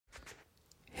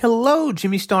Hello,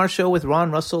 Jimmy Star Show with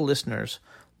Ron Russell listeners.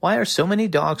 Why are so many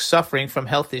dogs suffering from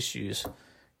health issues?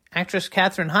 Actress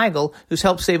Katherine Heigl, who's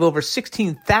helped save over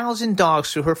 16,000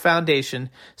 dogs through her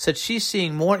foundation, said she's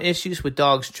seeing more issues with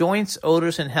dogs' joints,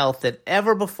 odors, and health than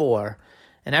ever before.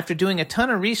 And after doing a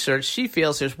ton of research, she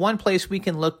feels there's one place we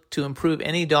can look to improve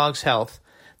any dog's health.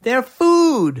 Their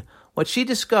food! What she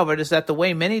discovered is that the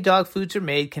way many dog foods are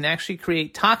made can actually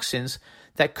create toxins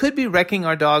that could be wrecking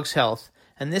our dog's health.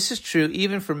 And this is true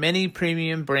even for many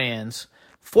premium brands.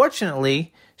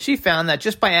 Fortunately, she found that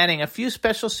just by adding a few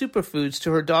special superfoods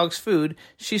to her dog's food,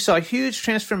 she saw huge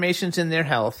transformations in their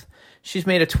health. She's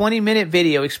made a 20-minute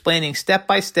video explaining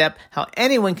step-by-step how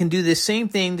anyone can do this same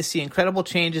thing to see incredible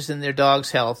changes in their dog's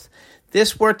health.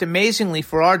 This worked amazingly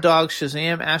for our dogs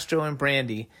Shazam, Astro, and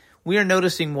Brandy. We are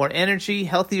noticing more energy,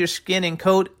 healthier skin and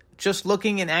coat, just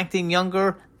looking and acting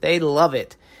younger. They love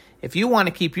it. If you want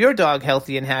to keep your dog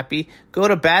healthy and happy, go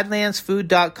to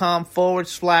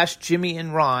badlandsfood.com/Jimmy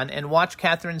and Ron and watch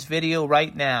Catherine's video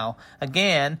right now.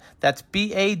 Again, that's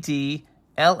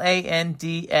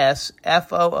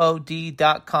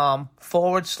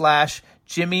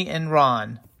badlandsfood.com/Jimmy and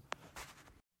Ron.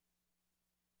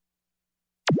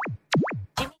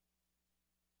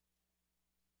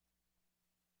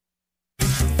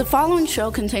 The following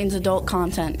show contains adult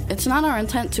content. It's not our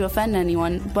intent to offend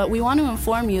anyone, but we want to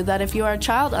inform you that if you are a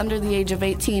child under the age of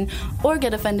 18 or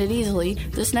get offended easily,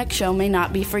 this next show may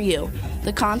not be for you.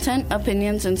 The content,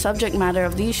 opinions, and subject matter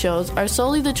of these shows are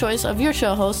solely the choice of your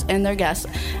show hosts and their guests,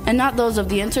 and not those of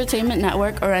the Entertainment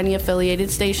Network or any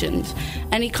affiliated stations.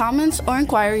 Any comments or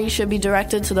inquiries should be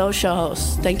directed to those show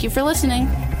hosts. Thank you for listening.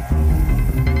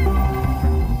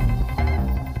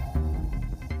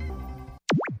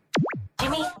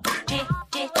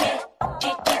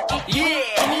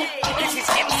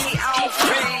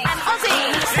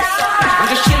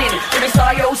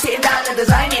 Sitting down and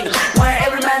designing, where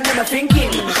every man never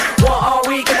thinking, what are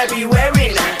we gonna be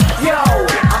wearing? Yo,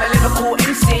 I'm a Liverpool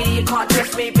MC, you can't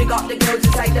trust me. Big up the girls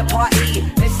inside the party.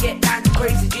 Let's get down to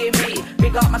crazy Jimmy.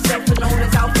 Big up myself and known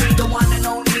as Alfie, the one and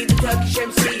only, the Turkish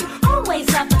MC. Always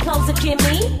love the clothes of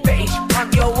Jimmy. Bitch, I'm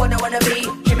your wanna be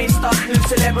Jimmy Star, new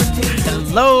celebrity.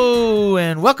 Hello,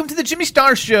 and welcome to the Jimmy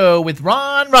Star Show with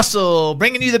Ron Russell,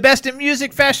 bringing you the best in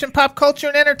music, fashion, pop culture,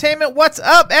 and entertainment. What's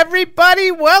up,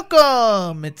 everybody?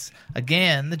 Welcome. It's,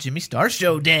 again, the Jimmy Star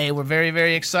Show day. We're very,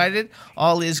 very excited.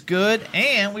 All is good,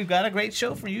 and we've got a great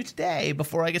show for you today.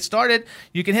 Before I get started,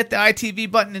 you can hit the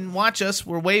ITV button and watch us.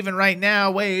 We're waving right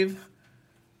now. Wave.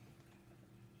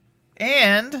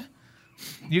 And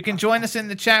you can join us in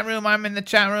the chat room. I'm in the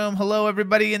chat room. Hello,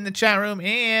 everybody in the chat room.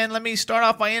 And let me start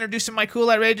off by introducing my cool,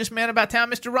 outrageous man about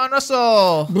town, Mr. Ron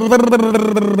Russell.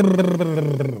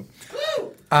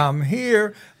 I'm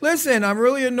here. Listen, I'm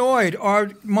really annoyed. Our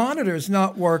monitor's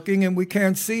not working and we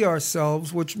can't see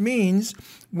ourselves, which means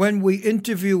when we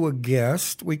interview a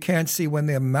guest, we can't see when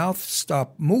their mouth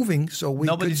stop moving, so we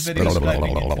Nobody's video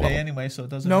Skyping in today anyway, so it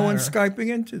doesn't matter. No one's Skyping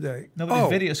in today. Nobody's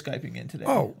video Skyping in today.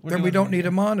 Then we don't need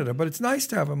a monitor, but it's nice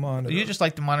to have a monitor. You just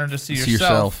like the monitor to see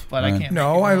yourself, but I can't.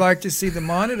 No, I like to see the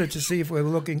monitor to see if we're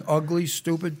looking ugly,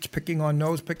 stupid, picking our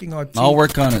nose, picking our teeth. I'll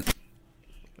work on it.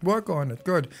 Work on it.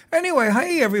 Good. Anyway,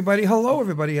 hey, everybody. Hello,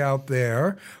 everybody out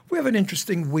there. We have an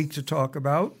interesting week to talk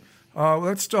about.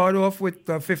 Let's start off with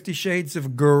 50 Shades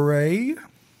of Grey.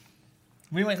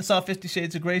 We went and saw 50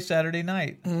 Shades of Grey Saturday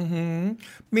night. Mm-hmm.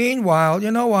 Meanwhile,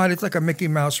 you know what? It's like a Mickey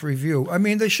Mouse review. I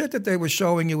mean, the shit that they were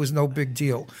showing you was no big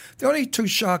deal. The only two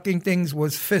shocking things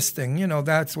was fisting. You know,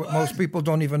 that's what most people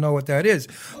don't even know what that is.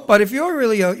 But if you're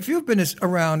really, if you've been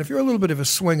around, if you're a little bit of a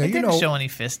swinger, you know. Didn't show any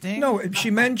fisting. No,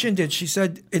 she mentioned it. She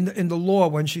said in the law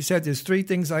when she said there's three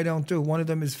things I don't do. One of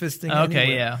them is fisting. Okay,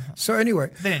 anyway. yeah. So anyway.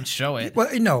 They didn't show it. Well,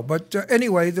 no, but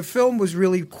anyway, the film was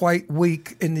really quite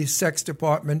weak in the sex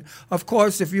department. Of course,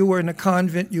 if you were in a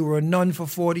convent, you were a nun for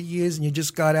 40 years and you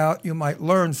just got out, you might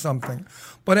learn something.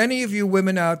 But any of you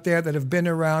women out there that have been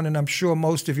around, and I'm sure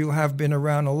most of you have been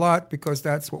around a lot because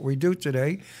that's what we do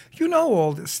today, you know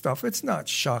all this stuff. It's not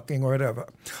shocking or whatever.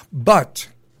 But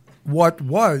what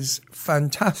was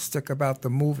fantastic about the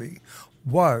movie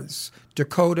was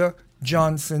Dakota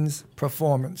Johnson's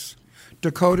performance.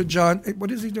 Dakota what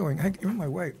is he doing? Hey, you're in my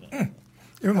way.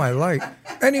 You're in my light.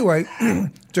 Anyway,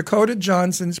 Dakota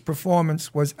Johnson's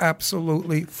performance was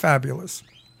absolutely fabulous.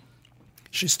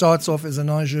 She starts off as an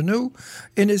ingenue,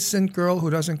 innocent girl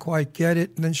who doesn't quite get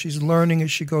it, and then she's learning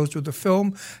as she goes through the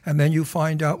film, and then you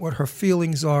find out what her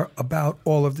feelings are about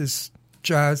all of this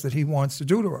jazz that he wants to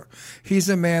do to her. He's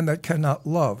a man that cannot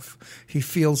love. He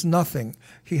feels nothing.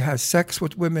 He has sex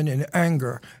with women in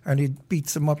anger, and he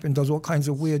beats them up and does all kinds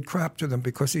of weird crap to them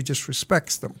because he just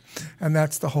respects them. And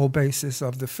that's the whole basis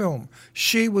of the film.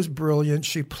 She was brilliant.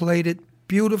 She played it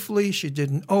beautifully. She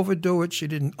didn't overdo it. She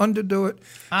didn't underdo it.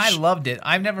 I loved it.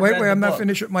 I've never Wait, read the I'm book. not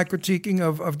finished with my critiquing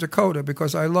of Dakota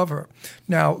because I love her.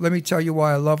 Now, let me tell you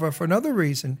why I love her for another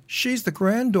reason. She's the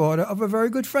granddaughter of a very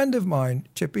good friend of mine,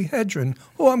 Tippi Hedren,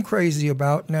 who I'm crazy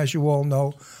about, and as you all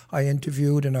know, I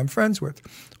interviewed and I'm friends with.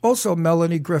 Also,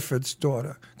 Melanie Griffin's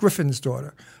daughter, who's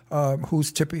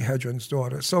Tippi Hedren's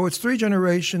daughter. So it's 3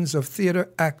 generations of theater,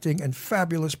 acting, and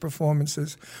fabulous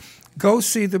performances. Go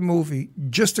see the movie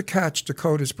just to catch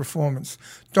Dakota's performance.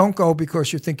 Don't go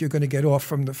because you think you're going to get off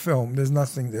from the film. There's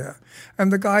nothing there. And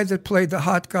the guy that played the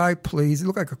hot guy, please, he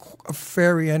looked like a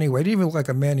fairy anyway. He didn't even look like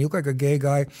a man. He looked like a gay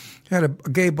guy. He had a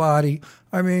gay body.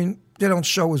 I mean, they don't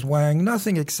show his wang.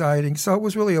 Nothing exciting. So it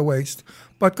was really a waste.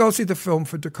 But go see the film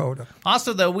for Dakota.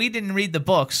 Also, though, we didn't read the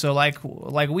books, so like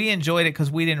we enjoyed it because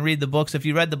we didn't read the books. If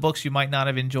you read the books, you might not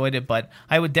have enjoyed it, but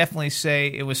I would definitely say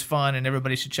it was fun and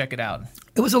everybody should check it out.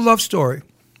 It was a love story.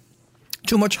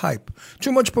 Too much hype,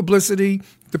 too much publicity.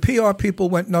 The PR people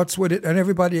went nuts with it, and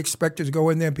everybody expected to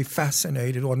go in there and be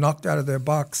fascinated or knocked out of their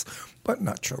box, but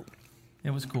not true.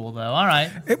 It was cool, though. All right.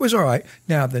 It was all right.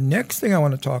 Now, the next thing I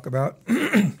want to talk about,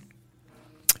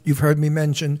 you've heard me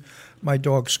mention my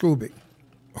dog Scooby,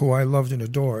 who I loved and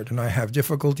adored, and I have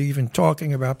difficulty even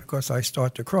talking about because I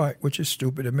start to cry, which is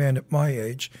stupid. A man at my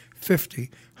age, 50,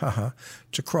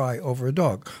 to cry over a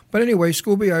dog. But anyway,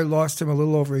 Scooby, I lost him a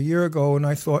little over a year ago, and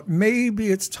I thought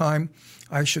maybe it's time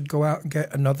I should go out and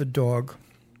get another dog.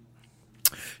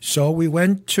 So we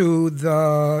went to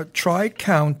the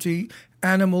Tri-County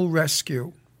Animal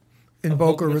Rescue in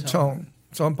Boca Raton.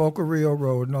 It's on Boca Rio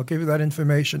Road, and I'll give you that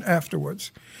information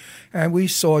afterwards. And we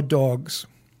saw dogs.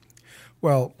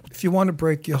 Well, if you want to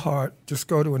break your heart, just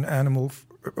go to an animal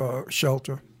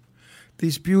shelter.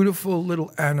 These beautiful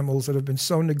little animals that have been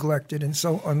so neglected and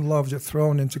so unloved are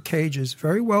thrown into cages,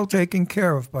 very well taken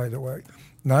care of, by the way.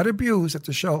 Not abused at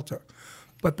the shelter,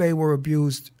 but they were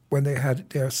abused when they had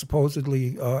their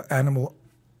supposedly animal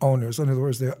owners. In other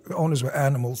words, the owners were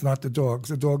animals, not the dogs.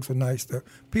 The dogs were nice. The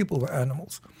people were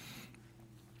animals.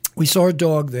 We saw a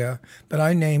dog there that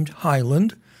I named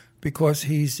Highland, because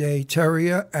he's a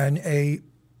terrier and a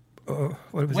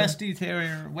Westie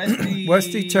Terrier,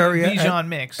 Bichon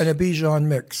mix. And a Bichon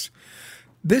mix.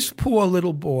 This poor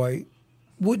little boy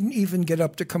wouldn't even get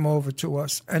up to come over to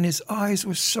us, and his eyes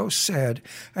were so sad,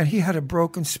 and he had a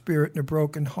broken spirit and a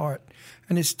broken heart,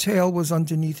 and his tail was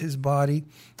underneath his body,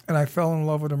 and I fell in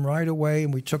love with him right away,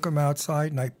 and we took him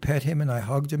outside, and I pet him, and I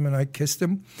hugged him, and I kissed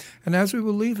him. And as we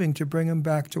were leaving to bring him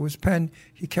back to his pen,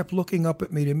 he kept looking up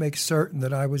at me to make certain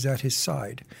that I was at his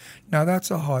side. Now, that's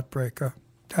a heartbreaker.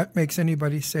 That makes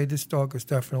anybody say this dog is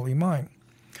definitely mine.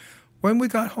 When we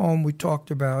got home, we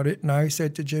talked about it, and I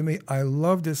said to Jimmy, I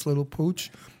love this little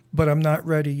pooch, but I'm not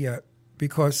ready yet.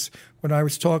 Because when I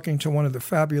was talking to one of the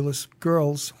fabulous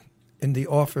girls in the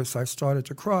office, I started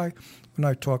to cry when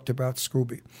I talked about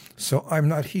Scooby. So I'm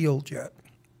not healed yet.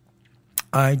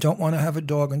 I don't want to have a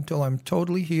dog until I'm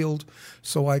totally healed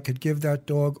so I could give that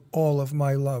dog all of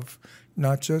my love,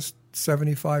 not just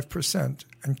 75%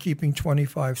 and keeping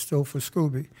 25 still for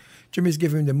Scooby. Jimmy's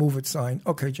giving the move it sign.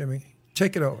 Okay, Jimmy,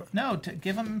 take it over. No,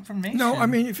 give him information. No, I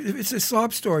mean, if it's a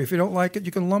sob story. If you don't like it,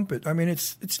 you can lump it. I mean,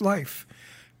 it's life.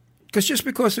 Because just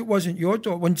because it wasn't your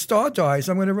dog, when Star dies,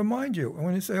 I'm going to remind you. I'm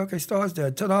going to say, okay, Star's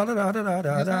dead.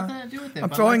 Ta-da-da-da-da-da-da. I'm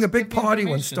throwing a big party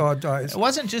when Star dies. It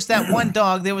wasn't just that one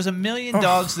dog. There was a million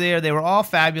dogs there. They were all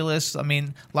fabulous. I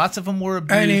mean, lots of them were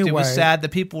abused. Anyway, it was sad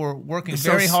that people were working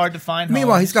very hard to find homes.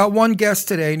 Meanwhile, he's got one guest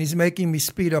today, and he's making me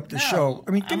speed up the show.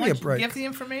 I mean, give me a break. Give the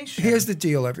information. Here's the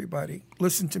deal, everybody.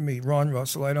 Listen to me, Ron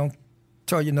Russell. I don't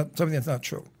tell you something that's not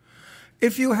true.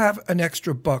 If you have an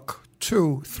extra buck,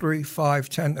 2, 3, 5,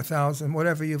 10, 1,000,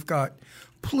 whatever you've got,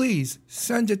 please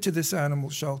send it to this animal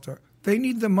shelter. They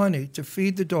need the money to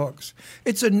feed the dogs.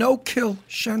 It's a no-kill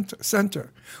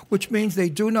center, which means they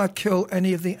do not kill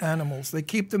any of the animals. They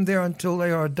keep them there until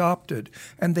they are adopted,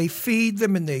 and they feed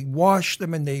them, and they wash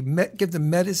them, and they give them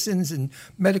medicines and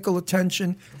medical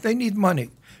attention. They need money.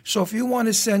 So if you want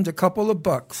to send a couple of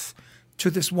bucks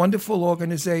to this wonderful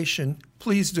organization,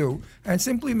 please do, and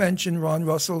simply mention Ron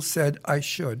Russell said I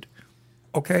should.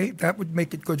 Okay? That would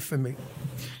make it good for me.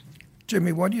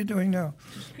 Jimmy, what are you doing now?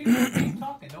 Just keep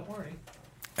talking, don't worry.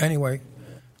 Anyway,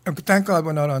 thank God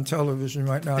we're not on television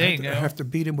right now. I have to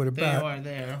beat him with a bat. You are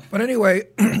there. But anyway,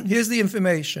 here's the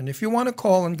information. If you want to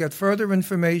call and get further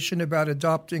information about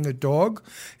adopting a dog,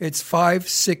 it's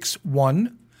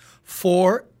 561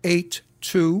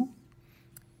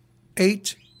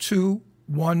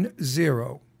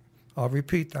 561-482-8210. I'll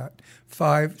repeat that.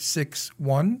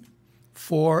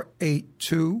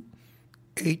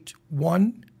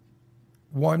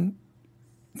 561-482-8110.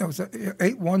 No, is that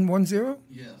 8110?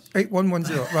 Yes.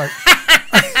 8110, right.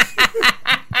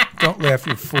 Don't laugh,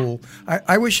 you fool.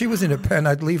 I wish he was in a pen.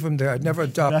 I'd leave him there. I'd never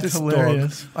adopt this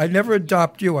hilarious. dog. I'd never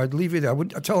adopt you. I'd leave you there.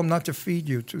 I'd tell him not to feed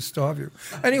you, to starve you.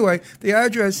 Anyway, the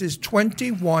address is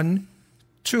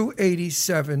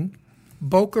 21287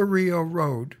 Boca Rio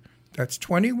Road. That's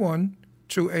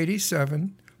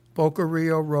 21287 Boca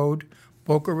Rio Road,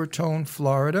 Boca Raton,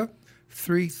 Florida,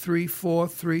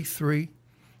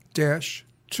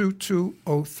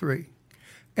 33433-2203.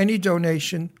 Any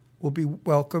donation will be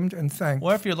welcomed and thanked.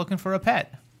 Or if you're looking for a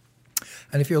pet.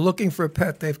 And if you're looking for a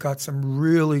pet, they've got some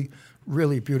really,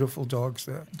 really beautiful dogs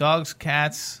there. Dogs,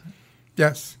 cats.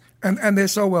 Yes. And they're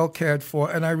so well cared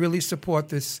for. And I really support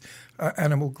this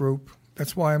animal group.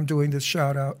 That's why I'm doing this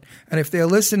shout out. And if they're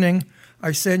listening,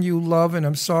 I send you love. And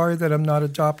I'm sorry that I'm not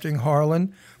adopting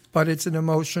Harlan, but it's an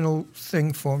emotional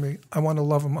thing for me. I want to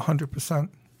love him 100%.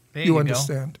 There you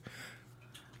understand.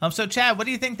 So, Chad, what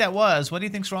do you think that was? What do you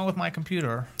think's wrong with my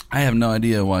computer? I have no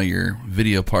idea why your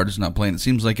video part is not playing. It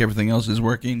seems like everything else is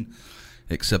working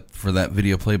except for that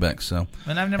video playback. So,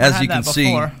 and I've never as had you that can before.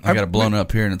 see, I got it blown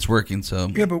up here and it's working. So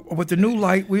yeah, but with the new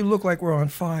light, we look like we're on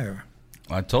fire.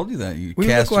 I told you that. You we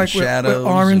cast look like shadows.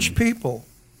 We're orange people.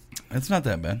 It's not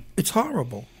that bad. It's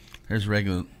horrible. There's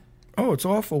regular. Oh, it's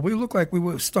awful. We look like we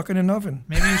were stuck in an oven.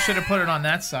 Maybe you should have put it on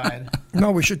that side.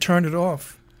 No, we should turn it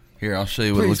off. Here, I'll show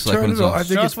you what it looks like when it's off.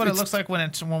 Show us what it looks like when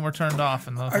we're turned off.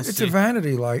 And it's a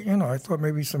vanity light. You know, I thought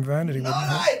maybe some vanity would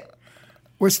help.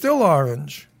 We're still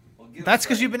orange. That's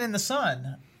because you've been in the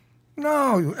sun.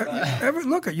 No,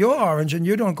 look at you're orange and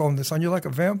you don't go in the sun. You're like a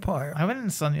vampire. I went in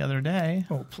the sun the other day.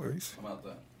 Oh, please. How about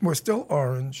that? We're still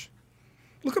orange.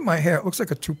 Look at my hair. It looks like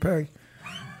a toupee.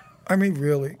 I mean,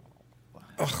 really.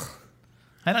 Ugh.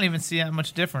 I don't even see that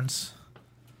much difference.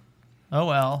 Oh,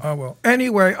 well. Oh, well.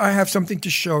 Anyway, I have something to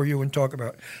show you and talk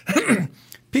about.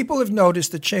 People have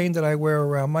noticed the chain that I wear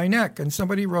around my neck, and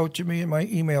somebody wrote to me in my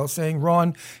email saying,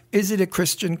 Ron, is it a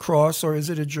Christian cross or is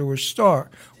it a Jewish star?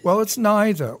 Well, it's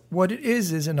neither. What it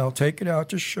is, and I'll take it out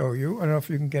to show you. I don't know if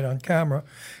you can get on camera.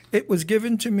 It was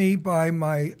given to me by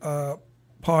my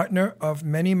partner of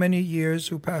many, many years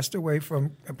who passed away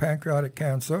from pancreatic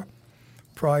cancer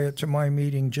prior to my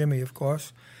meeting Jimmy, of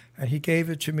course. And he gave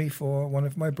it to me for one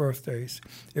of my birthdays.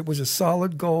 It was a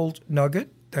solid gold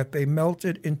nugget that they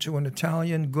melted into an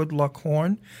Italian good luck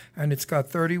horn, and it's got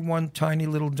 31 tiny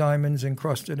little diamonds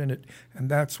encrusted in it, and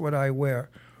that's what I wear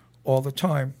all the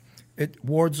time. It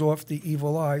wards off the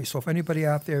evil eye. So if anybody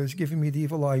out there is giving me the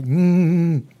evil eye,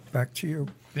 back to you.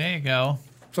 There you go.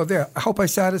 So there. I hope I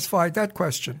satisfied that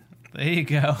question. There you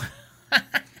go.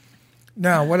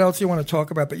 Now, what else do you want to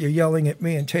talk about that you're yelling at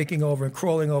me and taking over and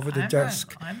crawling over the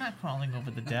desk? I'm not crawling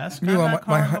over the desk.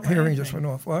 My hearing just went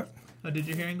off. What? Oh, did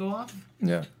your hearing go off?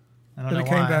 Yeah. I don't know it why.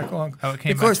 came back on. Oh, it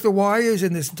came because back. The wires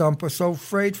in this dump are so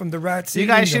frayed from the rats. You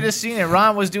guys should have seen it.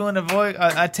 Ron was doing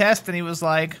a test, and he was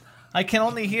like, I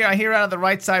hear out of the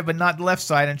right side, but not the left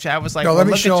side. And Chad was like, no, well,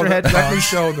 look at your headphones.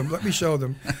 Let me show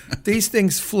them. These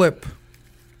things flip.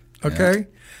 Okay? Yeah.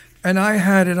 And I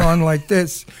had it on like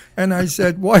this, and I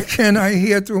said, why can't I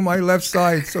hear through my left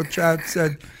side? So Chad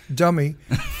said, dummy,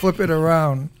 flip it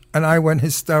around. And I went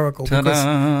hysterical. Ta-da.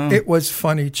 Because it was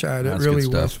funny, Chad. That's it really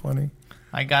was funny.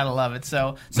 I gotta love it.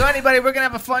 So anybody, we're gonna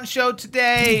have a fun show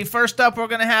today. First up, we're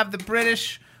gonna have the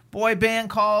British boy band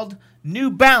called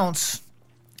New Bounce.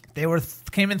 They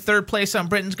came in third place on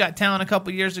Britain's Got Talent a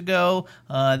couple years ago.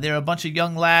 They're a bunch of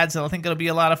young lads. I think it'll be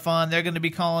a lot of fun. They're going to be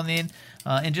calling in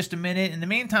just a minute. In the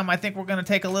meantime, I think we're going to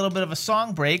take a little bit of a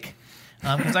song break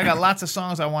because I got lots of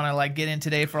songs I want to get in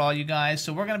today for all you guys.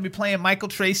 So we're going to be playing Michael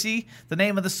Tracy. The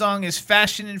name of the song is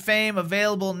Fashion and Fame,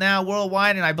 available now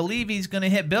worldwide, and I believe he's going to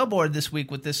hit Billboard this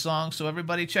week with this song. So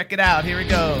everybody check it out. Here it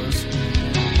goes.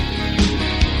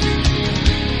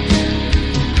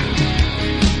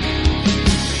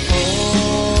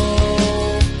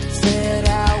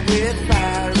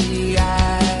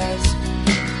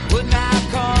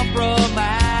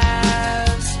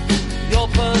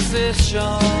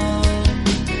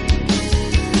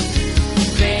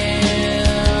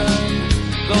 Then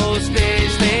those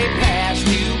days they passed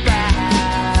you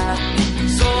by,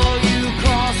 so you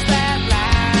crossed that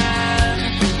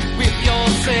line with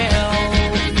yourself,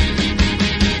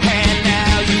 and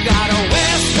now you got a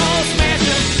West Coast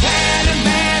mansion and in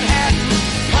Manhattan,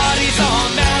 parties on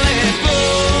Malibu,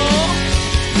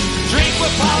 drink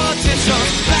with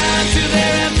politicians, blind to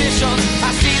their ambitions.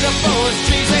 I see the forest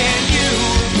trees and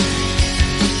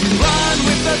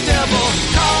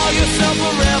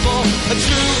a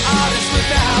true artist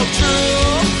without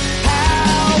truth.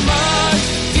 How much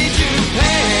did you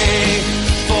pay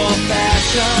for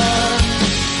fashion?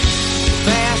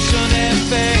 Fashion and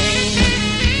fame.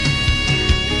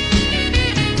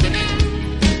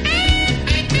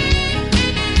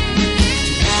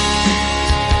 Tonight,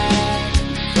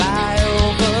 fly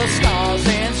over stars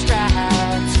and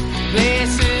stripes,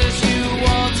 places you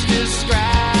once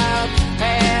described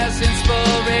as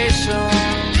inspiration.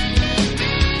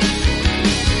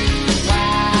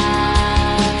 Why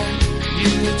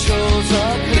you chose a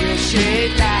cliche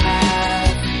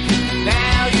life?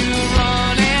 Now you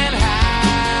run and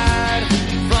hide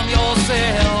from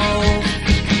yourself.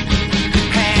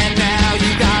 And now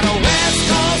you got a West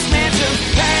Coast mansion,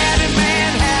 pad in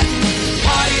Manhattan,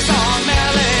 parties on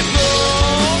Malibu.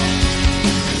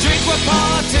 Drink with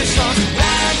politicians,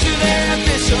 lie to their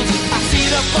ambitions. I see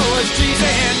the forest trees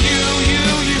and you.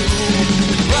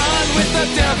 Run with the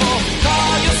devil,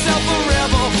 call yourself a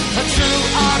rebel, a true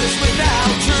artist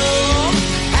without truth.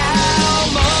 How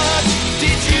much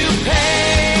did you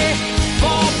pay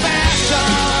for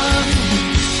fashion?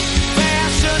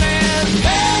 Fashion and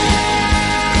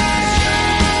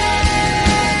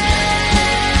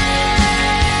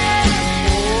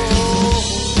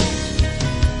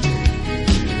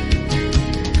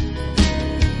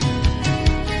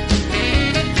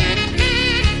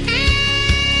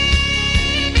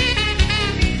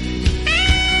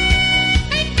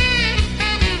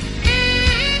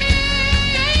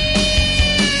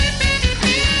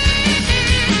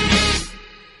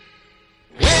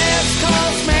West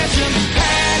Coast mansion,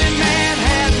 pad in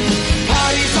Manhattan,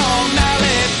 parties on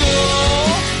Malibu.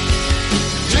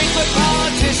 Drink with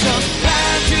politicians,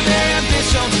 blind to their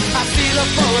ambitions. I see the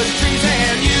forest trees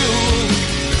and you.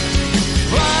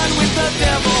 Run with the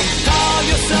devil, call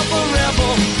yourself a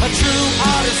rebel, a true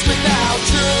artist without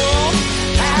truth.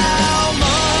 How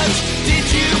much did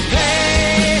you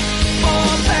pay for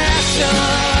fashion?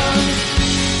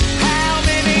 How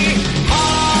many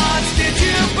hearts did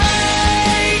you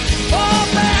break for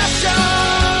fashion?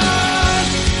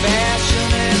 Fashion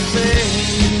and fame.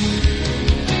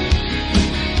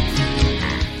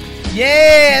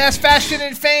 Yeah, that's Fashion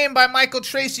and Fame by Michael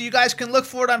Tracy. You guys can look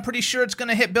for it. I'm pretty sure it's going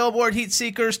to hit Billboard Heat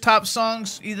Seekers top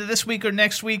songs either this week or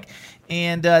next week.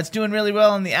 And it's doing really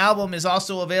well. And the album is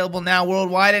also available now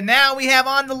worldwide. And now we have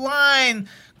on the line,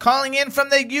 calling in from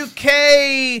the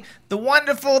UK, the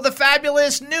wonderful, the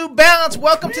fabulous New Balance.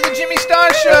 Welcome to the Jimmy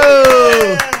Star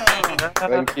Show.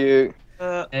 Thank you.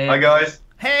 Hi guys.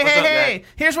 Hey.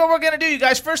 Here's what we're going to do, you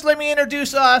guys. First, let me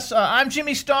introduce us. I'm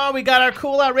Jimmy Star. We got our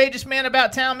cool, outrageous man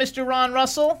about town, Mr. Ron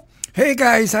Russell. Hey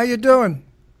guys, how you doing?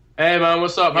 Hey man,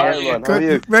 what's up? How are you? How are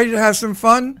you? Ready to have some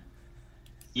fun?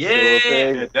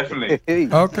 Yeah, definitely.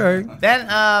 Okay. Then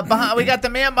we got the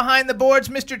man behind the boards,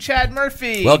 Mr. Chad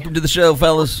Murphy. Welcome to the show,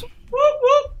 fellas.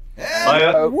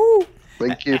 Hiya. Woo.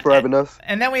 Thank you for having us.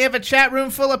 And then we have a chat room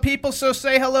full of people, so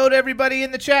say hello to everybody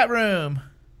in the chat room.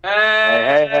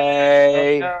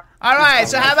 Hey. All right,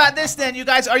 so how about this then, you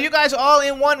guys? Are you guys all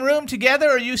in one room together,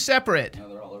 or are you separate?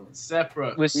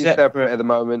 Separate. We're separate at the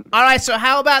moment. All right, so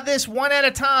how about this, one at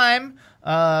a time?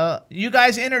 You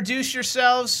guys introduce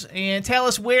yourselves and tell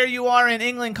us where you are in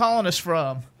England calling us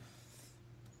from.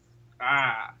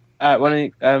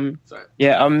 Sorry.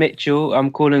 Yeah, I'm Mitchell. I'm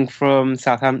calling from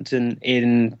Southampton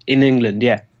in England.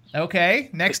 Yeah. Okay,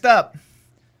 next up.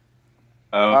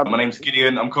 My name's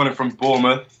Gideon. I'm calling from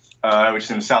Bournemouth, which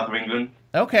is in the south of England.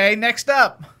 Okay, next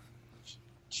up.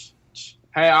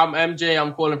 Hey, I'm MJ.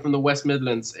 I'm calling from the West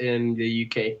Midlands in the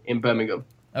UK, in Birmingham.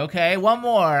 Okay, one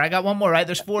more. I got one more, right?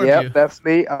 There's four of you. Yep, that's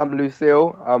me. I'm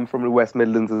Lucille. I'm from the West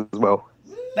Midlands as well.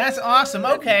 That's awesome.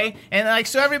 Okay, and like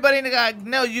so, everybody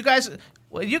know you guys.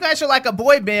 Well, you guys are like a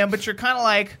boy band, but you're kind of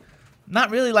like not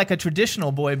really like a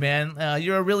traditional boy band.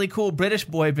 You're a really cool British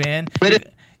boy band.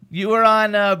 You were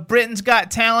on Britain's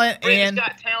Got Talent.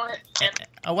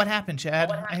 What happened, Chad?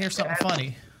 I hear something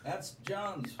funny. That's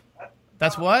John's.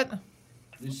 That's what?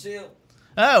 Lucille.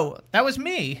 Oh, that was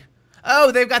me.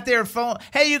 Oh, they've got their phone.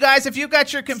 Hey, you guys, if you've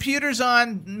got your computers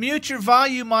on, mute your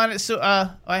volume on it. So,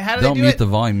 how do they do Don't mute it? the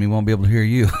volume. We won't be able to hear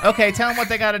you. Okay, tell them what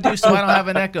they got to do so I don't have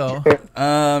an echo.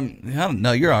 I don't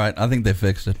know. You're all right. I think they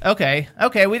fixed it. Okay,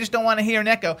 we just don't want to hear an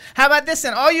echo. How about this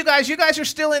then? All you guys are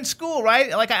still in school, right?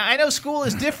 Like, I know school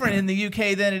is different in the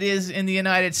UK than it is in the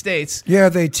United States. Yeah,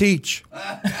 they teach.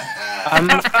 I'm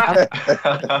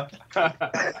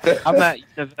at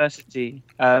university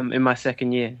in my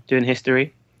second year doing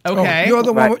history. Okay.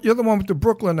 Oh, you're the one with the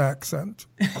Brooklyn accent.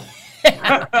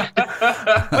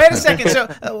 Wait a second. So,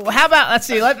 how about, let's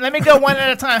see, let me go one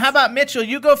at a time. How about Mitchell?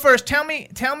 You go first. Tell me,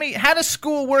 how does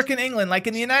school work in England? Like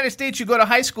in the United States, you go to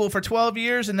high school for 12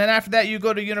 years, and then after that, you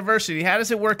go to university. How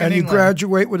does it work in And you England?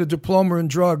 graduate with a diploma in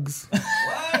drugs.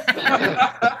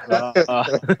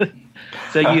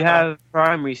 So you have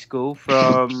primary school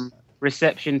from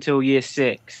reception till year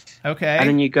 6. Okay. And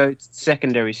then you go to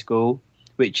secondary school,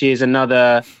 which is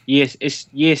another year. It's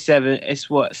year 7. It's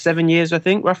what, 7 years, I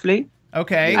think, roughly.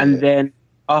 Okay. And then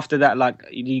after that, like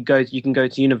you can go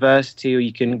to university, or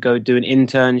you can go do an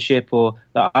internship, or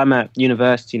like, I'm at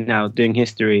university now doing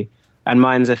history, and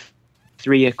mine's a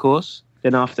 3-year course.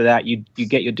 Then after that, you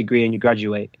get your degree and you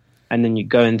graduate, and then you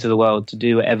go into the world to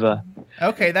do whatever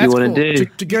that's you want cool. to do.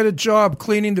 To get a job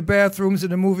cleaning the bathrooms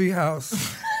in a movie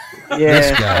house.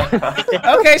 Yeah.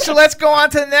 Okay, so let's go on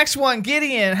to the next one.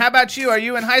 Gideon, how about you? Are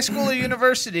you in high school or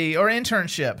university or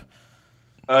internship?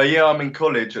 Yeah, I'm in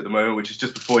college at the moment, which is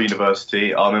just before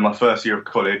university. I'm in my first year of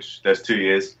college. There's 2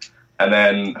 years. And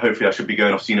then hopefully I should be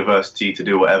going off to university to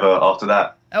do whatever after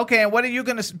that. Okay, and what are you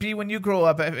going to be when you grow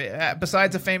up,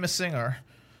 besides a famous singer?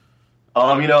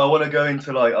 I want to go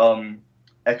into like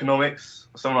economics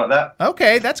or something like that.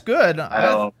 Okay, that's good.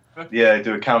 And,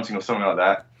 do accounting or something like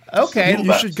that. Okay.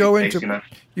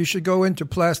 You should go into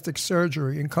plastic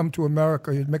surgery and come to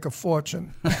America. You'd make a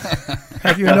fortune.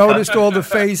 Have you noticed all the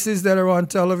faces that are on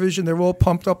television? They're all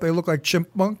pumped up. They look like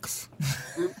chipmunks.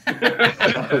 Shoot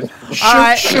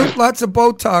lots of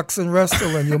Botox and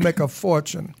Restylane. You'll make a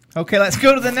fortune. Okay, let's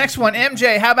go to the next one.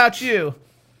 MJ, how about you?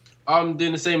 I'm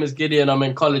doing the same as Gideon. I'm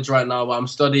in college right now, but I'm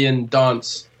studying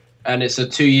dance, and it's a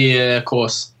 2-year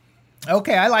course.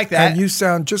 Okay, I like that. And you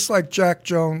sound just like Jack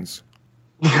Jones.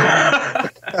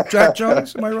 Jack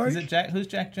Jones, am I right? Is it Jack? Who's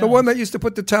Jack Jones? The one that used to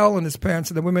put the towel in his pants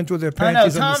and the women threw their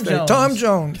panties on the stage. Jones. Tom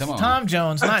Jones. Come on. Tom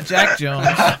Jones, not Jack Jones.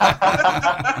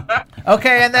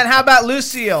 Okay, and then how about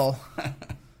Lucille?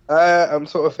 I'm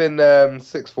sort of in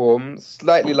sixth form,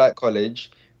 slightly like college,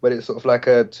 but it's sort of like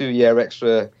a 2-year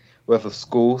extra worth of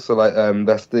school. So like I'm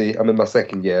in my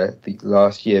second year, the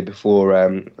last year before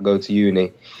I go to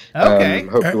uni. Okay.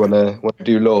 Hopefully want to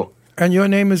do law. And your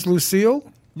name is Lucille?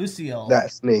 Lucille.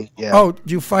 That's me. Yeah. Oh,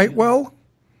 do you fight well?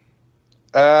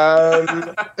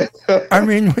 I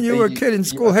mean, when you were a kid in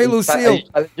school, hey Lucille.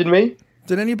 Challenging me?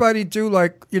 Did anybody do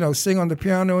sing on the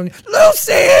piano and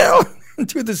Lucille?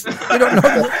 Do this? You don't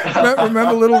know?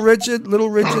 Remember Little Richard's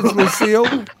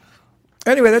Lucille?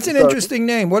 Anyway, that's an interesting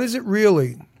name. What is it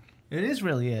really? It is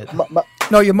really it.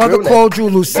 No, your mother called you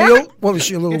Lucille? What, was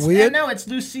she a little weird? No, it's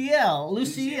Lucille.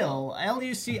 Lucille.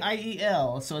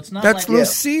 Luciel. So it's not That's like...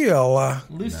 Lucille.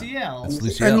 Lucille.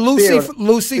 And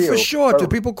Lucy for short. Do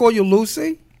people call you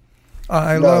Lucy?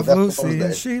 I love Lucy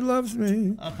and she loves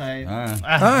me. Okay.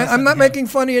 I'm not making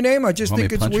fun of your name. I just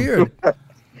think it's weird.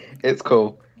 It's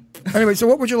cool. Anyway, so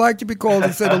what would you like to be called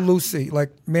instead of Lucy? Like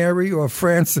Mary or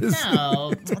Francis?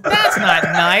 No, that's not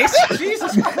nice.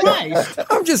 Jesus Christ.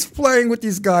 I'm just playing with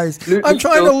these guys. I'm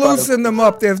trying to loosen them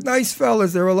up. They're nice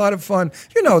fellas. They're a lot of fun.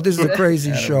 This is a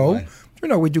crazy show.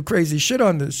 We do crazy shit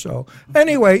on this show.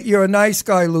 Anyway, you're a nice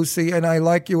guy, Lucy, and I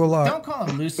like you a lot. Don't call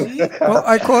him Lucy. Well,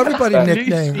 I call everybody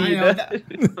nicknames. I know.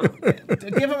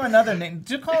 Give him another name.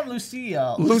 Just call him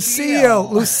Lucille. Lucille.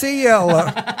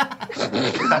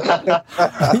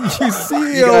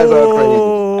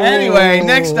 Anyway,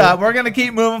 next up, we're going to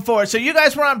keep moving forward. So you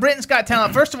guys were on Britain's Got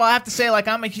Talent. First of all, I have to say,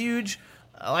 I'm a huge...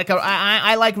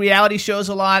 I like reality shows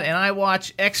a lot, and I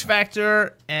watch X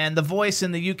Factor and The Voice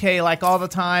in the UK all the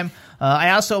time. I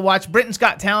also watch Britain's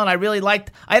Got Talent. I really liked.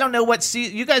 I don't know what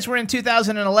season you guys were in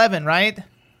 2011, right?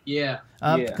 Yeah.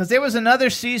 Because there was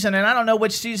another season, and I don't know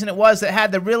which season it was, that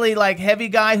had the really heavy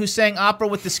guy who sang opera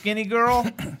with the skinny girl.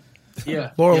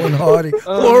 Yeah. Laurel and Hardy.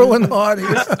 Laurel and Hardy.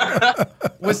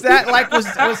 Was that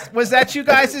was that you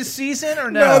guys' season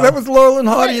or no? No, that was Laurel and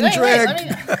Hardy in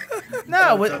drag.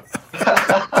 No,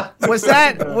 was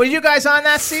that? Were you guys on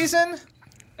that season?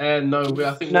 No,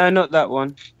 I think no, not that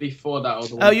one. Before that, or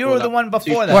the one. Oh, you were the one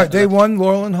before that. What? They won.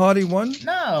 Laurel and Hardy won.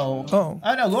 No. Oh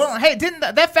no, Laurel. Hey, didn't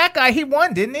that fat guy? He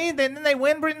won, didn't he? Didn't they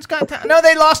win Britain's Got Talent? No,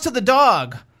 they lost to the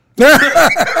dog. To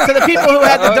the people who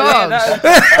had the dogs.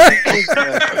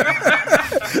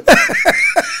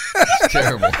 It's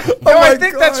terrible. No, I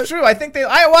think that's true. I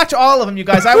watch all of them, you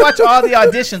guys. I watch all the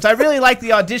auditions. I really like the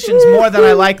auditions more than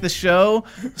I like the show.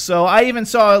 So I even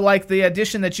saw the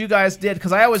audition that you guys did,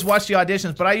 because I always watch the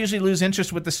auditions, but I usually lose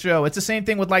interest with the show. It's the same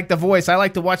thing with The Voice. I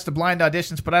like to watch the blind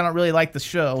auditions, but I don't really like the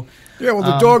show. Yeah, well,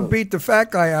 the dog beat the fat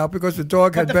guy out because the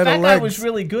dog had better legs. The fat guy was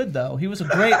really good, though. He was a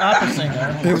great opera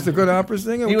singer. He was a good opera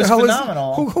singer? He was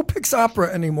phenomenal. Who picks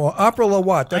opera anymore? Opera or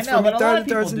what? That's I know, but a lot of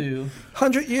people do.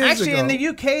 100 years ago. Actually, in the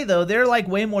UK, though, they're like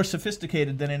way more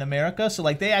sophisticated than in America. So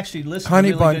like they actually listen Honey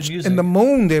to really Bunch, good music. in the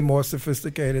moon, they're more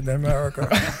sophisticated than America.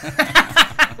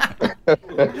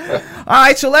 All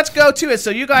right, so let's go to it.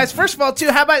 So you guys, first of all,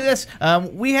 too, how about this?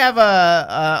 We have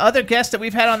other guests that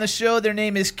we've had on the show. Their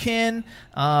name is Kin.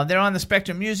 They're on the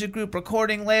Spectrum Music Group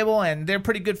recording label, and they're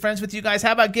pretty good friends with you guys.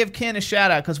 How about give Kin a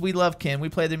shout out, because we love Kin. We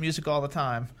play their music all the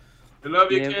time. We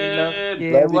love you, kid.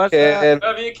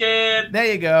 Love you, kid.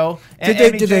 There you go. And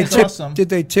Did they tip? awesome. Did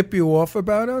they tip you off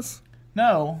about us?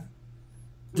 No.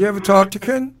 Did you ever talk to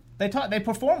Ken? They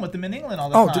perform with them in England all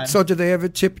the time. So did they ever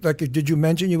tip? Like, did you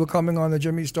mention you were coming on the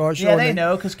Jimmy Star show? Yeah, they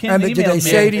know, because Ken and emailed did they me.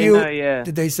 say to you? know, yeah.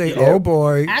 Did they say, "Oh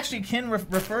boy"? Actually, Ken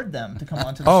referred them to come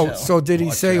onto the show. Oh, so did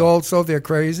he say also they're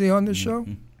crazy on the show?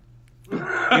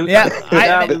 Yeah,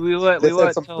 we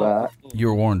were told. You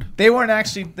were warned. They weren't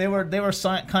actually. They were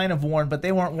kind of warned, but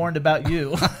they weren't warned about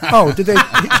you. Oh, did they?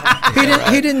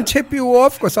 He didn't tip you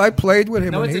off because I played with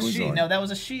him. No, when it's he a was she. on. No, that was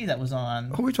a she that was on.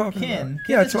 Who are we talking Kin. about? Kin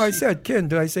Yeah, is that's a why I she. said Kin.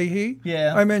 Did I say he?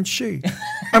 Yeah. I meant she.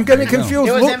 I'm getting confused.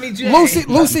 It was MEJ.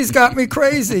 Lucy's got me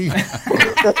crazy.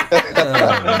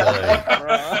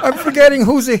 I'm forgetting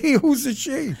who's a he, who's a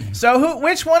she. So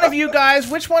which one of you guys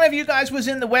was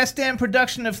in the West End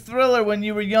production of Thriller when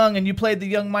you were young and you played the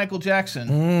young Michael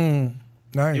Jackson?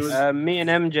 Nice. Me and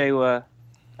MJ were.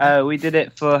 We did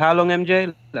it for how long,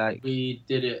 MJ? Like We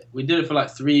did it for like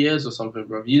 3 years or something,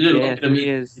 bro. You did it longer than 3 me.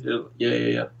 years.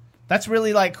 Yeah. That's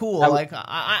really like cool. Like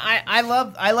I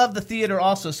love the theater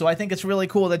also, so I think it's really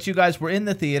cool that you guys were in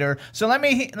the theater. So let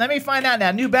me find out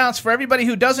now. New Bounce, for everybody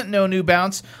who doesn't know New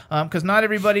Bounce, because not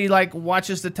everybody like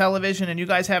watches the television, and you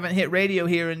guys haven't hit radio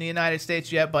here in the United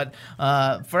States yet. But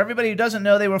for everybody who doesn't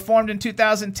know, they were formed in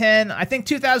 2010. I think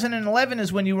 2011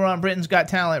 is when you were on Britain's Got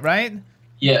Talent, right?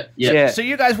 Yeah. So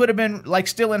you guys would have been like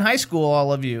still in high school,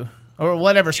 all of you, or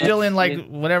whatever, still in like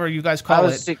whatever you guys call it. I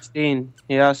was 16.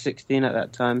 Yeah, I was 16 at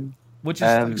that time. Which is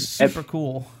like super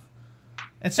cool.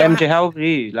 And so MJ, how old were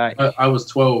you? Like I was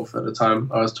 12 at the time.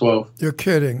 I was 12. You're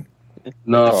kidding.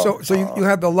 No. So you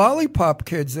had the lollipop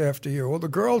kids after you. All the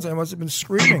girls, they must have been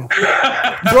screaming,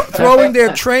 throwing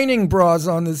their training bras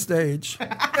on the stage.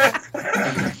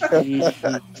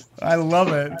 I love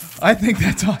it. I think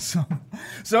that's awesome.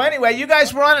 So anyway, you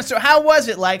guys were on it. So how was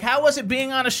it? Like, how was it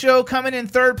being on a show, coming in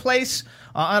third place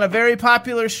on a very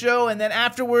popular show, and then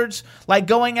afterwards, like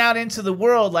going out into the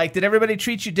world? Like, did everybody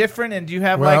treat you different? And do you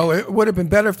have it would have been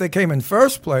better if they came in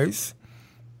first place.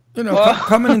 You know,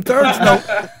 coming in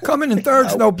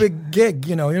third's no big gig.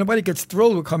 You know, nobody gets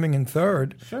thrilled with coming in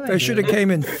third. Sure they should have came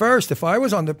in first. If I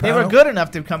was on the they panel, were good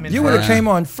enough to come in. You first. would have came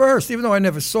on first, even though I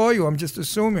never saw you. I'm just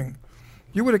assuming.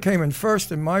 You would have came in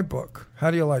first in my book. How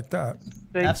do you like that?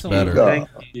 Absolutely. Better.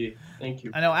 Thank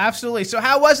you. I know, absolutely. So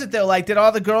how was it though? Like, did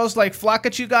all the girls like flock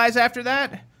at you guys after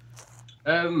that?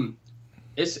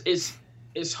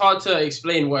 It's hard to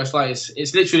explain what it's like.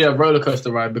 It's literally a roller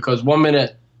coaster ride, because 1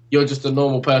 minute you're just a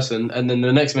normal person, and then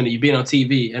the next minute you've been on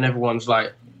TV and everyone's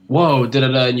like, whoa,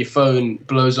 da-da-da, and your phone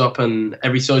blows up and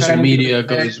every social media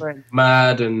goes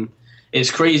mad, and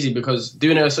it's crazy because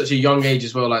doing it at such a young age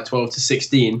as well, like 12 to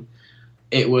 16,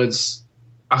 it's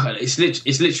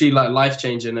literally like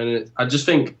life-changing, and I just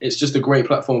think it's just a great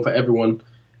platform for everyone,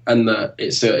 and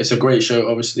it's a great show,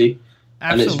 obviously.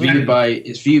 Absolutely. And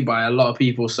it's viewed by a lot of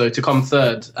people. So to come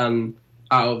third, and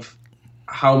out of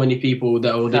how many people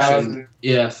that auditioned,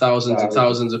 thousands and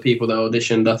thousands of people that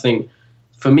auditioned, I think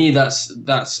for me that's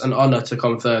an honor to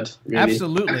come third. Really.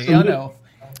 Absolutely, I know.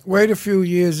 Wait a few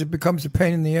years, it becomes a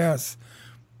pain in the ass.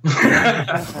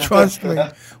 Trust me.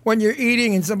 When you're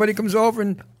eating and somebody comes over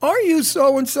and, are you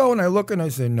so-and-so? And I look and I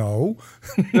say, no.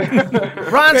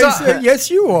 Ron's They say,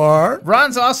 yes, you are.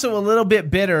 Ron's also a little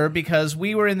bit bitter because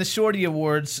we were in the Shorty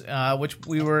Awards, which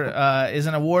is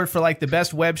an award for like the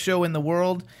best web show in the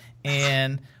world,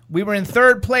 and we were in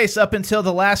third place up until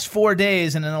the last 4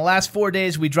 days, and in the last 4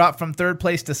 days we dropped from third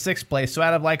place to sixth place. So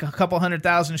out of like a couple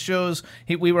 100,000 shows,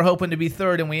 we were hoping to be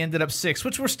third, and we ended up sixth,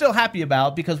 which we're still happy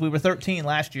about because we were 13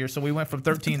 last year, so we went from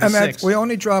 13 to 6. We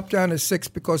only dropped down to 6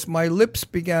 because my lips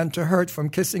began to hurt from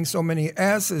kissing so many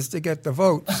asses to get the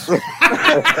votes.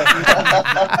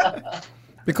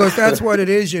 Because that's what it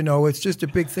is, you know. It's just a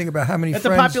big thing about how many it's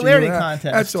friends a popularity do you have.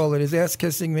 contest. That's all it is. Ass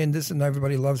kissing me and this, and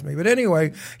everybody loves me. But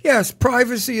anyway, yes,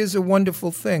 privacy is a wonderful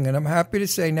thing, and I'm happy to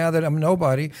say now that I'm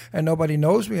nobody and nobody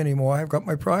knows me anymore, I've got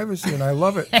my privacy, and I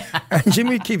love it. And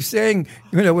Jimmy keeps saying,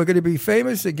 you know, we're going to be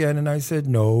famous again, and I said,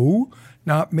 no,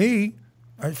 not me.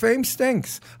 Fame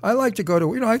stinks. I like to go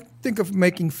to, I think of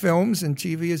making films and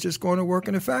TV as just going to work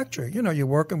in a factory. You know, you're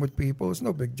working with people. It's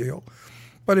no big deal.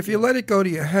 But if you let it go to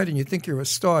your head and you think you're a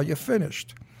star, you're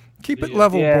finished. Keep it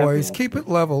level, Yeah. boys. Keep it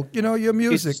level. You know your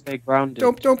music. Stay grounded.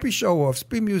 Don't be show offs.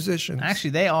 Be musicians.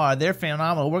 Actually, they are. They're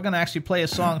phenomenal. We're going to actually play a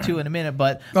song, too, in a minute.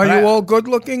 But Are you all good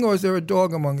looking, or is there a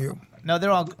dog among you? No,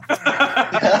 they're all...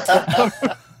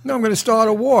 No, I'm going to start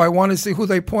a war. I want to see who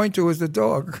they point to as the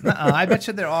dog. I bet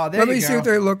you they're all... There Let you me go. see what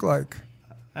they look like.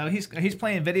 Oh, he's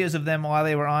playing videos of them while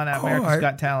they were on America's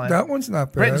Got Talent. That one's not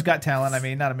bad. Britain's Got Talent. I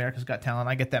mean, not America's Got Talent.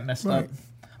 I get that messed Right. up.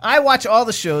 I watch all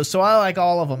the shows, so I like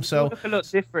all of them. So Look a lot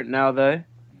different now, though.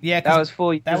 yeah, 'cause That was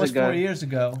 4 years that was ago. 4 years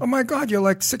ago. Oh my God, you're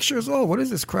like 6 years old. What is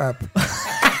this crap?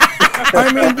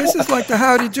 I mean, this is like the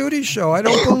Howdy Doody show. I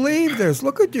don't believe this.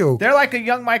 Look at you. They're like a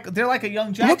young Mike. They're like a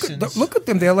young Jackson. Look at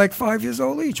them. They're like 5 years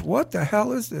old each. What the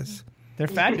hell is this? They're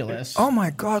fabulous. Oh my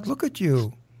God, look at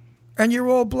you. And you're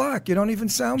all black. You don't even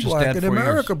sound Just black. add In 4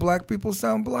 America, years. black people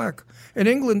sound black. In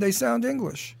England, they sound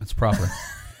English. That's proper.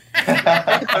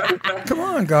 Come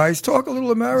on, guys. Talk a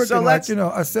little American. So like, let's- you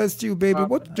know, I says to you, baby,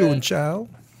 what you doing, child?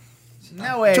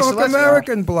 No way. So Talk let's-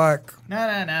 American black.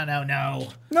 No.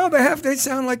 No, they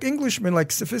sound like Englishmen, like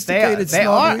They sophisticated, are.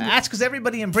 snobby. That's because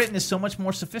everybody in Britain is so much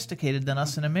more sophisticated than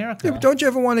us in America. Yeah, but don't you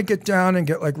ever want to get down and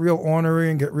get like real ornery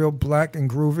and get real black and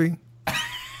groovy?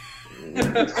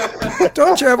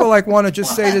 Don't you ever like want to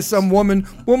just say to some woman,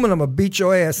 I'm gonna beat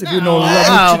your ass if you don't love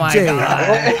Oh, me my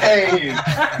today. Hey,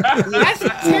 That's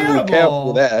terrible.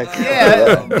 careful there.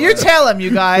 Yeah, you tell him,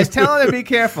 you guys. Tell him to be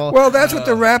careful. Well, that's what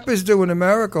the rappers do in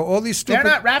America. All these they're stupid.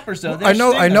 not rappers though. They're I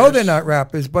know singers. they're not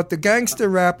rappers, but the gangster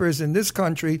rappers in this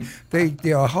country,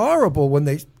 they are horrible when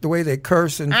the way they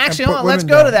curse and Actually, and hold put on, let's women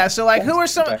go down. to that. So, like,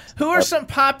 who are some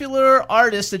popular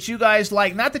artists that you guys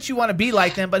like? Not that you want to be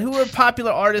like them, but who are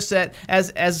popular artists that,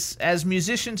 as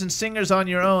musicians and singers on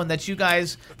your own, that you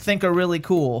guys think are really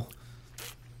cool?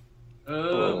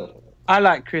 I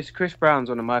like Chris. Chris Brown's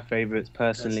one of my favorites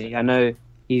personally. I know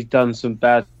he's done some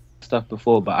bad stuff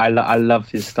before, but I love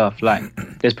his stuff. Like,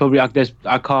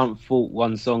 I can't fault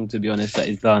one song, to be honest, that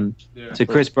he's done. Yeah. So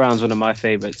Chris Brown's one of my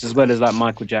favorites, as well as like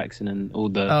Michael Jackson and all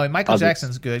the. Oh, Michael others.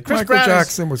 Jackson's good. Chris Michael Brown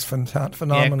Jackson was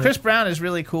phenomenal. Yeah, Chris Brown is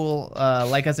really cool,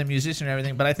 like as a musician and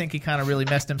everything. But I think he kind of really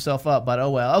messed himself up. But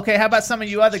oh well. Okay, how about some of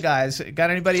you other guys? Got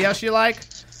anybody else you like?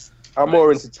 I'm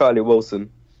more into Charlie Wilson.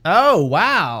 Oh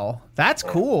wow, that's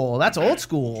cool. That's old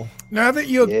school. Now that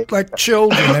you're like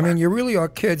children, I mean, you really are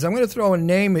kids. I'm going to throw a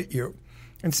name at you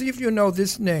and see if you know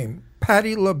this name.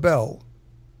 Patti LaBelle,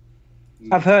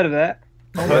 I've heard of that.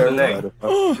 Heard the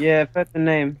name. Yeah, I've heard the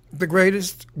name. the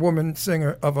greatest woman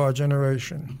singer of our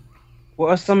generation. What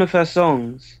are some of her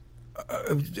songs?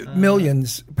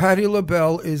 Millions. Patti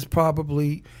LaBelle is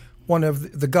probably one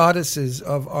of the goddesses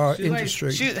of our She's like-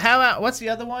 industry. how about what's the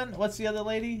other one? What's the other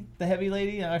lady? The heavy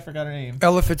lady? I forgot her name.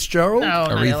 Ella Fitzgerald? No, not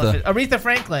Aretha. Aretha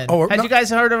Franklin. Oh, Had no- you guys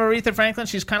heard of Aretha Franklin?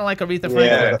 She's kind of like Aretha Yeah.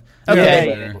 Franklin.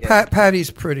 Okay. Yeah.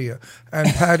 Patty's prettier, and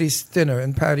Patty's thinner,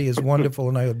 and Patty is wonderful,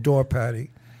 and I adore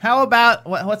Patty. How about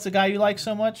what's the guy you like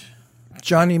so much?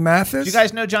 Johnny Mathis? Do you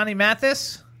guys know Johnny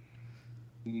Mathis?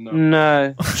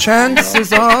 No.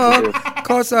 Chances are,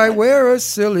 'cause I wear a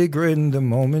silly grin the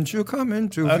moment you come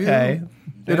into Okay. view.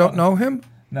 You don't know him?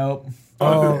 Nope.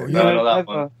 Oh, No, not that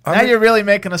one. Now you're really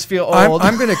making us feel I'm, old.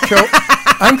 I'm gonna kill.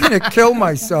 I'm gonna kill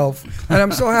myself, and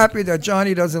I'm so happy that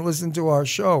Johnny doesn't listen to our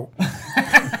show.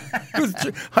 'Cause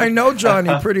I know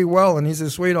Johnny pretty well, and he's a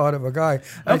sweetheart of a guy.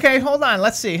 Okay, hold on.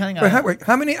 Let's see. Hang on. Wait,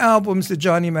 how many albums did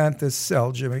Johnny Mathis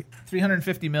sell, Jimmy?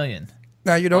 350 million.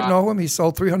 Now you don't know him. He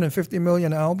sold 350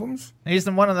 million albums. He's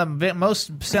one of the most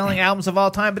selling albums of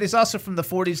all time, but he's also from the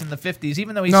 40s and the 50s,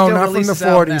 even though he No, still not from the releases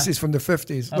albums 40s. now. He's from the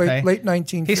 50s, Okay. late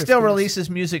 1950s. He still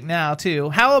releases music now, too.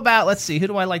 How about, let's see, who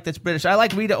do I like that's British? I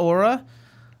like Rita Ora.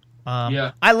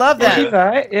 Yeah. I love that. She's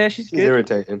alright. Yeah, she's He's good.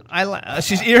 irritating.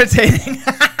 She's irritating.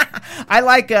 I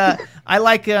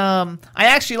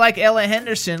actually like Ella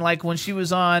Henderson, like when she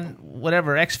was on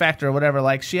whatever X Factor or whatever.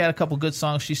 Like she had a couple good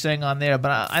songs she sang on there,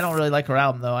 but I don't really like her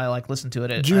album though. I like listen to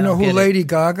it. Do you know who Lady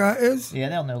Gaga is? Yeah,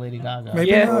 they'll know Lady Gaga. Maybe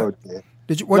Yeah. not. Oh, dear.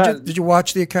 Did you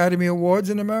watch the Academy Awards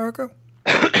in America?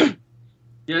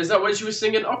 Yeah, is that when she was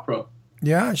singing opera?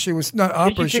 Yeah, she was not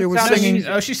opera. you She think was Sound of singing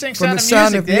Music? She sang from Sound the of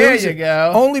Sound Music. of There Music. you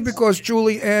go. Only because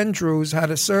Julie Andrews had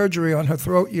a surgery on her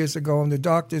throat years ago, and the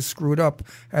doctors screwed up,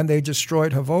 and they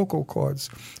destroyed her vocal cords.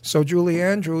 So Julie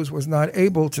Andrews was not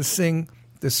able to sing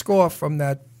the score from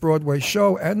that Broadway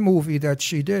show and movie that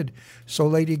she did. So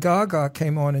Lady Gaga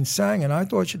came on and sang, and I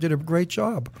thought she did a great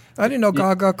job. I didn't know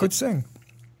Gaga could sing.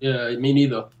 Yeah, me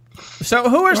neither. So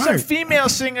who are some Right. female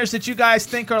singers that you guys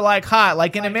think are like hot?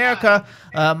 Like in America,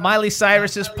 Miley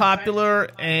Cyrus is popular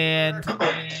and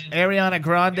Ariana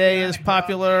Grande is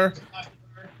popular.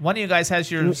 One of you guys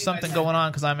has your something going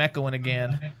on because I'm echoing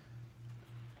again.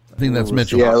 think that's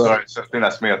Mitchell. Yeah, well, Sorry, so I think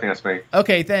that's me.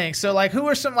 Okay, thanks. So, like, who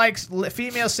are some like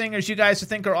female singers you guys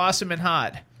think are awesome and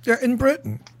hot? Yeah, in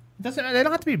Britain. They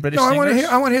don't have to be British No, I singers.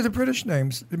 want to hear the British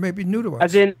names. They may be new to us.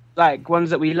 As in, like, ones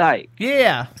that we like.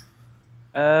 Yeah.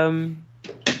 Ariana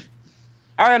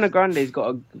Grande's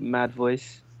got a mad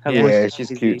voice. Her voice Yeah, is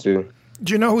she's easy. cute too.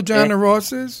 Do you know who Diana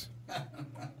Ross is?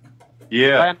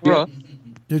 Yeah. Diana Ross.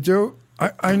 You do?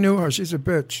 I knew her. She's a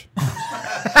bitch.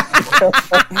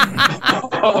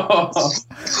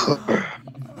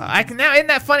 I can now. Isn't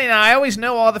that funny? Now I always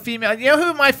know all the female. You know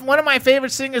who one of my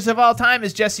favorite singers of all time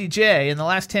is Jessie J. In the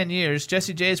last 10 years,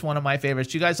 Jessie J is one of my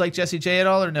favorites. Do you guys like Jessie J at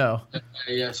all or no?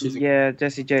 Yeah,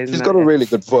 Jessie J. She's got a really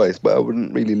good voice, but I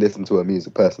wouldn't really listen to her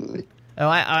music personally. Oh,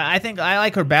 I think I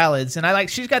like her ballads, and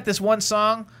she's got this one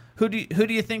song. Who do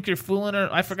you think you're fooling her?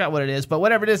 I forgot what it is, but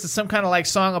whatever it is, it's some kind of like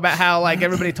song about how like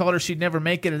everybody told her she'd never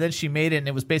make it, and then she made it, and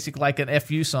it was basically like an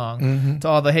FU song to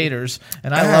all the haters,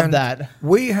 and I love that.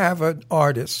 We have an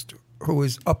artist who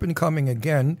is up and coming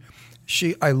again.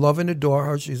 I love and adore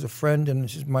her. She's a friend, and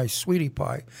she's my sweetie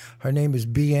pie. Her name is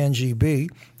B. Angie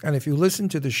B. And if you listen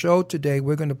to the show today,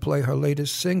 we're going to play her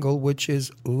latest single, which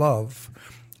is Love.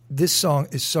 This song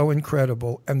is so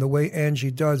incredible, and the way Angie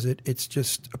does it, it's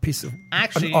just a piece of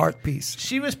an art piece.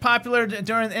 She was popular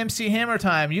during MC Hammer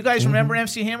time. You guys remember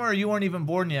MC Hammer, or you weren't even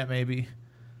born yet, maybe?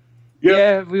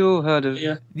 Yeah, we all heard of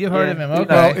him. You've heard of him,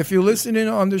 okay. Well, if you listen in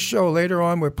on the show later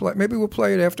on, maybe we'll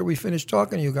play it after we finish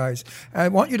talking to you guys. I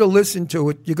want you to listen to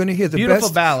it. You're going to hear the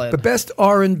Beautiful ballad. the best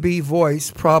R&B voice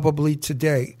probably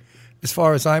today, as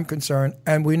far as I'm concerned.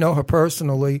 And we know her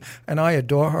personally, and I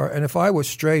adore her. And if I was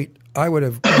straight, I would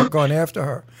have gone after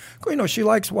her. You know, she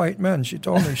likes white men. She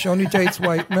told me she only dates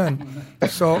white men.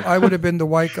 So I would have been the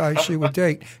white guy she would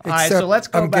date. All right, so let's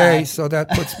go I'm back. gay, so that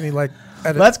puts me like...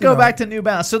 Let's go back to New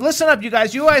Balance. So listen up, you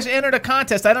guys. You guys entered a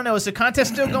contest. I don't know. Is the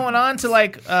contest still going on to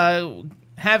like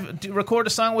record a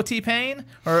song with T-Pain,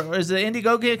 or is the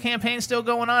Indiegogo campaign still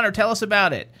going on? Or tell us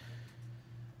about it.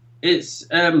 It's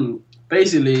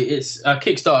basically it's a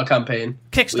Kickstarter campaign.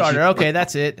 Kickstarter. Okay,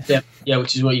 that's it. Yeah,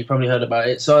 which is what you probably heard about.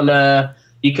 It's on.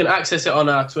 You can access it on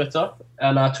our Twitter,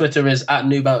 and our Twitter is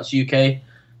 @NewBounceUK,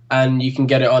 and you can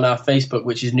get it on our Facebook,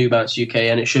 which is New Bounce UK,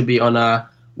 and it should be on our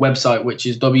website, which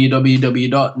is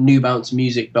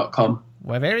www.newbouncemusic.com.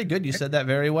 Well, very good. You said that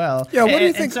very well. Yeah, what do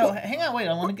you think? So, hang on, wait.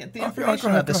 I want to get the information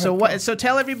about this. So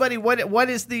tell everybody what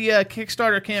is the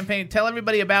Kickstarter campaign? Tell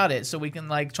everybody about it, so we can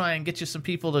like try and get you some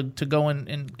people to go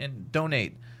and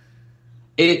donate.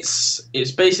 It's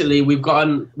basically we've got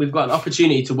an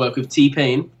opportunity to work with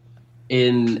T-Pain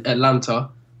in Atlanta,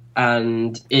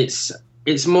 and it's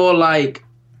more like,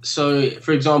 so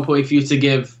for example, if you were to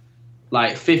give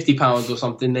like £50 or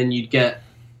something, then you'd get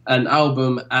an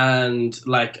album and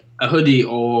like a hoodie,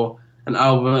 or an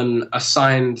album and a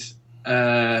signed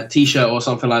t-shirt or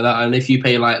something like that. And if you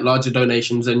pay like larger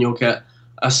donations, then you'll get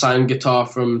a signed guitar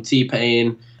from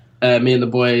T-Pain, Me and the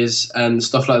Boys, and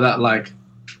stuff like that. Like,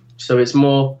 so it's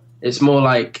more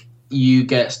like you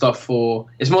get stuff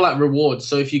it's more like rewards.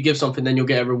 So if you give something, then you'll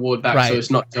get a reward back. Right. So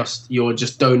it's not just you're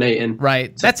just donating.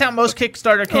 Right. That's how most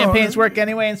Kickstarter campaigns work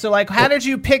anyway. And so, like, how did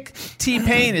you pick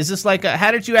T-Pain? Is this like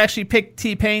how did you actually pick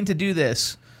T-Pain to do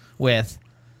this with?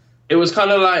 It was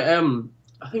kind of like I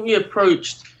think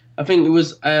it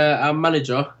was our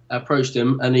manager approached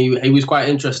him, and he was quite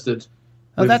interested.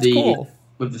 Oh, that's cool.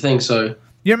 With the thing. So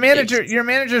your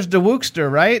manager's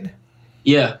DeWookster, right?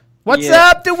 Yeah. What's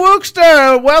up,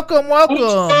 DeWookster? Welcome.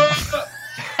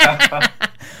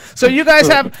 So you guys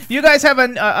have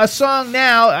a song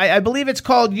now. I believe it's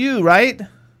called You, right?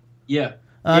 Yeah.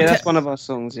 That's one of our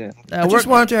songs. Yeah. I just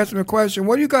wanted to ask him a question.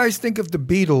 What do you guys think of the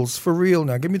Beatles for real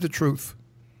now? Give me the truth.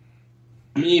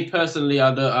 Me personally,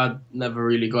 I never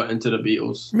really got into the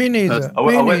Beatles. Me neither.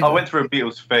 I went through a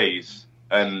Beatles phase,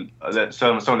 and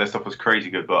some of their stuff was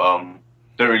crazy good, but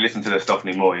don't really listen to their stuff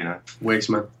anymore. You know, waste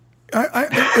man.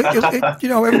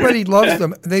 Everybody loves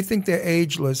them. They think they're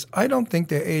ageless. I don't think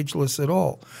they're ageless at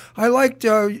all. I liked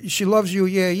She Loves You,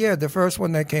 Yeah, the first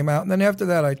one that came out. And then after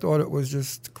that, I thought it was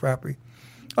just crappy.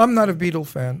 I'm not a Beatle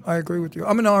fan. I agree with you.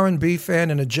 I'm an R&B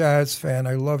fan and a jazz fan.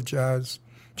 I love jazz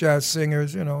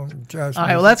singers, jazz. All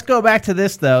right, well, let's go back to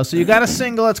this, though. So you got a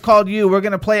single. It's called You. We're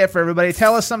going to play it for everybody.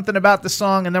 Tell us something about the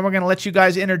song, and then we're going to let you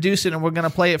guys introduce it, and we're going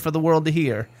to play it for the world to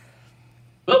hear.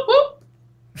 Whoop, whoop.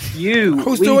 You.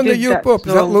 Who's doing the you boop?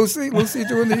 Is that Lucy? Lucy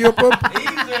doing the you boop?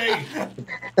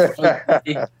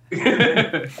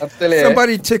 I'm still here.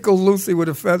 Somebody tickled Lucy with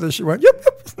a feather. She went, yep.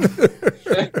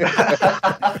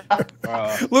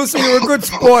 Lucy, you're a good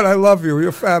sport. I love you.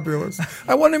 You're fabulous.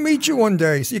 I want to meet you one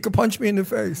day so you can punch me in the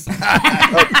face.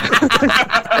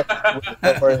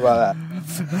 Don't worry about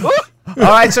that. All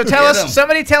right, so Get 'em.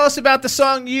 somebody tell us about the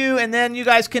song "You," and then you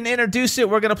guys can introduce it.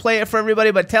 We're gonna play it for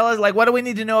everybody, but tell us, like, what do we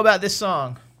need to know about this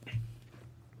song?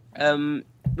 We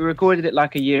recorded it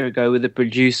like a year ago with a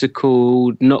producer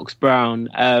called Knox Brown.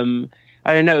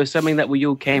 I don't know, it was something that we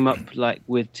all came up like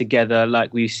with together.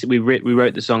 Like we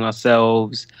wrote the song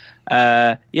ourselves.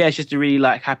 It's just a really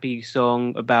like happy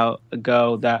song about a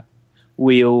girl that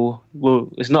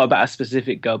it's not about a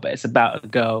specific girl, but it's about a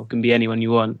girl. It can be anyone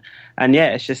you want. And yeah,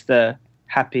 it's just a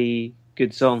happy,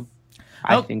 good song.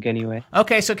 I think anyway.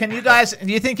 Okay, so do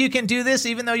you think you can do this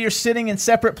even though you're sitting in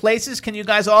separate places? Can you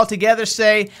guys all together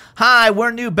say, "Hi,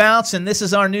 we're New Bounce, and this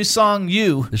is our new song,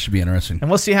 You"? This should be interesting. And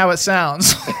we'll see how it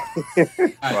sounds. All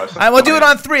right, we'll do it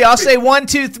on 3. I'll say 1,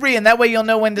 2, 3, and that way you'll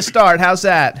know when to start. How's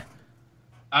that?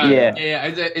 Yeah.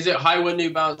 Is it Hi, We're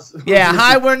New Bounce? Yeah,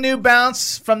 Hi, we're New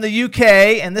Bounce from the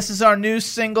UK, and this is our new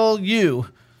single, You.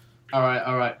 All right.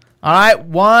 All right,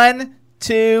 1,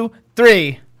 2,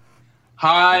 3.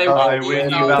 Hi, we're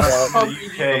New Bounce from the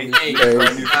UK.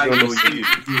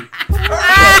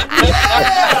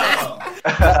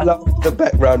 I love the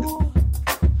background.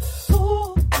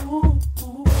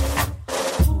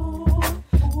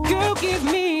 Girl, give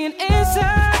me an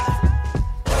answer.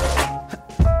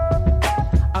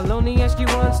 I'll only ask you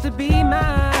once to be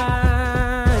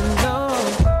mine. No,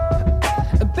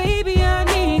 baby, I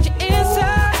need your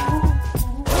answer.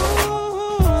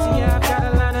 See, I've got a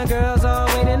line of girls all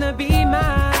waiting to be mine.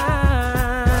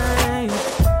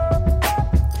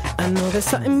 I know there's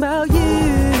something about you,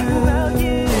 and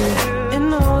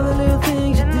all the little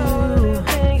things you do.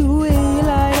 The way you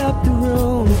light up the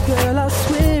room, girl, I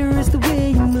swear it's the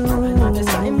way you move. I know there's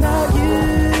something about you,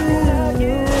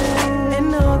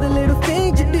 and all the little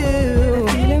things you do.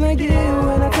 Feeling like you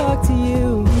when I talk to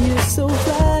you. You're so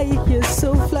fly, you're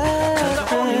so fly.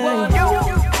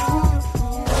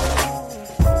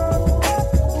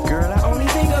 Girl, I only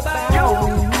think about you,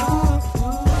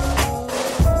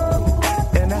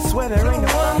 and I swear there ain't no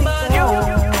one but you.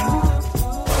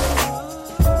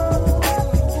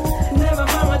 Never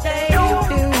mind what they do,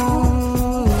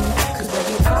 'cause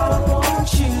baby, I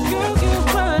want you. Girl, you're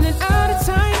running out of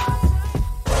time.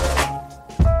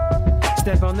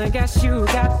 Step on the gas, you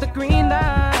got the green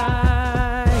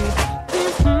light.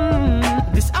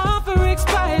 This offer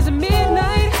expires at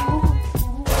midnight.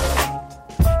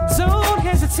 Don't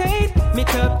hesitate,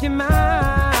 make up your mind,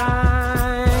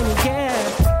 yeah.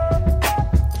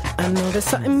 I know there's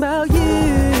something about you,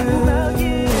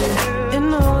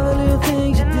 and all the little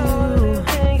things you do.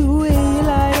 The way you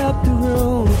light up the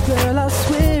room, girl, I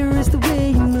swear it's the way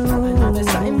you move. I know there's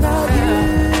something about you,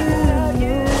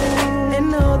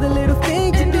 and all the little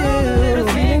things you do.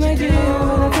 Feeling like you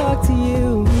when I talk to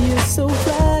you. You're so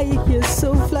fly, you're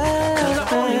so fly.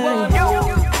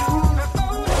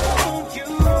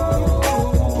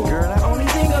 Girl, I only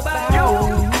think about you,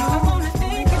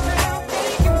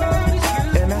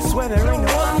 and I swear there ain't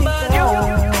no one but you.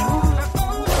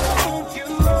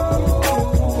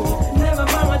 Never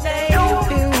mind what they do,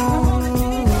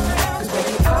 'cause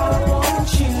baby, I want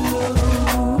you.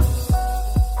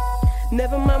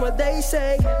 Never mind what they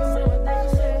say,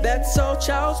 that's all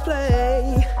child's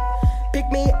play. Pick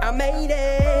me, I made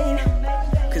it,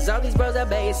 'cause all these bros are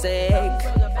basic.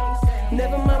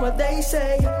 Never mind what they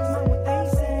say,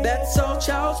 that's all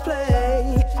child's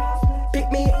play. Pick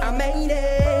me, I made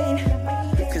it,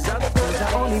 'cause all the bros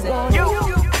I only want you.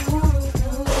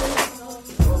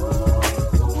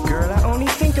 Girl, I only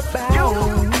think about you,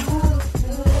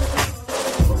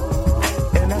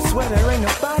 and I swear there ain't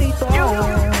nobody but you.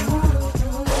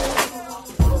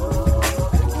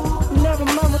 Never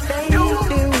mind what they do,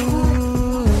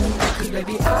 'cause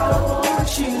baby, I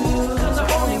want you, 'cause I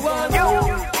only want you.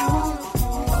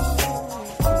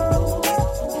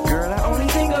 Girl, I only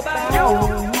think about you,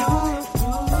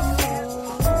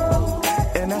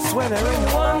 and I swear there ain't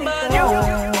no one but you.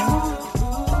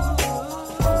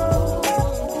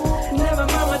 Never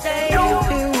mind what they do,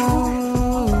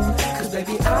 'cause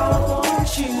baby, I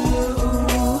want you.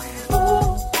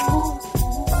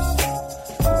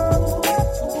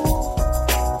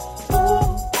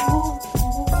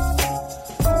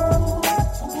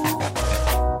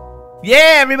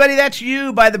 Yeah, everybody, that's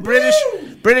You by the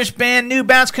British band New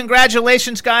Bounce.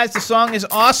 Congratulations, guys. The song is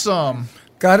awesome.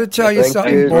 Got to tell you Thank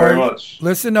something, you boy. very much.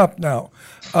 Listen up now.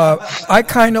 I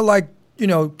kind of like,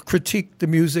 critique the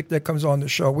music that comes on the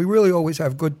show. We really always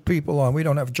have good people on. We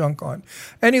don't have junk on.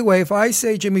 Anyway, if I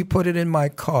say, Jimmy, put it in my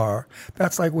car,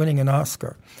 that's like winning an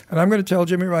Oscar. And I'm going to tell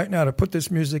Jimmy right now to put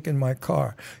this music in my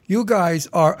car. You guys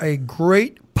are a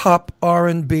great pop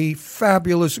R&B,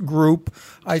 fabulous group.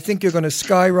 I think you're going to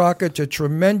skyrocket to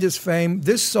tremendous fame.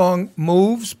 This song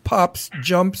moves, pops,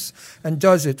 jumps, and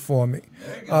does it for me.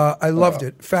 I loved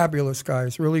it. Fabulous,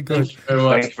 guys. Really good. Thank you very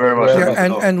much. Thank you very much.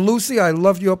 Yeah, and Lucy, I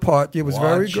loved your part. It was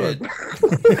very Watch good.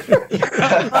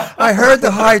 it. I heard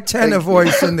the high tenor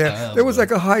voice in there. There was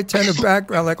like a high tenor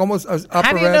background, like almost an operetta.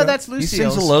 How do you know that's He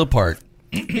Lucille's? sings the low part.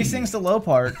 He sings the low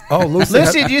part. Oh,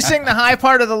 Lucy, do you sing the high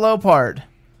part or the low part?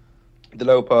 The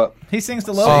low part. He sings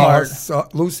the low Oh, part. so,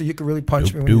 Lucy, you can really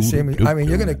punch me when Doop, you see me. doop, I mean,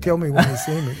 you're doop. going to kill me when you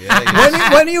see me.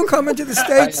 Yeah, When are you coming to the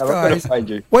States, I'm gonna guys? find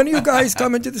you. When are you guys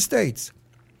coming to the States?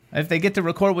 If they get to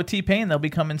record with T-Pain, they'll be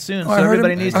coming soon. So I heard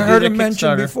everybody him, needs I to heard do him their mention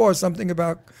Kickstarter. before something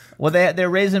about. Well, they're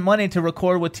raising money to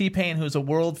record with T-Pain, who's a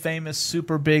world famous,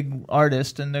 super big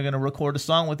artist, and they're going to record a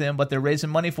song with him. But they're raising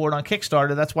money for it on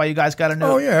Kickstarter. That's why you guys got to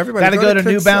know. Oh, yeah, everybody got to go go to to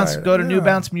New Bounce. Kickstarter, Go to yeah.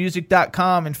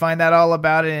 newbouncemusic.com and find out all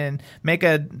about it, and make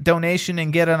a donation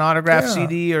and get an autographed Yeah.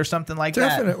 CD or something like that.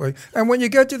 Definitely. And when you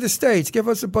get to the States, give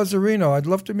us a buzzerino. I'd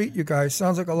love to meet you guys.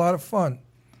 Sounds like a lot of fun.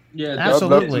 Yeah, I'd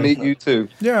love to meet you too.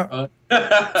 Yeah.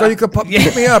 So you could pick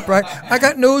me up, right? I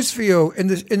got news for you.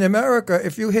 In America,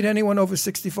 if you hit anyone over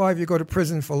 65, you go to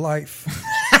prison for life.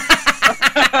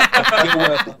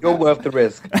 You're worth the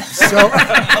risk. So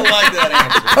I like that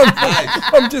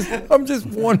answer. Nice. I'm just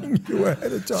warning you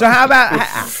ahead of time. So how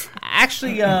about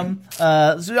actually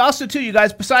so also too, you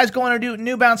guys, besides going to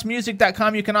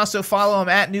newbouncemusic.com, you can also follow him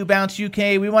at New Bounce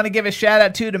UK. We want to give a shout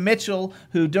out to Mitchell,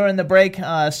 who during the break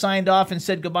signed off and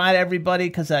said goodbye to everybody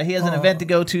because he has an event to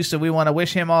go to, so we want to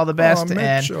wish him all the best. And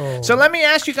Mitchell. so let me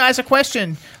ask you guys a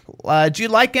question. Do you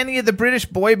like any of the British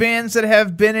boy bands that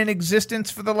have been in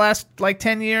existence for the last like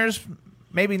 10 years?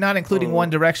 Maybe not including One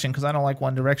Direction, because I don't like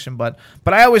One Direction, but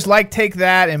I always like Take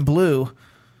That and Blue.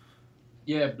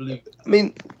 Yeah, Blue. I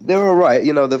mean, they're all right.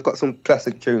 You know, they've got some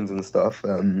classic tunes and stuff.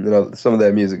 You know, some of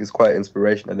their music is quite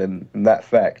inspirational. And in that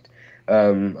fact,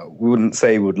 we wouldn't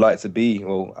say we would like to be,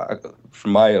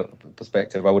 from my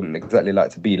perspective, I wouldn't exactly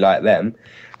like to be like them.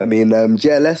 I mean,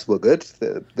 JLS were good. They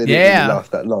didn't really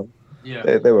last that long.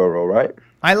 Yeah. They were all right.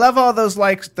 I love all those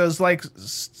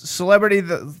celebrity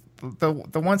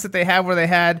the ones that they have where they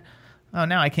had. Oh,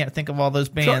 now I can't think of all those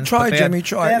bands. Try, but Jimmy, they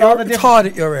try. had all the It's different- hard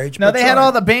at your age. No, but they had try.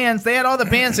 all the bands. They had all the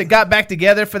bands that got back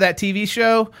together for that TV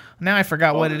show. Now I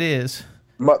forgot what it is.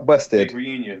 Busted. Big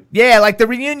reunion. Yeah, like the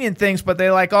reunion things, but they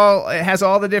like it has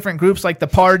all the different groups like the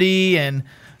Party and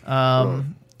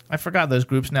I forgot those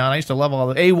groups now. And I used to love all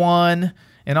the A1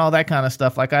 and all that kind of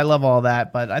stuff. Like I love all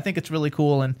that, but I think it's really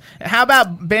cool. And how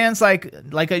about bands like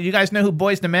you guys know who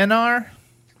Boys to Men are?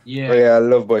 Yeah. Oh, yeah, I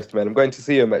love Boyz II Men. I'm going to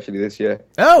see them actually this year.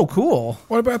 Oh, cool.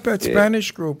 What about that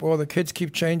Spanish group? Oh, the kids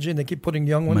keep changing. They keep putting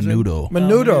young ones Menudo. in.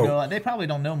 Menudo. Menudo. They probably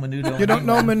don't know Menudo. You don't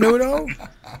know Menudo?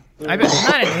 I bet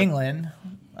not in England.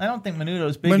 I don't think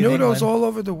Menudo's big in Menudo's England. all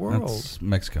over the world. That's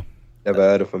Mexico. Never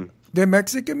heard of them. They're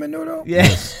Mexican Menudo?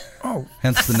 Yes. Oh.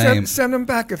 Hence the name. Send them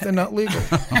back if they're not legal.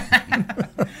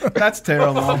 That's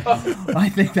terrible. I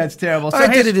think that's terrible. So I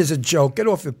did here's- it as a joke. Get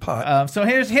off your pot. So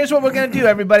here's what we're gonna do,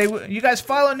 everybody. You guys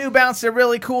follow New Bounce. They're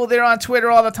really cool. They're on Twitter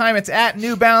all the time. It's at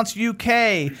New Bounce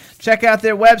UK. Check out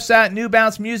their website,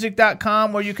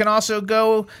 newbouncemusic.com, where you can also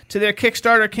go to their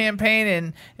Kickstarter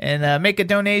campaign and make a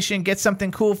donation, get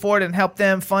something cool for it, and help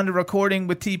them fund a recording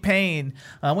with T-Pain.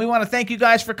 We want to thank you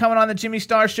guys for coming on the Jimmy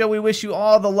Star Show. We wish you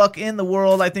all the luck in the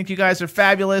world. I think you guys are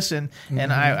fabulous, and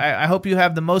I hope you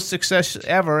have the most success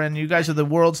ever, and you guys are the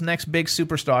world's next big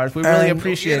superstars. We really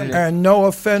appreciate it. And no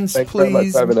offense, Thanks very much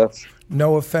please. for having us.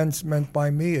 No offense meant by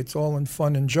me. It's all in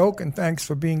fun and joke, and thanks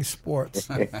for being sports.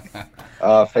 Thank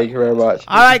you very much.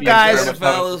 All right, guys.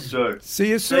 Joke. See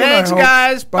you soon. Thanks, I hope.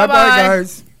 guys. Bye-bye, Bye-bye.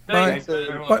 guys. Thanks.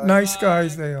 Bye. But nice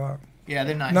guys they are. Yeah,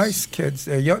 they're nice. Nice kids.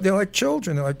 They're young. They're like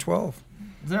children. They're like 12.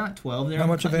 They're not 12. They're How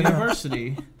much in are they now?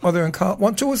 university. Oh, they're in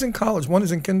college. Two is in college. One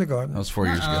is in kindergarten. That was 4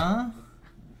 years ago.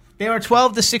 They were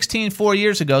 12 to 16 4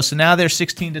 years ago, so now they're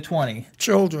 16 to 20.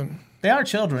 Children. They are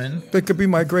children, They could be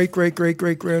my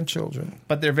great-great-great-great-grandchildren.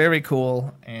 but they're very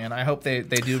cool, and I hope they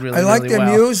do really, I like really their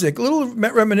well. music. A little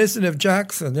reminiscent of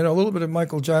Jackson. A little bit of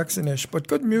Michael Jackson-ish, but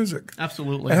good music.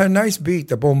 Absolutely. It had a nice beat,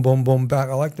 the boom, boom, boom back.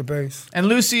 I like the bass. And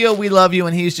Lucio, we love you,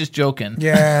 and he's just joking.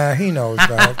 Yeah, he knows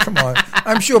that. Come on.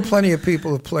 I'm sure plenty of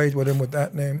people have played with him with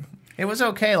that name. It was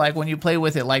okay, like when you play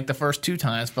with it, like the first 2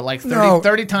 times, but like 30, No.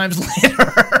 30 times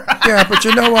later. Yeah, but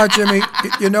you know what, Jimmy?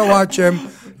 You know what, Jim?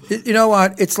 You know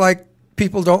what? It's like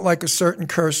people don't like a certain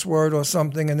curse word or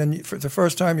something, and then for the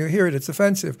first time you hear it, it's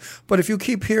offensive. But if you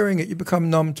keep hearing it, you become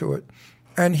numb to it.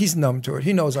 And he's numb to it.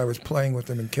 He knows I was playing with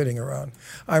him and kidding around.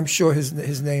 I'm sure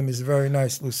his name is very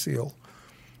nice, Lucille.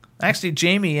 Actually,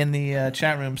 Jamie in the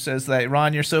chat room says that,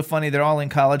 Ron, you're so funny. They're all in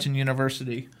college and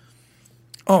university.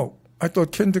 Oh, I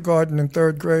thought kindergarten and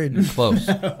third grade. Close.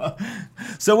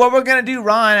 So what we're going to do,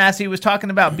 Ron, as he was talking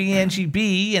about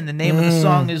BNGB, and the name of the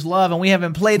song is Love, and we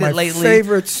haven't played it lately. My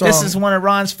favorite song. This is one of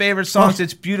Ron's favorite songs.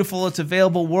 It's beautiful. It's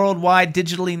available worldwide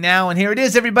digitally now. And here it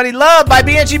is, everybody. Love by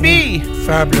BNGB.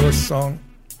 Fabulous song.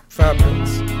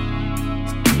 Fabulous.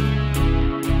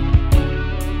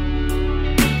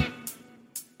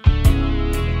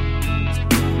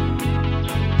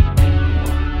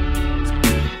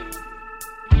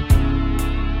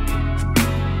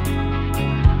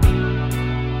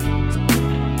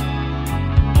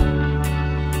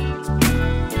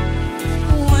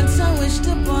 Once I wished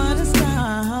upon a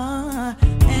star,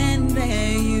 and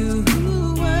there you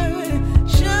were,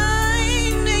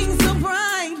 shining so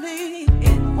brightly.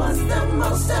 It was the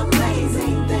most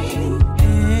amazing thing.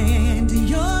 And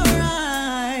your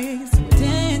eyes were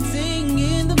dancing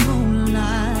in the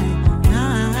moonlight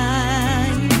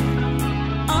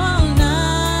all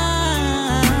night.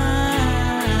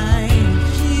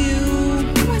 You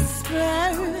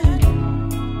whispered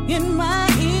in my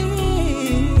ear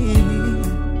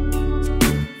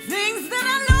things that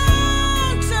I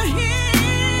long to hear.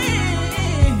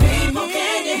 People,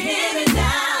 can you hear it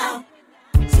now?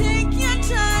 Take your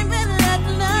time and let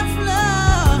love flow.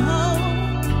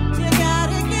 You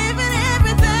gotta give it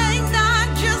everything, not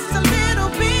just a little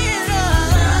bit of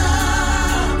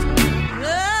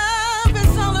love.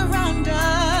 Is all around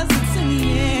us. It's in the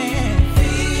air.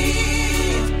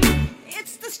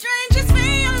 It's the strangest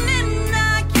feeling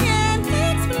I can't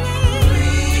explain.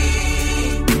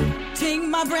 Take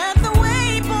my breath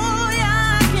away, boy,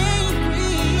 I can't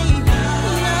breathe.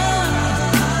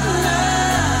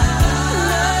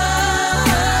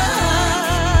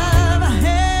 Love.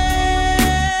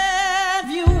 Have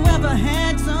you ever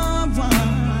had someone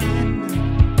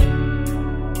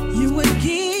you would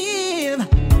give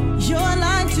your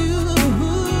life to?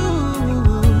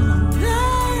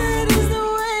 That is the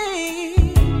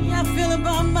way I feel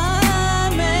about my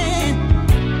man.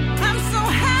 I'm so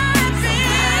happy.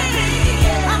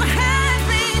 I'm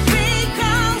happy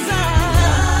because of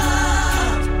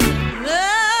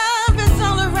love is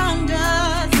all around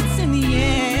us. It's in the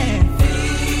air.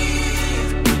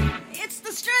 It's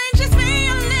the strangest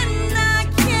feeling I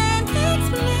can't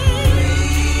explain.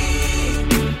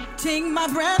 Take my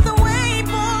breath away,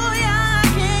 boy, I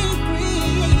can't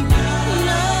breathe.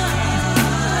 Love.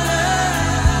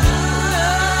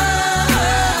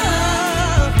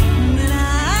 And I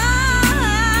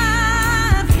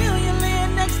feel you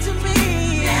laying next to me.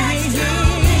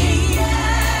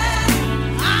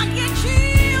 I get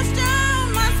chills down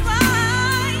my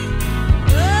spine.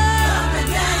 Up and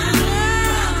down,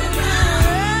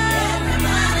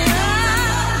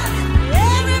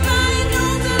 everybody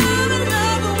knows that I'm in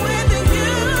love with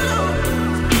you.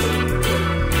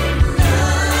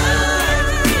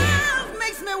 Love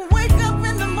makes me wake up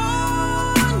in the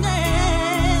morning.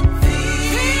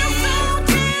 Feels so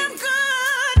damn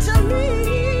good to me.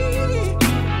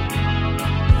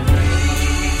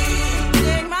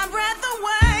 Take my breath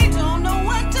away, don't know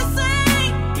what to say.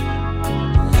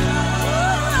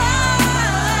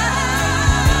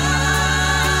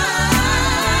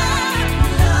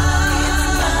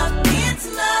 It's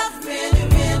love, really,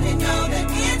 really know that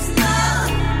it's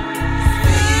love.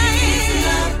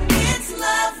 It's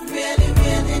love, really,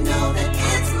 really know that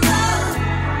it's love.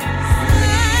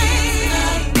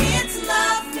 It's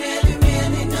love, really,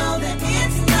 really know that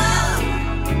it's love.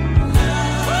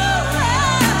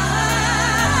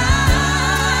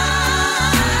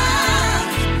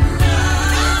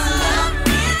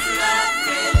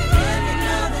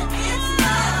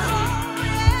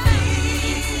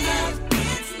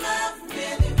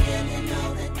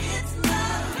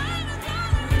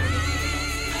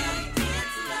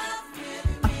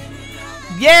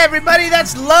 Yeah, everybody,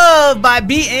 that's Love by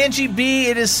BNGB.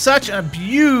 It is such a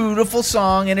beautiful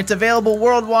song, and it's available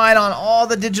worldwide on all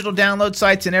the digital download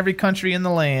sites in every country in the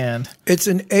land. It's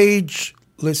an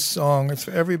ageless song. It's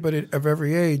for everybody of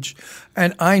every age.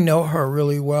 And I know her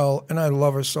really well, and I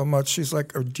love her so much. She's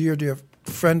like a dear, dear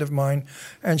friend of mine.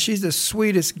 And she's the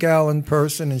sweetest gal in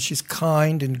person, and she's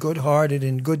kind and good-hearted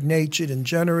and good-natured and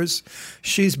generous.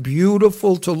 She's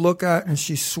beautiful to look at, and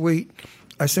she's sweet.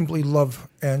 I simply love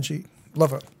Angie.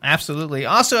 Love her. Absolutely.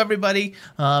 Also, everybody,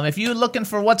 if you're looking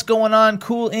for what's going on,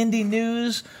 cool indie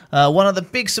news, one of the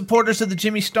big supporters of the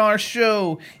Jimmy Star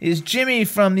Show is Jimmy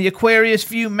from the Aquarius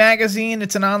View magazine.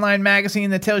 It's an online magazine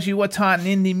that tells you what's hot in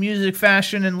indie music,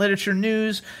 fashion, and literature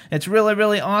news. It's really,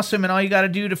 really awesome, and all you got to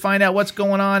do to find out what's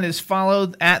going on is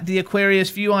follow at the Aquarius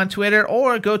View on Twitter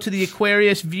or go to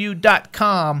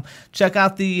theaquariusview.com. Check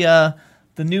out the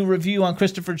new review on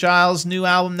Christopher Giles' new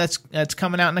album that's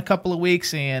coming out in a couple of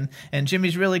weeks, and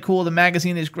Jimmy's really cool. The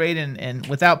magazine is great, and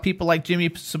without people like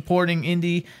Jimmy supporting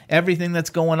indie, everything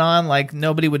that's going on, like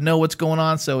nobody would know what's going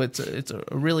on. So it's a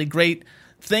really great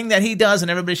thing that he does, and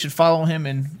everybody should follow him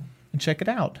and check it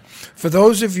out. For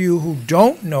those of you who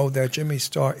don't know that Jimmy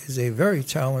Star is a very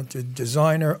talented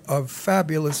designer of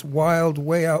fabulous, wild,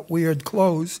 way out weird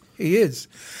clothes, he is.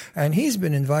 And he's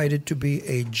been invited to be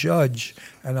a judge,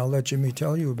 and I'll let Jimmy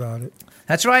tell you about it.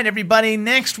 That's right, everybody.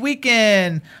 Next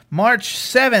weekend, March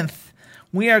 7th,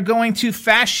 we are going to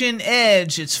Fashion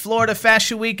Edge. It's Florida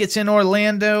Fashion Week. It's in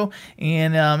Orlando,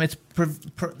 and it's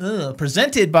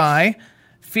presented by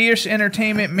Fierce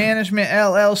Entertainment Management,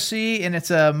 LLC, and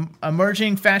it's a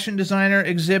emerging fashion designer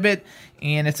exhibit,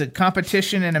 and it's a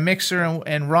competition and a mixer,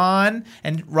 and Ron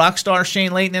and rock star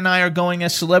Shane Layton and I are going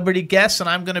as celebrity guests, and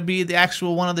I'm going to be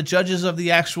one of the judges of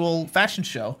the actual fashion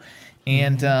show.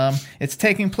 And it's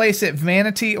taking place at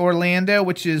Vanity Orlando,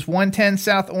 which is 110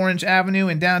 South Orange Avenue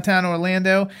in downtown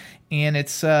Orlando. And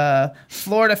it's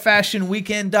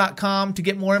FloridaFashionWeekend.com to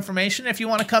get more information. If you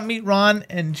want to come meet Ron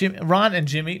and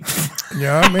Jimmy.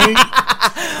 Yeah, me.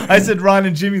 I said Ron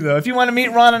and Jimmy, though. If you want to meet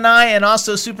Ron and I and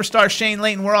also superstar Shane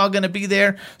Layton, we're all going to be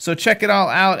there. So check it all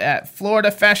out at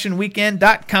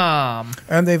FloridaFashionWeekend.com.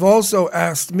 And they've also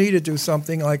asked me to do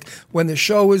something like when the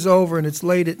show is over and it's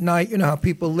late at night, you know how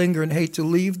people linger and hate to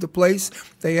leave the place?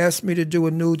 They asked me to do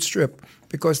a nude strip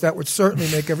because that would certainly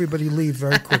make everybody leave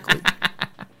very quickly.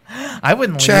 I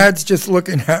wouldn't leave. Chad's just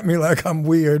looking at me like I'm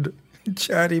weird.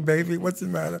 Chatty baby, what's the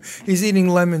matter? He's eating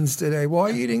lemons today. Why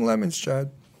are you eating lemons,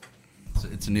 Chad?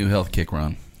 It's a new health kick,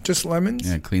 Ron. Just lemons?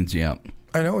 Yeah, it cleans you out.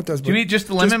 I know it does. Do you eat just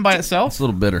the lemon by itself? It's a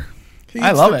little bitter.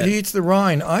 I love it. He eats the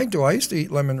rind. I do. I used to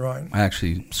eat lemon rind. I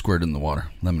actually squirt in the water,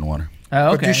 lemon water. Oh,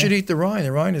 okay. But you should eat the rind.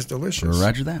 The rind is delicious.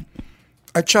 Roger that.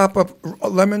 I chop up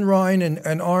lemon rind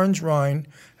and orange rind,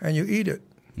 and you eat it.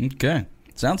 Okay.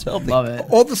 Sounds healthy. Love it.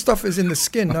 All the stuff is in the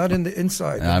skin, not in the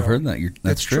inside. I've heard that.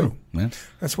 That's true. Yeah.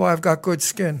 That's why I've got good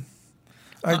skin.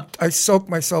 I soak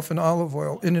myself in olive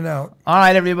oil in and out. All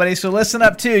right, everybody. So listen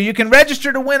up, too. You can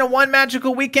register to win a One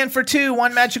Magical Weekend for two.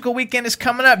 One Magical Weekend is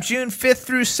coming up June 5th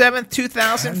through 7th,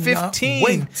 2015.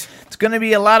 Wait. It's going to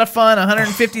be a lot of fun.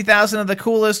 150,000 of the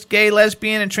coolest gay,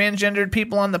 lesbian, and transgendered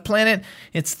people on the planet.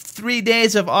 It's 3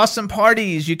 days of awesome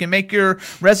parties. You can make your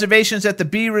reservations at the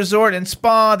B Resort and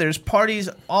Spa. There's parties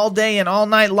all day and all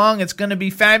night long. It's going to be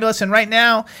fabulous. And right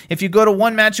now, if you go to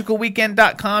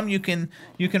onemagicalweekend.com, you can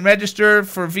register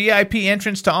for VIP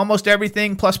entrance to almost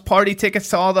everything, plus party tickets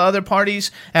to all the other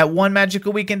parties at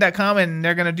onemagicalweekend.com, and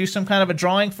they're going to do some kind of a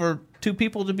drawing for 2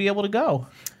 people to be able to go.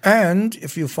 And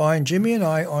if you find Jimmy and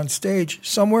I on stage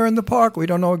somewhere in the park, we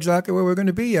don't know exactly where we're going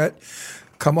to be yet,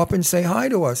 come up and say hi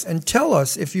to us and tell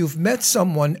us if you've met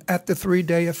someone at the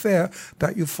 3-day affair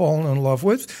that you've fallen in love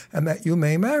with and that you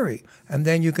may marry. And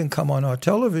then you can come on our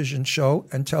television show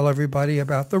and tell everybody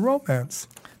about the romance.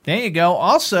 There you go.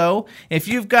 Also, if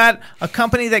you've got a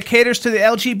company that caters to the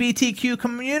LGBTQ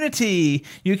community,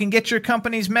 you can get your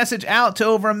company's message out to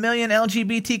over 1 million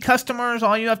LGBT customers.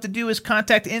 All you have to do is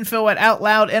contact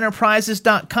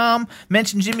info@outloudenterprises.com.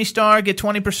 Mention Jimmy Star, get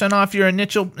 20% off your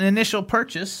initial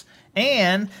purchase.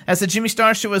 And as the Jimmy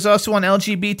Star Show is also on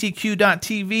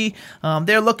LGBTQ.tv,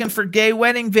 they're looking for gay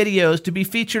wedding videos to be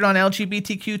featured on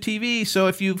LGBTQ TV. So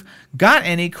if you've got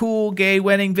any cool gay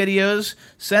wedding videos,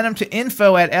 send them to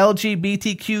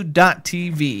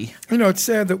info@LGBTQ.tv. You know, it's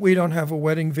sad that we don't have a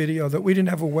wedding video, that we didn't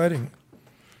have a wedding.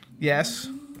 Yes.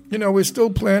 You know, we're still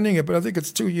planning it, but I think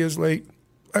it's 2 years late.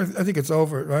 I think it's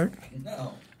over, right?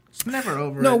 No. It's never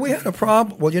over. No, we had a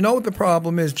problem. Well, you know what the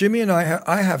problem is? Jimmy and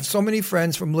I have so many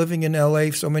friends from living in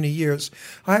L.A. so many years.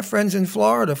 I have friends in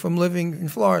Florida from living in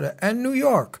Florida and New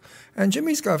York. And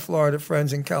Jimmy's got Florida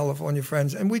friends and California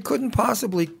friends. And we couldn't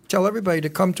possibly tell everybody to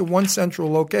come to one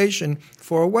central location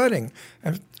for a wedding.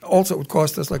 And also it would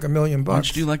cost us like $1 million. Why don't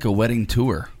you do like a wedding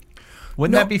tour?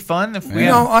 Wouldn't that be fun? If we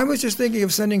I was just thinking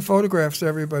of sending photographs to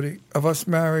everybody of us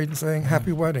married and saying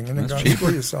happy wedding, and then go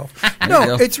screw yourself.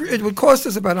 No, it would cost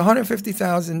us about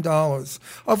 $150,000,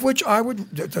 of which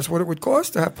that's what it would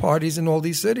cost to have parties in all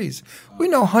these cities. We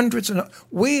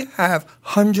have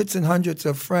hundreds and hundreds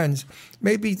of friends,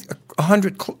 maybe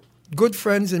 100 good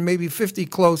friends and maybe 50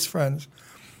 close friends.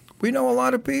 We know a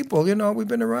lot of people. You know, we've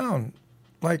been around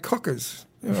like hookers.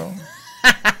 You know,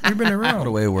 we've been around. What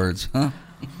away words, huh?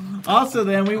 Also,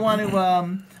 then we want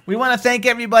to thank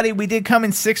everybody. We did come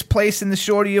in 6th place in the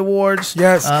Shorty Awards.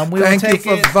 Yes, thank you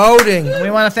for voting.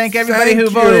 We want to thank everybody who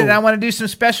voted. And I want to do some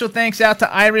special thanks out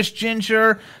to Irish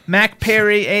Ginger, Mac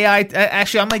Perry, AI.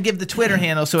 Actually, I'm going to give the Twitter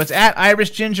handle. So it's at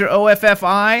Irish Ginger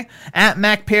OFFI, at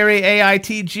Mac Perry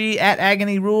AITG, at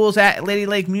Agony Rules, at Lady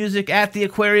Lake Music, at The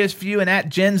Aquarius View, and at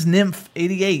Jen's Nymph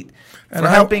 88. For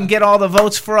helping get all the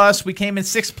votes for us. We came in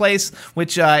 6th place,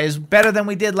 which is better than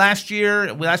we did last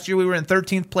year. Last year we were in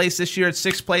 13th place. This year it's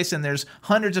 6th place, and there's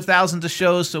hundreds of thousands of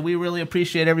shows, so we really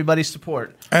appreciate everybody's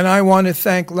support. And I want to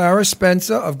thank Lara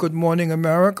Spencer of Good Morning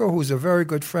America, who's a very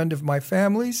good friend of my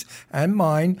family's and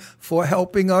mine, for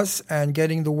helping us and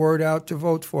getting the word out to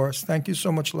vote for us. Thank you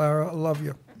so much, Lara. I love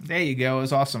you. There you go. It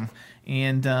was awesome.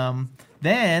 And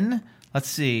then... let's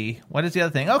see. What is the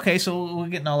other thing? Okay, so we're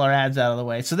getting all our ads out of the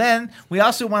way. So then we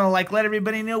also want to let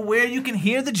everybody know where you can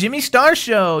hear the Jimmy Star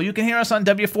Show. You can hear us on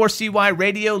W4CY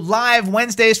Radio live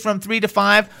Wednesdays from 3 to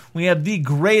 5. We have the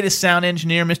greatest sound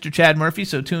engineer, Mr. Chad Murphy,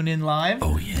 so tune in live.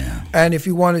 Oh, yeah. And if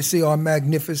you want to see our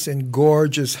magnificent,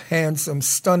 gorgeous, handsome,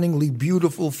 stunningly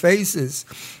beautiful faces,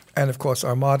 and of course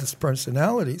our modest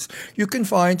personalities, you can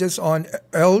find us on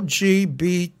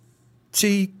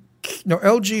LGBTQT.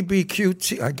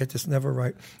 I get this never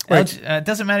right. It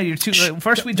doesn't matter. You're too.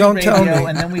 First we do Don't radio, tell me.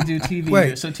 and then we do TV.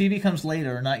 Wait. So TV comes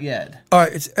later, not yet. All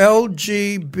right, it's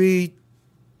LGBTQTV.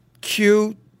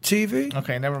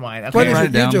 Okay, never mind. Okay, What is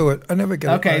it? You do it. I never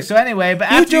get it. Okay, right. so anyway, but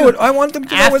you after do it. I want them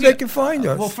to know where they can find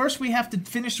us. Well, first we have to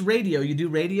finish radio. You do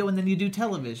radio, and then you do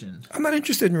television. I'm not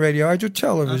interested in radio. I do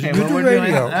television. Okay, You well, do we're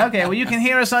radio. Okay, well, you can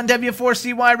hear us on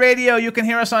W4CY Radio. You can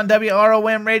hear us on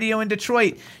WROM Radio in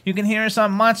Detroit. You can hear us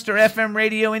on Monster FM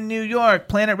Radio in New York,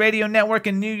 Planet Radio Network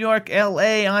in New York,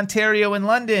 L.A., Ontario, and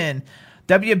London.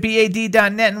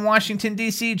 WBAD.net in Washington,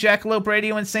 D.C., Jackalope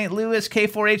Radio in St. Louis,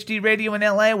 K4HD Radio in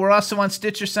L.A. We're also on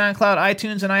Stitcher, SoundCloud,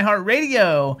 iTunes, and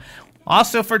iHeartRadio.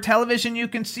 Also, for television, you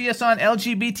can see us on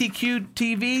LGBTQ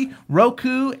TV,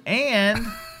 Roku, and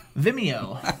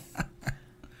Vimeo.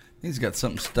 He's got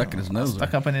something stuck in his nose.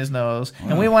 Stuck up in his nose. Wow.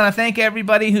 And we want to thank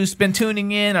everybody who's been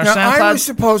tuning in. Our now, SoundCloud. I was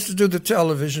supposed to do the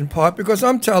television part because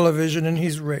I'm television and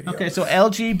he's radio. Okay, so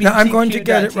LGBTQ. Now, I'm going to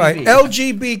get it right. TV.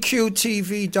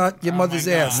 LGBTQTV. Your mother's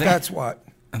ass. That's what.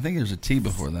 I think there's a T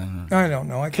before that. I don't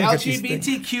know. I can't get these things.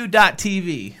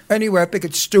 LGBTQ.TV. Anyway, I think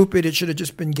it's stupid. It should have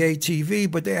just been gay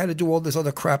TV, but they had to do all this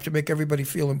other crap to make everybody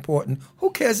feel important. Who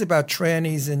cares about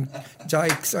trannies and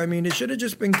dykes? I mean, it should have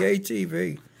just been gay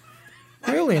TV.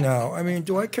 Really now? I mean,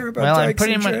 do I care about dykes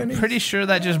and trannies? I'm pretty sure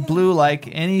that just blew like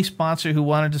any sponsor who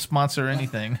wanted to sponsor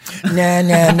anything.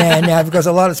 Nah, because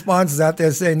a lot of sponsors out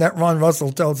there saying that Ron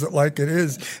Russell tells it like it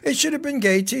is. It should have been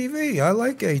gay TV. I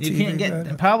like gay TV. Can't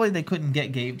get, probably they couldn't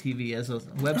get gay TV as a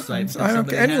website. I don't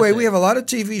care. Anyway, we have a lot of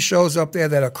TV shows up there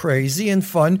that are crazy and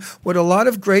fun with a lot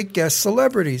of great guest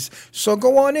celebrities. So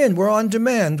go on in. We're on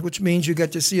demand, which means you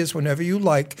get to see us whenever you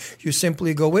like. You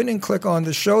simply go in and click on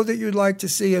the show that you'd like to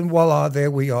see, and voila, there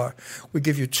we are. We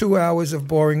give you 2 hours of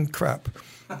boring crap.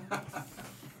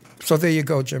 So there you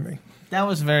go, Jimmy. That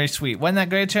was very sweet. Wasn't that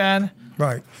great, Chad?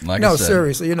 Right. Like no, I said,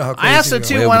 seriously, you know how crazy I also,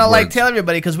 too, are. want to tell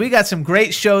everybody, because we got some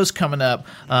great shows coming up.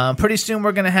 Pretty soon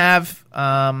we're going to have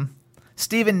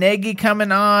Stephen Nagy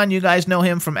coming on. You guys know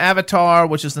him from Avatar,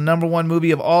 which is the #1 movie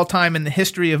of all time in the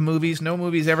history of movies. No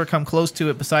movie's ever come close to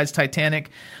it besides Titanic.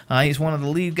 He's one of the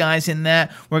lead guys in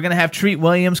that. We're going to have Treat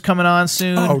Williams coming on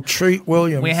soon. Oh, Treat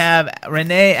Williams. We have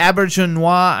Rene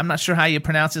Auberjonois. I'm not sure how you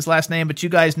pronounce his last name, but you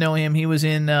guys know him. He was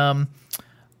in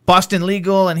Boston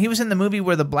Legal, and he was in the movie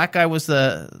where the black guy was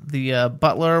the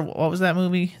butler. What was that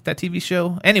movie? That TV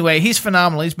show? Anyway, he's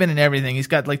phenomenal. He's been in everything. He's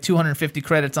got like 250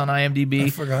 credits on IMDb. I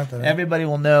forgot that. Everybody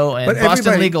will know, and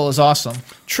Boston Legal is awesome.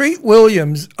 Treat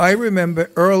Williams, I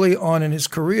remember early on in his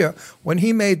career when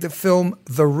he made the film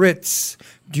The Ritz.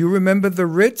 Do you remember The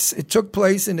Ritz? It took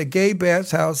place in a gay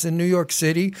bathhouse in New York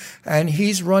City, and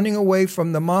he's running away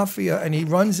from the mafia, and he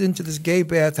runs into this gay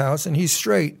bathhouse, and he's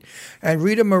straight. And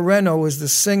Rita Moreno is the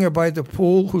singer by the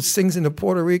pool who sings in a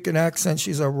Puerto Rican accent.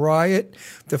 She's a riot.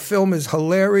 The film is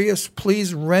hilarious.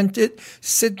 Please rent it.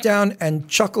 Sit down and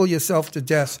chuckle yourself to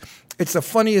death. It's the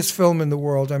funniest film in the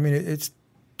world. I mean, it's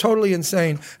totally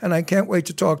insane, and I can't wait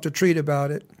to talk to Treat about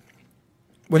it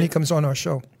when he comes on our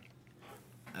show.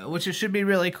 Which it should be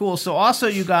really cool. So also,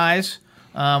 you guys,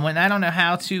 when I don't know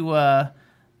how to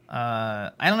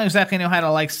I don't exactly know how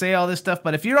to say all this stuff,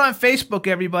 but if you're on Facebook,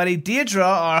 everybody, Deirdre,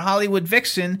 our Hollywood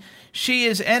vixen, she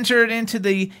is entered into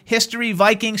the History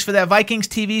Vikings for that Vikings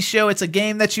TV show. It's a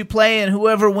game that you play, and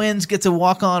whoever wins gets a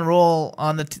walk-on role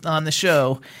on the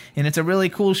show. And it's a really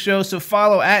cool show. So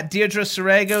follow at Deirdre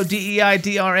Sarego,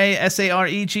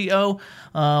 DeidraSarego,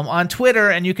 on Twitter,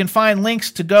 and you can find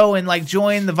links to go and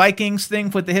join the Vikings thing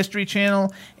with the History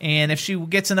Channel. And if she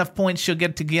gets enough points, she'll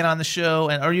get on the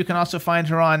show. Or you can also find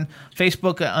her on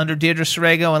Facebook under Deirdre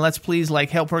Sarego. And let's please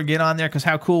help her get on there, because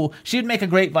how cool! She'd make a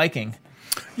great Viking.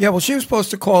 Yeah, well, she was supposed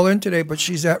to call in today, but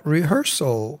she's at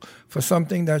rehearsal for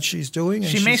something that she's doing.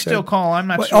 And she may still call. I'm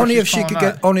not but sure. Only if she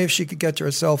could get to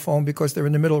her cell phone, because they're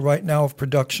in the middle right now of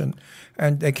production,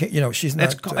 and they can't. She's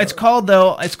not. It's called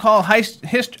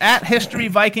at History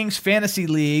Vikings Fantasy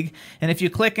League, and if you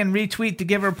click and retweet to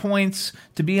give her points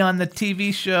to be on the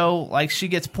TV show, she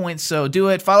gets points. So do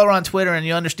it. Follow her on Twitter, and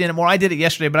you'll understand it more. I did it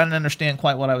yesterday, but I didn't understand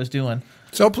quite what I was doing.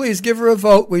 So please give her a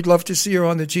vote. We'd love to see her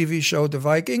on the TV show The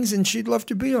Vikings, and she'd love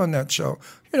to be on that show.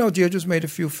 Deirdre's made a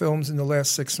few films in the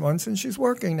last 6 months, and she's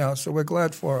working now, so we're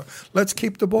glad for her. Let's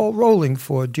keep the ball rolling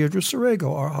for Deirdre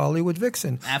Sarego, our Hollywood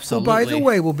vixen. Absolutely. Who, by the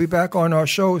way, will be back on our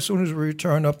show as soon as we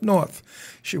return up north.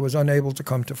 She was unable to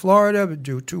come to Florida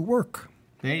due to work.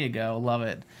 There you go. Love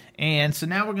it. And so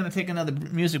now we're going to take another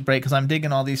music break, because I'm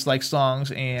digging all these songs,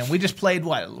 and we just played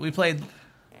what? We played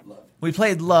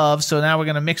Love, so now we're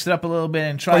going to mix it up a little bit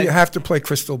and try. Oh, you have to play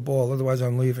Crystal Ball, otherwise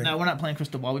I'm leaving. No, we're not playing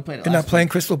Crystal Ball. We played it You're last not playing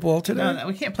week. Crystal Ball today? No,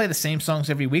 we can't play the same songs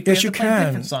every week. Yes, we you have to play can.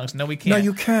 different songs. No, we can't. No,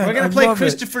 you can. We're going I to play love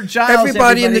Christopher it. Giles.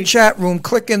 Everybody in the chat room,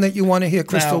 click in that you want to hear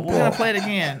Crystal Ball. We're going to play it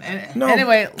again. No,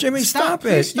 anyway, Jimmy, stop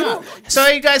please it. Stop. So,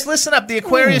 you guys, listen up. The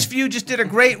Aquarius View just did a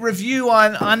great review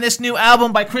on this new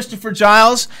album by Christopher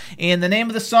Giles, and the name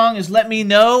of the song is Let Me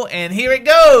Know, and here it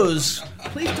goes.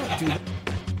 Please don't do that.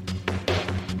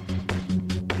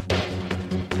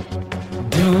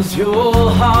 Does your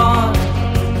heart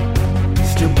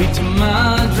still beat to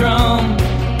my drum?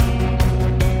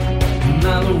 Am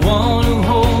I the one who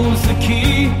holds the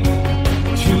key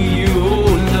to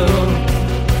your love?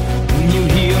 When you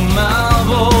hear my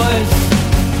voice,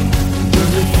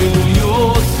 does it fill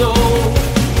your soul?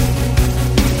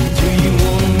 Do you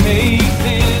want to make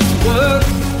this work,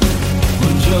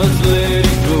 or just let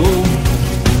it go?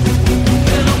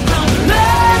 And I'm gonna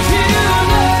let you know.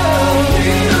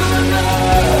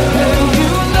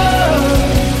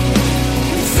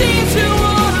 Seems you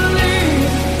wanna leave,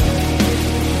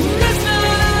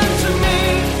 listen to me,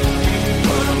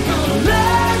 but I'm gonna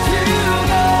let you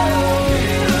go,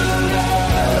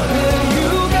 let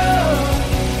you go.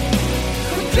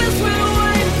 I guess we'll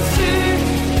wait to see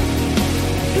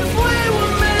if we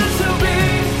were meant to be.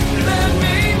 Let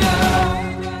me know.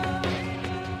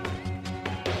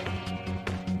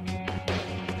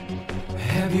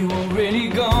 Have you already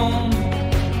gone?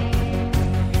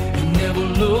 Never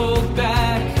look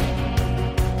back.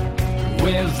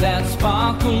 Where's that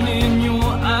sparkle in your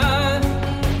eye?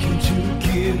 Can't you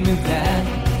give me that?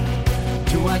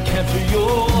 Do I capture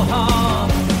your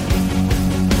heart?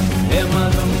 Am I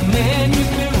the man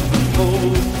you've been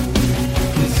before?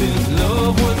 This is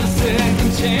love with a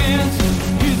second chance.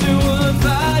 Is it worth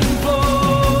fighting for?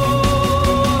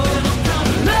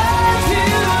 Let you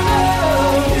know.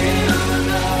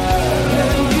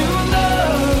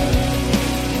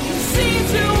 Seems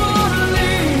you wanna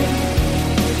leave,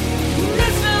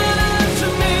 listen to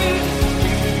me,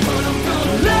 but I'm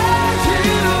gonna let you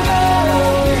go,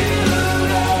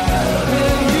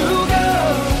 let you go.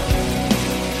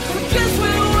 I guess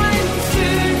we'll wait and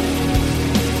see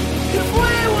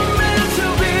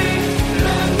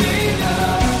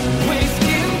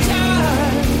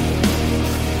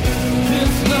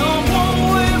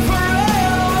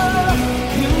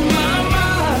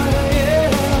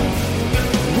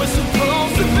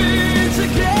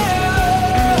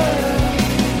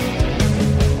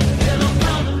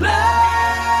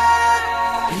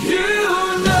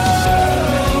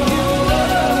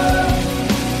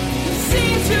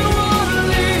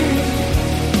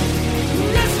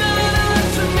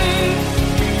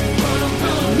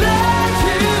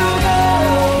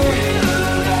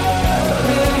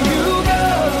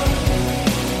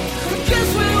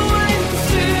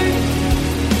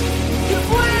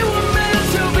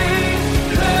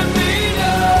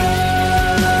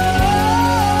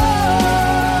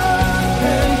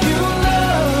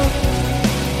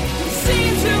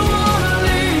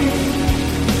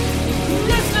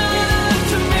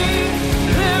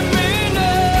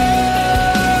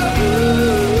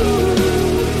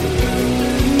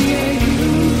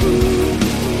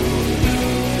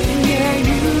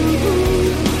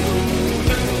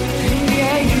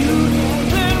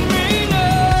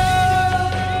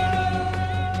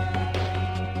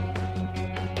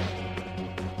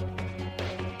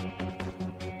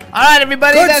All right,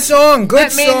 everybody. Good song. Good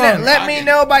Let song. Let Me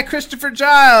Know by Christopher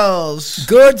Giles.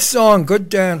 Good song. Good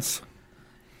dance.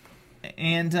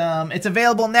 And it's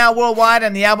available now worldwide,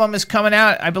 and the album is coming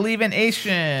out, I believe, in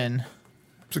Asian.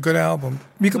 It's a good album.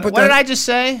 You can put What did I just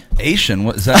say? Asian?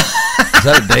 What is that? Is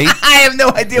that a date? I have no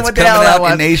idea It's what the hell coming that out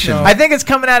was. in Asian. I think it's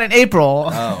coming out in April.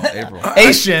 Oh, April.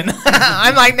 Asian.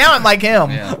 I'm like him.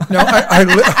 Yeah. No,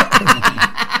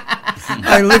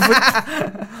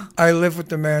 I live with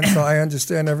the man, so I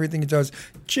understand everything he does.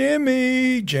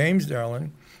 James,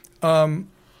 darling. I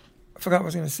forgot what I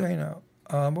was going to say now.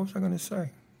 What was I going to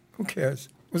say? Who cares?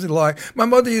 Was it a lie? My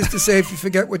mother used to say, if you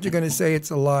forget what you're going to say,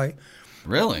 it's a lie.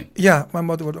 Really? Yeah, my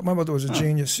mother was a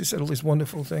genius. She said all these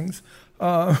wonderful things.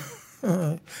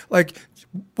 Like,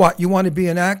 what, you want to be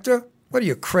an actor? What, are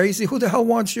you crazy? Who the hell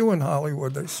wants you in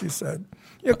Hollywood? She said.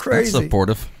 You're crazy. That's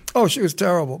supportive. Oh, she was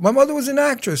terrible. My mother was an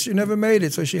actress. She never made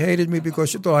it, so she hated me because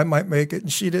she thought I might make it,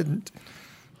 and she didn't.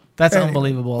 That's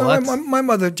unbelievable. No, my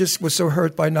mother just was so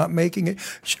hurt by not making it.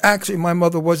 Actually, my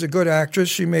mother was a good actress.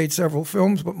 She made several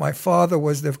films, but my father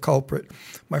was the culprit.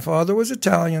 My father was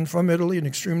Italian from Italy and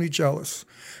extremely jealous.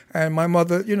 And my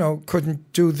mother,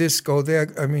 couldn't do this, go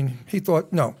there. I mean, he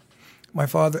thought, no. My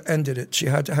father ended it. She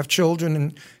had to have children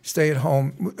and stay at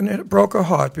home. And it broke her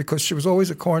heart because she was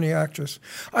always a corny actress.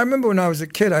 I remember when I was a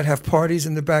kid, I'd have parties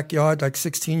in the backyard, like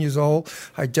 16 years old.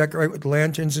 I'd decorate with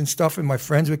lanterns and stuff, and my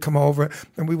friends would come over,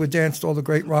 and we would dance to all the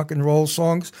great rock and roll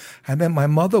songs. And then my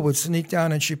mother would sneak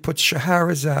down, and she'd put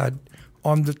Scheherazade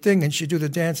on the thing, and she'd do the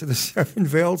dance of the seven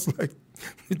veils like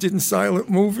it did in silent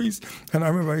movies. And I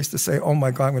remember I used to say, oh,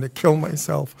 my God, I'm going to kill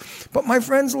myself. But my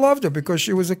friends loved her because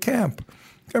she was a camp.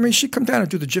 I mean, she'd come down and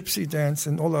do the gypsy dance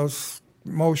and all those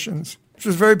motions. She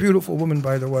was a very beautiful woman,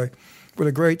 by the way, with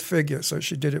a great figure, so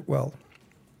she did it well.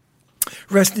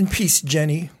 Rest in peace,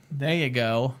 Jenny. There you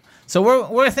go. So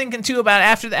we're thinking, too, about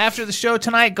after the show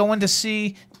tonight,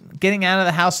 getting out of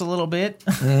the house a little bit.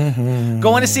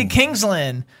 Going to see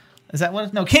Kingsland. Is that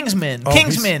what? No, Kingsman. Oh,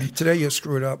 Kingsman. Today you're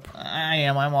screwed up. I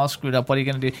am. I'm all screwed up. What are you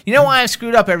going to do? You know why I'm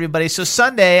screwed up, everybody? So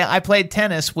Sunday, I played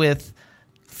tennis with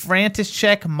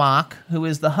František Mach, who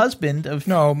is the husband of...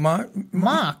 No, Mach.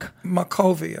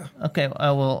 Makovia. Okay,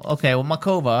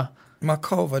 Makova.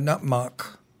 Makova, not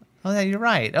Mach. Oh, yeah, you're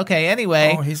right. Okay,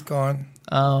 anyway. Oh, he's gone.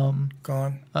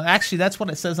 Gone. Actually, that's what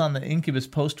it says on the Incubus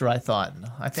poster, I thought.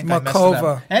 I think I messed it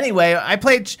Makova. up. Anyway, I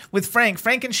played with Frank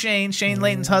and Shane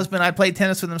Layton's husband. I played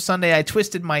tennis with him Sunday. I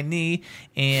twisted my knee,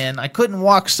 and I couldn't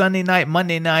walk Sunday night,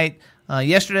 Monday night.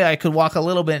 Yesterday, I could walk a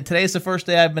little bit, and today's the first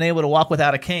day I've been able to walk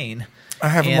without a cane. I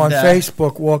have him on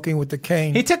Facebook walking with the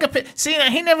cane. He took a see.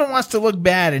 He never wants to look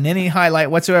bad in any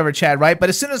highlight whatsoever, Chad. Right? But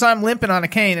as soon as I'm limping on a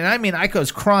cane, and I mean, I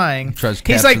was crying.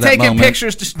 He's like taking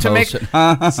pictures to make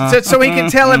so he can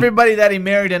tell everybody that he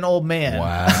married an old man.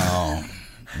 Wow,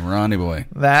 Ronnie boy.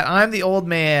 That I'm the old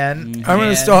man. I'm going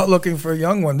to start looking for a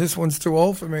young one. This one's too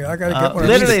old for me. I got to get one.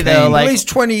 Literally though, at least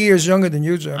 20 years younger than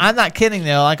you, Jim. I'm not kidding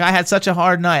though. Like I had such a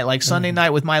hard night. Like Sunday night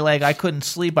with my leg, I couldn't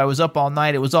sleep. I was up all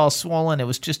night. It was all swollen. It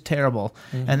was just terrible.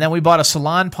 And then we bought a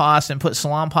Salon Pass and put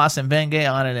Salon Pass and Bengay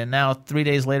on it. And now 3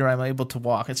 days later, I'm able to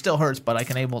walk. It still hurts, but I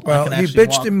can Well, actually he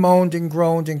bitched walk. and moaned and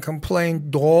groaned and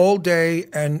complained all day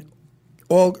and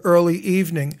all early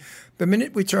evening. The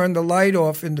minute we turned the light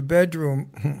off in the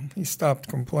bedroom, he stopped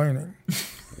complaining.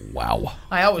 Wow.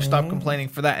 I always stop complaining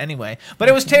for that anyway. But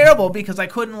it was terrible because I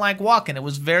couldn't walk, and it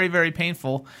was very, very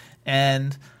painful.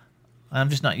 And I'm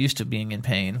just not used to being in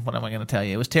pain. What am I going to tell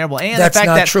you? It was terrible. And That's the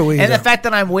fact not true either. And the fact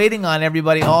that I'm waiting on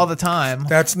everybody all the time.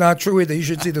 That's not true either. You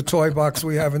should see the toy box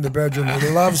we have in the bedroom. He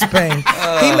loves pain.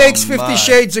 He makes 50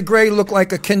 Shades of Grey look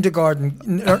like a kindergarten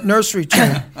nursery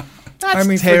tune. That's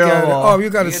forget it. terrible. Oh, you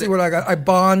got to see what I got. I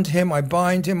bond him, I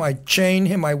bind him, I chain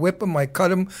him, I whip him, I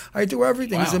cut him. I do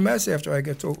everything. He's a mess after I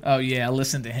get to. Oh, yeah,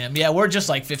 listen to him. Yeah, we're just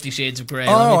like 50 Shades of Grey.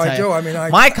 Oh, let me I tell do. you. I mean,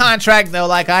 my contract,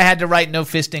 though, I had to write no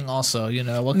fisting also,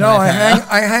 What can No, I tell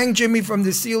you? hang Jimmy from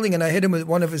the ceiling and I hit him with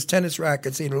one of his tennis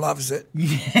rackets. He loves it.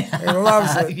 Yeah. He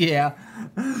loves it. Yeah.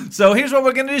 So here's what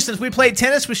we're going to do. Since we played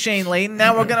tennis with Shane Layton,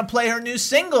 now we're going to play her new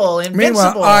single, Invincible.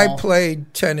 Meanwhile, I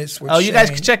played tennis with Shane. You guys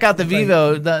can check out the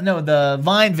the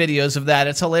Vine videos of that.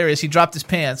 It's hilarious. He dropped his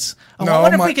pants. I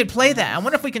wonder if we could play that. I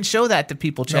wonder if we can show that to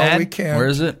people, Chad. No, we can't. Where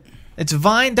is it? It's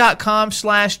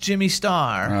vine.com/Jimmy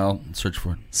Star. I'll search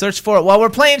for it. Search for it while we're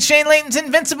playing Shane Layton's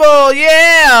Invincible.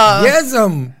 Yeah.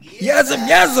 Yes'm. Yes'm.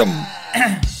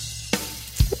 Yes'm.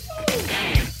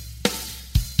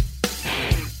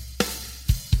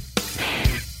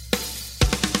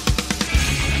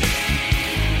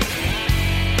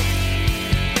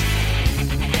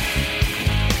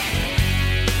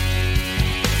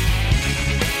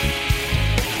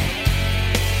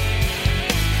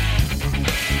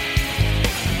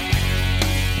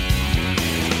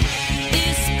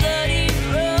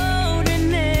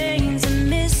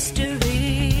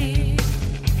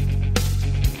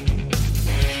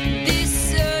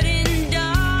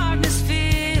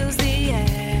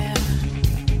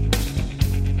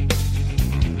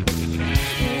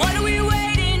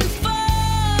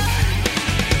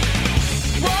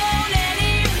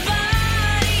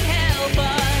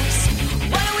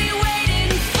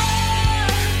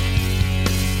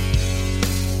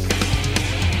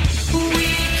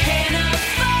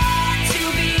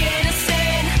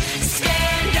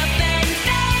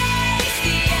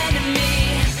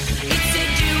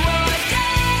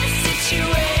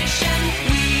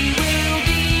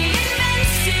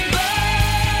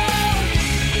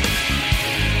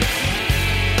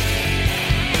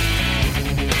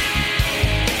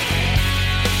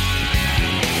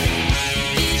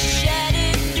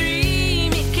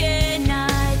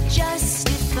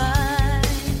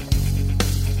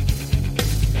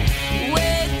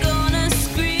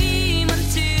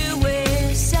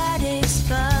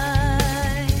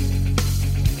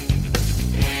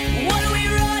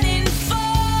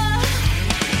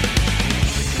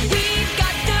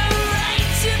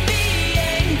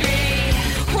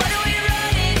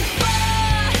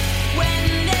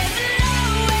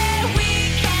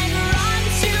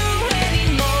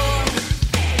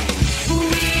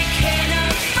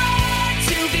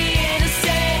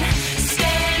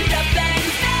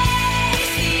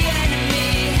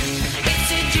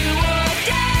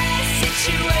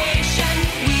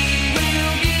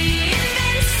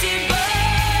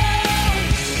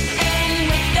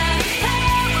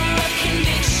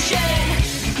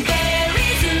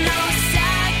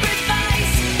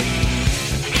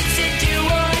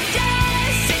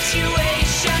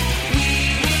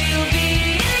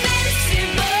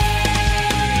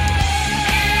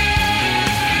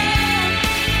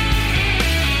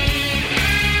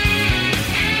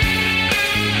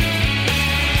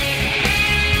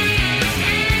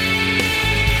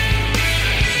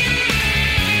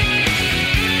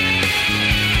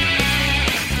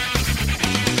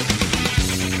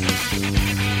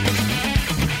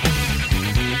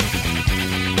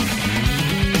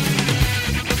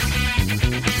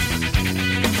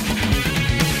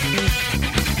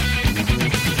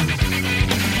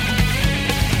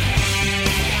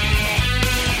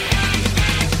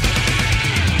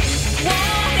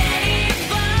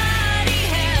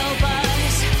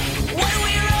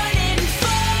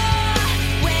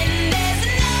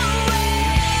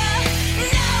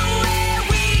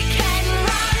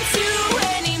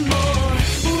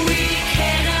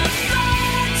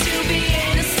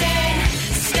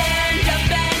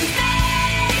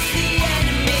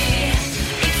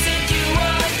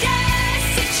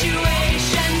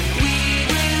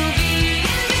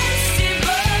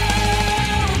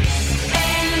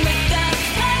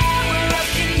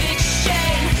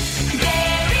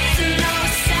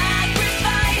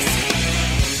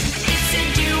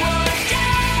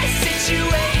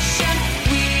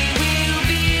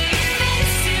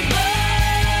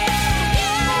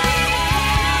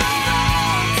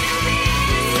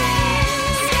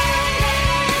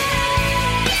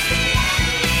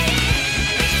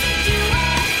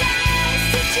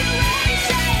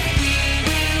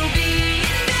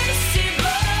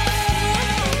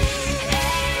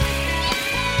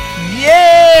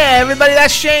 everybody.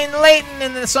 That's Shane Layton,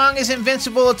 and the song is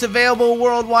Invincible. It's available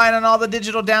worldwide on all the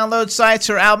digital download sites.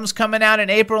 Her album's coming out in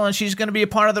April, and she's going to be a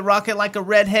part of the Rocket Like a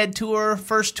Redhead tour.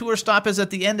 First tour stop is at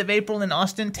the end of April in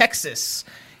Austin, Texas.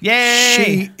 Yay!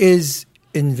 She is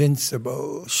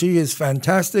invincible. She is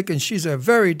fantastic, and she's a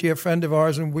very dear friend of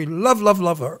ours, and we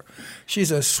love her.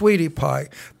 She's a sweetie pie.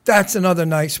 That's another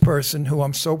nice person who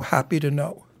I'm so happy to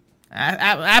know.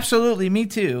 Absolutely, me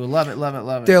too. Love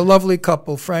it. They're a lovely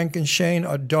couple. Frank and Shane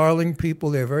are darling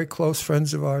people. They're very close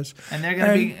friends of ours. And they're going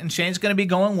to be, and Shane's going to be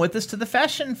going with us to the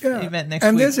fashion event next week.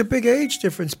 And there's a big age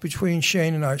difference between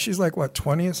Shane and I. She's like, what,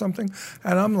 20 or something?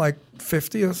 And I'm like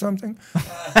 50 or something.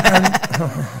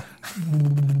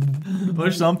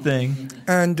 Or something.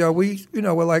 And we,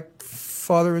 we're like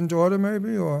father and daughter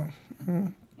maybe, or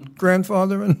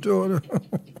grandfather and daughter.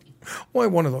 Well,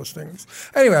 one of those things.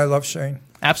 Anyway, I love Shane.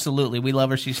 Absolutely. We love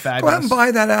her. She's Go fabulous. out and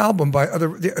buy that album.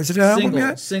 Is it an album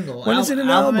yet? Single. When is it an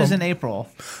album? Is in April.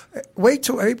 Wait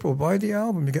till April. Buy the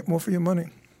album. You get more for your money.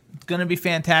 It's going to be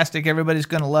fantastic. Everybody's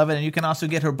going to love it. And you can also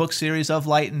get her book series of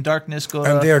Light and Darkness. Go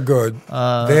And to, they're good.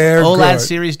 They're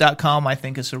OLADseries.com, I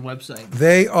think, is her website.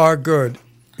 They are good.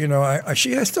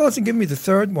 She still hasn't given me the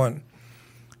third one.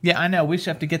 Yeah, I know. We should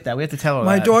have to get that. We have to tell her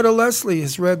My that. daughter Leslie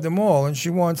has read them all, and she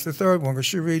wants the third one because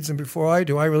she reads them before I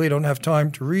do. I really don't have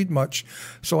time to read much,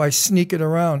 so I sneak it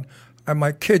around. And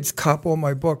my kids cop all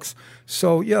my books.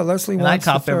 So, yeah, Leslie and wants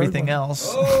I cop the third everything one. else.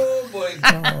 Oh, boy.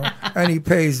 And he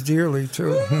pays dearly,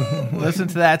 too. Listen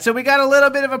to that. So we got a little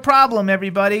bit of a problem,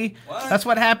 everybody. What? That's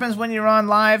what happens when you're on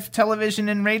live television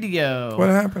and radio. What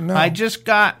happened now? I just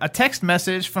got a text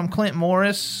message from Clint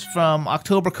Morris from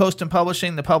October Coast and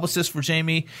Publishing, the publicist for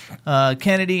Jamie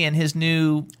Kennedy and his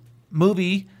new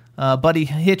movie, Buddy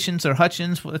Hitchens or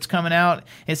Hutchins, that's coming out.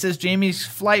 It says Jamie's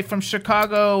flight from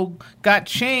Chicago got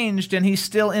changed and he's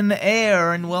still in the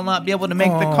air and will not be able to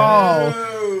make the call.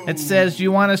 It says,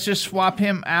 you want us to just swap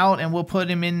him out and we'll put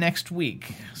him in next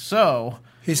week. So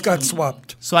he's got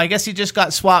swapped. So I guess he just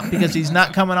got swapped because he's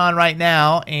not coming on right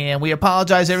now. And we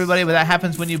apologize, everybody, but that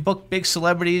happens when you book big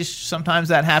celebrities. Sometimes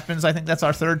that happens. I think that's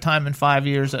our third time in 5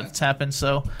 years that's happened.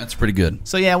 So that's pretty good.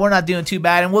 So, yeah, we're not doing too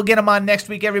bad. And we'll get him on next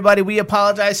week, everybody. We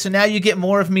apologize. So now you get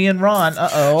more of me and Ron.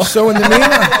 Uh-oh. So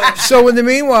in the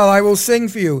meanwhile, I will sing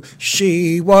for you.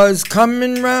 She was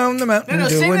coming round the mountain doing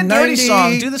sing the 90. dirty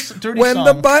song. Do the dirty when song.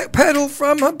 the pedal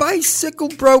from her bicycle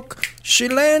broke, she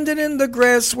landed in the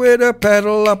grass with her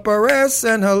pedal up her ass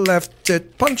and her left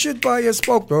tit punctured by a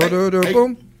spoke.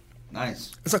 Boom.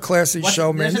 Nice. It's a classy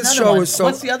show, man. There's This another show one. is so.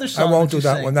 What's the other song I won't that do you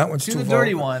that sing? one. That one's Do too the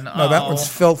dirty vulgar. one. No, that Oh. one's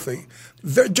filthy.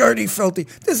 The dirty, filthy.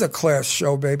 This is a class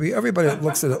show, baby. Everybody that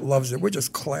looks at it loves it. We're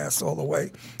just class all the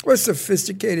way. We're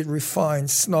sophisticated,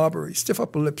 refined, snobbery, stiff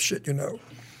upper lip shit,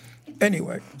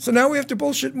 Anyway, so now we have to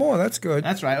bullshit more. That's good.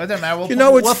 That's right. It doesn't matter. It's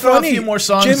we'll throw funny. a few more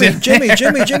songs Jimmy.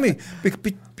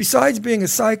 Besides being a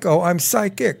psycho, I'm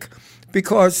psychic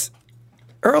because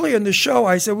earlier in the show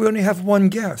I said we only have one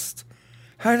guest.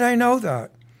 How did I know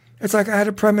that? It's like I had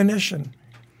a premonition.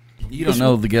 You don't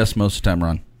know the guest most of the time,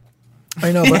 Ron.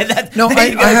 I know, but I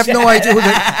have no idea who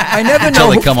they. I never know. Until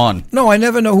they come on. No, I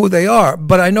never know who they are,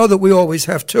 but I know that we always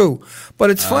have two. But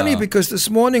it's funny because this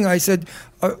morning I said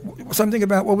something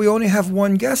about we only have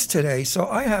one guest today, so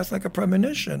I have like a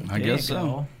premonition. I guess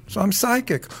so. So I'm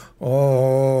psychic.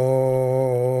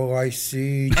 Oh, I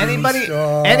see.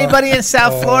 Anybody in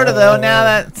South Florida, though, now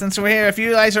that since we're here, if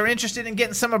you guys are interested in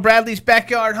getting some of Bradley's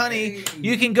backyard honey,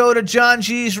 you can go to John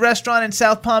G's restaurant in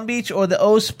South Palm Beach or the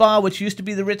O Spa, which used to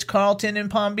be the Ritz-Carlton in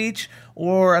Palm Beach,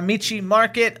 or Amici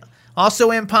Market, also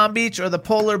in Palm Beach, or the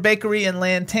Polar Bakery in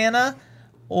Lantana,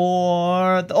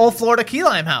 or the Old Florida Key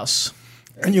Lime House.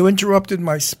 And you interrupted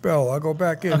my spell. I'll go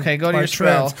back in. Okay, go to my your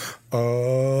spell.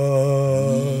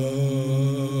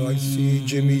 I see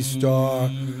Jimmy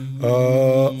Star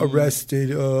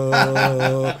arrested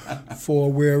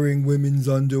for wearing women's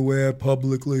underwear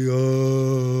publicly.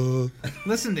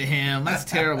 Listen to him. That's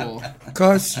terrible.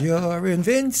 'Cause you're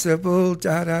invincible.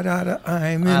 Da da da da.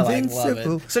 I'm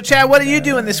invincible. Love it. So, Chad, what are you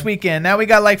doing this weekend? Now we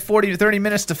got like 40 to 30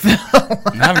 minutes to fill.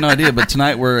 I have no idea, but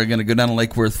tonight we're going to go down to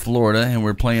Lake Worth, Florida, and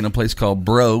we're playing a place called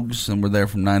Brogues, and we're there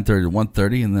from 9:30 to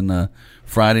 1:30, and then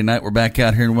Friday night we're back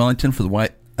out here in Wellington for the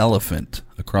White Elephant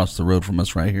across the road from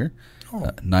us right here,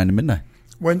 9 to midnight.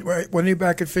 When are you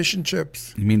back at Fish and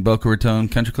Chips? You mean Boca Raton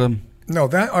Country Club? No,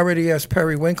 that I already asked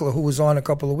Perry Winkler, who was on a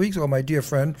couple of weeks ago, my dear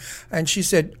friend, and she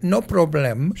said, no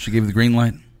problem. She gave you the green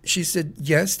light? She said,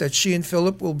 yes, that she and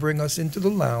Philip will bring us into the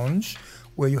lounge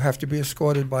where you have to be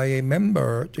escorted by a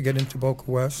member to get into Boca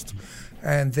West.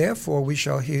 And therefore, we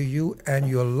shall hear you and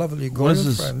your lovely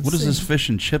girlfriend. What is this fish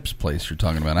and chips place you're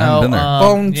talking about? I haven't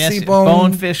been there.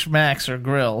 Bonefish Max or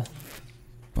Grill.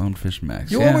 Bonefish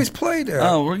Max. You always play there.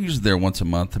 Oh, we're usually there once a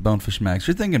month at Bonefish Max.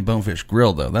 You're thinking Bonefish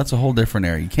Grill, though. That's a whole different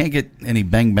area. You can't get any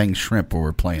Bang Bang Shrimp where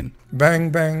we're playing.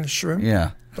 Bang Bang Shrimp?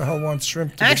 Yeah. The hell wants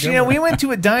shrimp to Actually, begin with? we went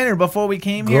to a diner before we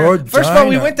came here. Good First of all,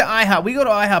 we diner. went to IHOP. We go to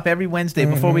IHOP every Wednesday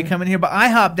before we come in here. But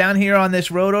IHOP down here on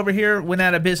this road over here went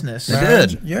out of business. They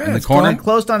did. Yeah, In the it's corner? gone.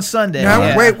 Closed on Sunday. Now,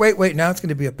 Yeah. wait. Now it's going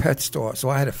to be a pet store, so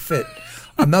I had to fit.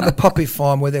 Another puppy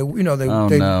farm where they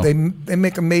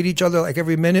make them mate each other like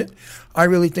every minute. I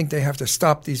really think they have to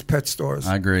stop these pet stores.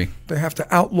 I agree. They have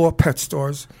to outlaw pet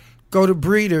stores. Go to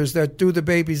breeders that do the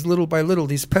babies little by little.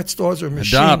 These pet stores are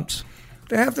machines. Adopt.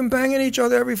 They have them banging each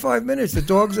other every 5 minutes. The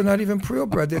dogs are not even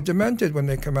purebred. They're demented when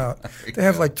they come out. They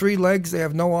have like 3 legs. They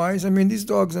have no eyes. I mean, these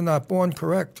dogs are not born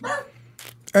correct.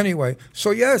 Anyway,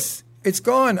 so yes, it's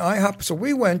gone. IHOP. So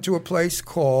we went to a place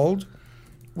called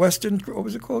Western. What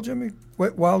was it called, Jimmy?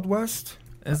 Wild West?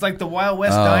 It's like the Wild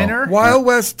West Diner. Wild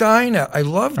West Diner. I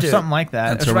loved Or it. something like that.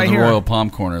 That's It's over right the here. Royal Palm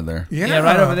Corner there. Yeah,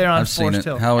 right over there on I've seen Forest it.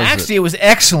 Hill. How is Actually, it? it was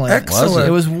excellent. Excellent.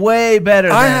 It was way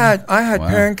better. I than, had Wow.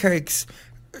 pancakes,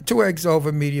 2 eggs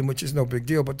over medium, which is no big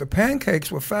deal. But the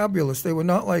pancakes were fabulous. They were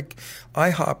not like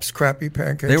IHOP's crappy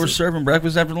pancakes. They were serving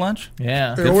breakfast after lunch?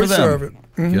 Yeah. They Good for always them. serve it.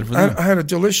 Good for them. I had a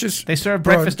delicious. They served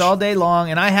breakfast all day long,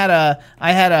 and I had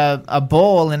a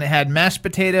bowl, and it had mashed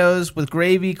potatoes with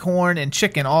gravy, corn, and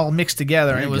chicken all mixed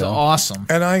together, and There it you was go. awesome.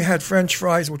 And I had French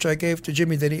fries, which I gave to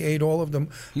Jimmy. That he ate all of them.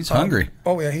 He's hungry.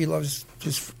 Oh yeah, he loves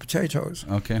just potatoes.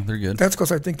 Okay, they're good. That's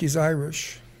because I think he's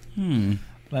Irish.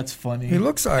 That's funny. He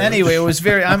looks Irish. Anyway, it was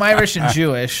very. I'm Irish and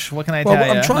Jewish. What can I Well, tell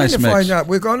you? I'm trying Nice to mix. find out.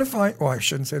 We're going to find. Oh, I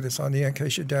shouldn't say this on the air in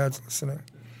case your dad's listening.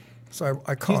 So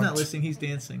I can't. He's not listening. He's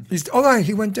dancing. He's all right.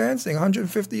 He went dancing.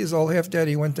 150 years old, half dead.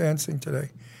 He went dancing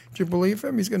today. Do you believe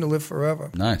him? He's going to live forever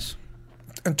Nice.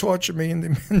 and torture me in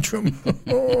the interim.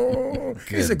 Oh,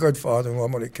 he's a good father-in-law.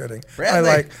 I'm only kidding.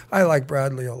 Bradley. I like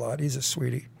Bradley a lot. He's a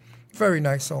sweetie. Very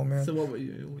nice old man. So what?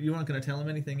 You weren't going to tell him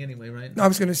anything anyway, right? I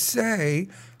was going to say.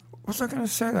 What was I going to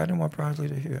say that I didn't want Bradley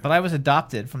to hear? But I was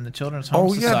adopted from the Children's Home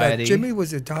Oh, yeah, Society. that Jimmy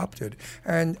was adopted.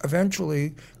 And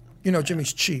eventually,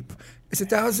 Jimmy's cheap. It's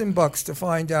 $1,000 to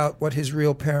find out what his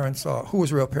real parents are, who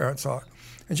his real parents are.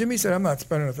 And Jimmy said, I'm not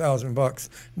spending $1,000.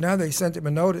 Now they sent him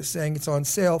a notice saying it's on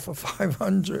sale for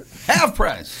 $500. Half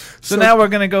price. So now we're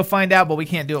going to go find out, but we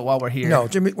can't do it while we're here. No,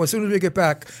 Jimmy, well, as soon as we get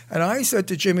back. And I said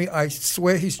to Jimmy, I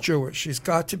swear he's Jewish. He's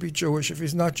got to be Jewish. If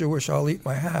he's not Jewish, I'll eat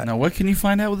my hat. Now, what can you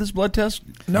find out with this blood test?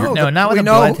 No, not with we a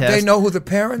know blood test. They know who the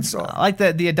parents are. Like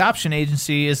the adoption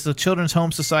agency is the Children's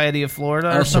Home Society of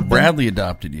Florida Oh, or so something. Bradley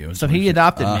adopted you. So he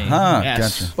adopted me. Uh-huh,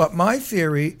 Yes. gotcha. But my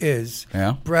theory is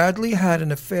Yeah. Bradley had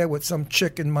an affair with some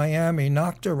chick in Miami,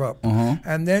 knocked her up,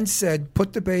 and then said,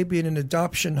 put the baby in an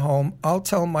adoption home. I'll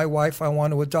tell my wife I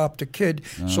want to adopt a kid,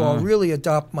 so I'll really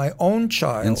adopt my own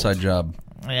child. Inside job.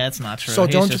 Yeah, it's not true. So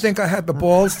He's don't you just- think I had the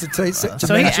balls to take to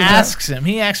So he mention asks him.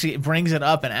 He actually brings it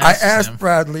up and that? I asks asked him.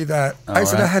 Bradley that. I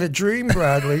said, right. I had a dream,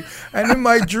 Bradley. And in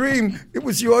my dream, it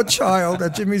was your child,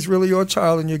 that Jimmy's really your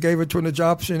child, and you gave it to an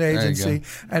adoption you agency. go.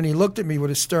 And he looked at me with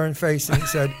a stern face and he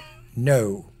said,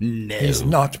 no, he's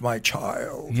not my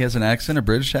child. He has an accent, a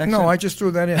British accent? No, I just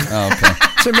threw that in. Oh, okay.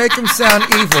 To make him sound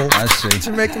evil. I see.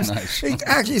 To make him. Nice.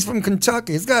 He's from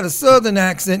Kentucky. He's got a southern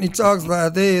accent. He talks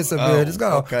like this a bit. He's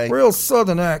got okay. a real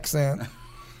southern accent.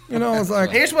 It's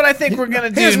like. Here's what I think we're gonna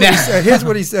do Here's what now. he said. Here's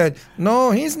what he said.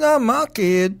 No, he's not my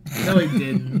kid. No, he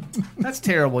didn't. That's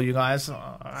terrible, you guys.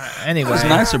 Anyway, It's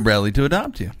nice of Bradley to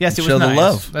adopt you. yes, it was Show nice. the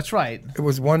love. That's right. It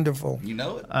was wonderful. You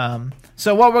know it?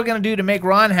 So what we're going to do to make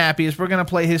Ron happy is we're going to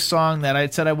play his song that I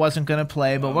said I wasn't going to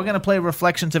play, but we're going to play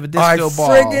Reflections of a I Disco Ball.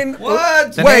 friggin'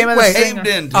 What? The Wait, name of the wait. singer- Aimed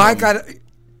into I him. got.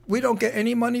 We don't get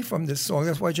any money from this song.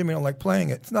 That's why Jimmy don't like playing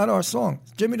it. It's not our song.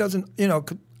 Jimmy doesn't. He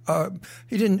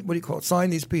didn't. What do you call it? Sign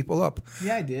these people up.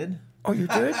 Yeah, I did. Oh, you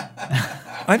did?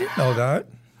 I didn't know that.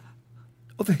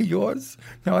 Oh, they're yours?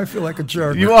 Now I feel like a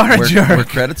jerk. You are a jerk. Where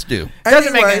credits due.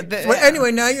 Doesn't make Anyway, it-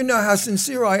 anyway, now you know how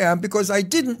sincere I am because I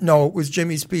didn't know it was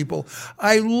Jimmy's people.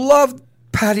 I loved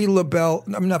Patti LaBelle.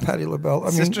 I'm not Patti LaBelle.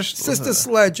 I mean, Sister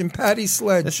Sledge and Patti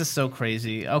Sledge. This is so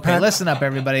crazy. Okay, listen up,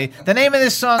 everybody. The name of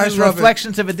this song I is love it.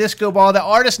 Reflections of a Disco Ball. The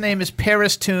artist name is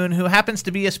Paris Tune, who happens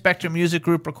to be a Spectrum Music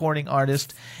Group recording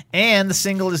artist. And the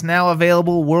single is now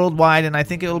available worldwide, and I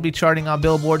think it will be charting on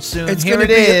Billboard soon. Here gonna it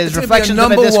be- is, it's gonna be Reflections of a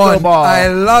number Disco one. Ball. I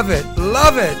love it.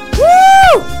 Love it.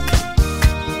 Woo!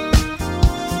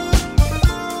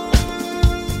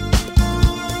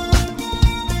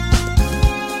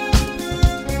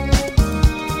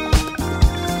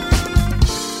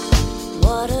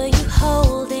 What are you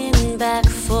holding back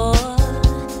for?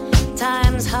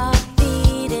 Time's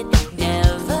heartbeat, it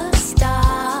never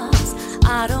stops.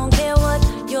 I don't care what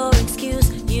your excuse,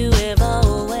 you have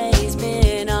always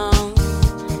been on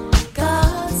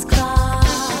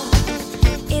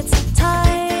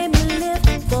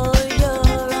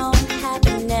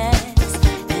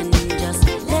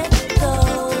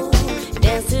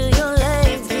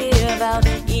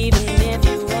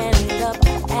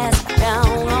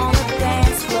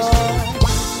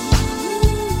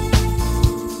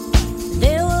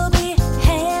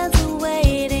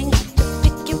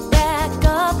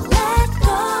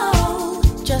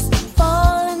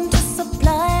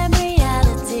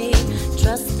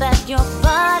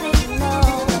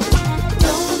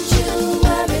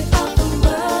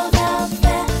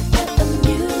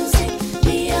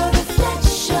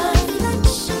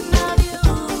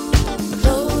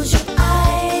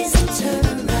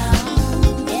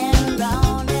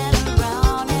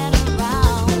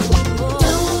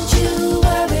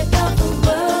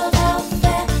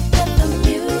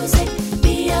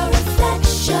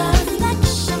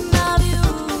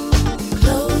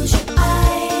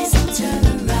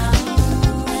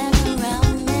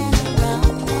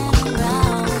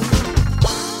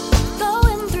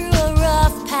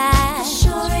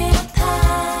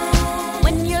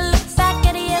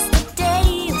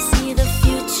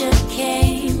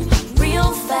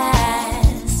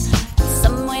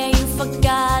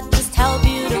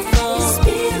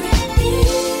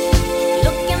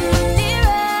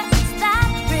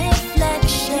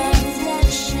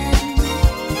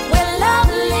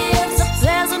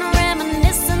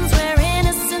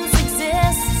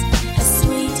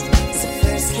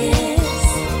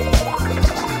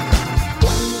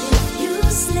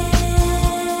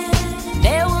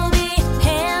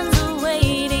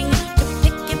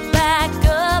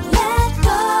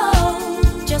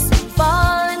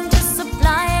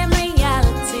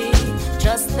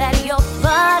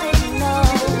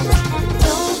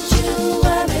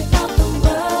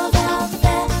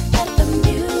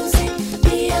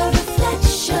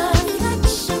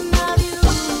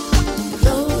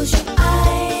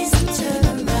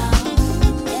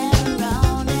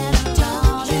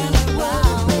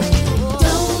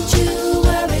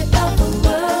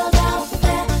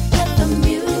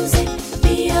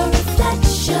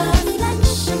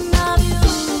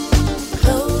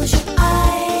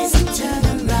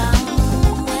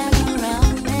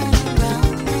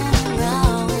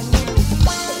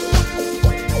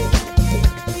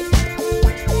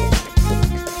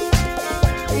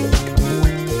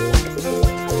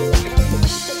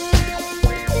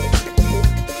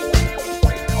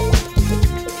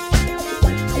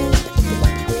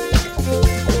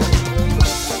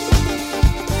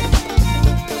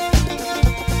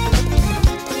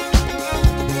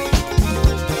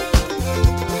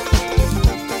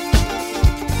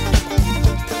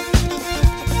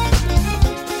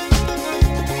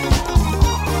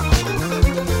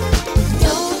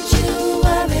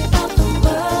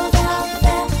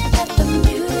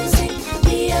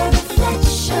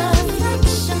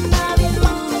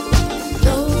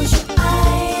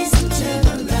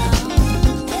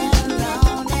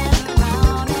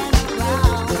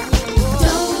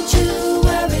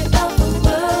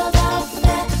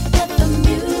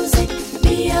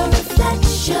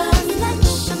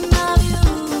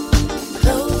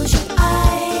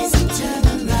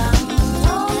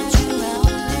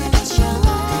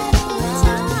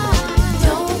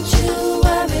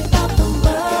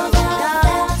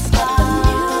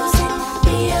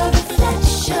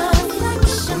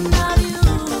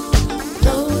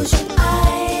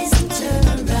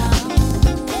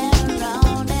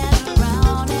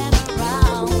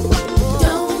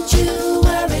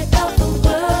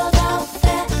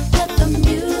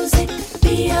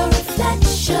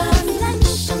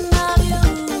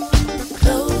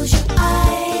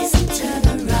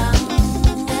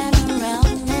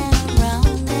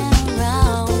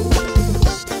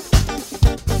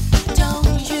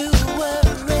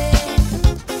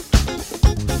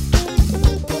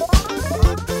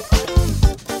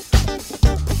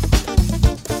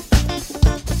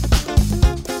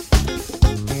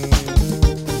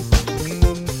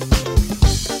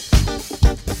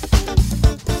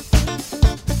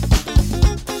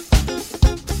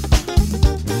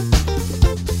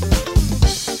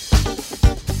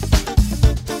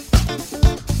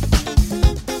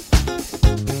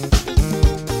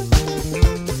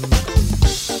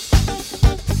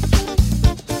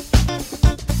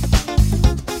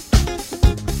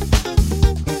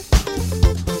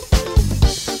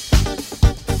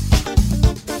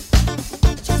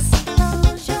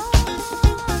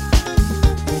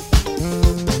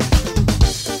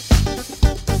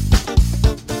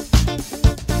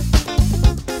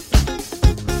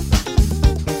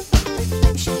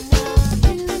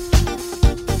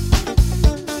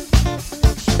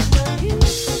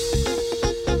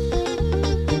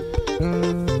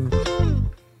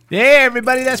Yeah,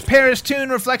 everybody, that's Paris Tune,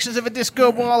 Reflections of a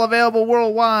Disco Ball, available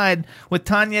worldwide, with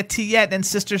Tanya Tiet and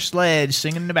Sister Sledge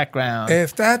singing in the background.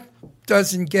 If that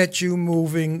doesn't get you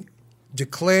moving,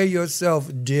 declare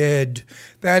yourself dead.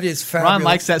 That is fabulous. Ron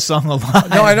likes that song a lot.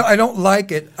 No, I don't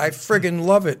like it. I friggin'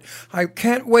 love it. I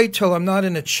can't wait till I'm not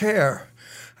in a chair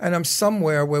and I'm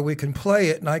somewhere where we can play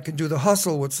it and I can do the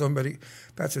hustle with somebody.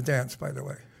 That's a dance, by the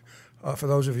way, for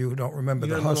those of you who don't remember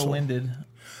You're the a little hustle. winded.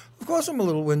 Of course I'm a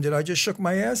little winded. I just shook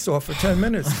my ass off for 10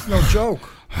 minutes. It's no joke.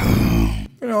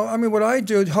 You know, I mean, what I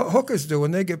do, hookers do when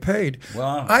they get paid.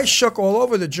 Wow. I shook all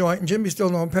over the joint, and Jimmy still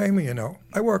don't pay me, you know.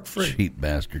 I work free. Cheap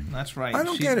bastard. That's right. I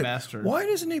don't cheap get it. bastard. Why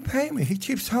doesn't he pay me? He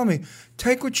keeps telling me,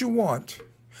 take what you want.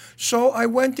 So I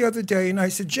went the other day, and I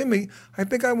said, Jimmy, I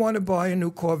think I want to buy a new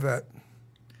Corvette.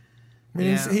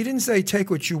 He didn't say,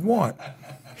 take what you want.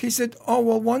 He said, oh,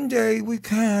 well, one day we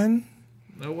can.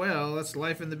 Oh, well, that's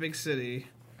life in the big city.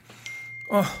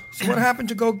 Oh, so what happened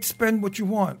to go spend what you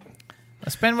want?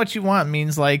 Spend what you want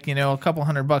means like, you know, a couple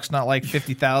 $100, not like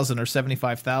 50,000 or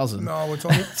 75,000. No,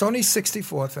 it's only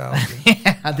 64,000.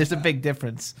 Yeah, there's a big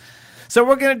difference. So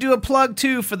we're going to do a plug,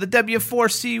 too, for the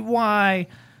W4CY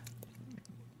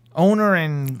owner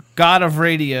and god of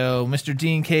radio, Mr.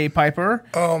 Dean K. Piper.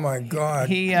 Oh, my God.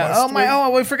 We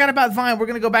forgot about Vine. We're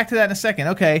going to go back to that in a second.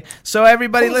 Okay, so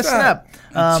everybody listen up.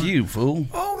 That's you, fool.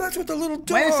 Oh, that's what the little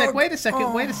dog. Wait a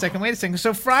second.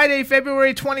 So Friday,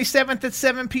 February 27th at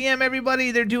 7 p.m.,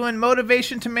 everybody, they're doing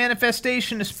Motivation to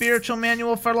Manifestation, a Spiritual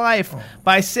Manual for Life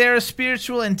by Sarah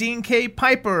Spiritual and Dean K.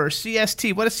 Piper,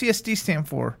 CST. What does CST stand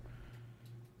for?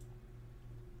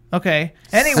 Okay.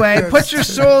 Anyway, put your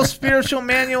soul spiritual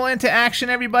manual into action,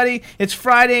 everybody. It's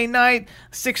Friday night.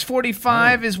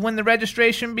 6:45 is when the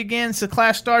registration begins. The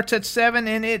class starts at 7,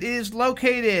 and it is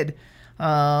located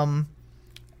at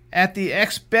the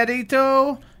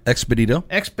Expedito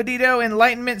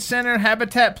Enlightenment Center,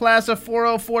 Habitat Plaza,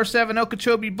 4047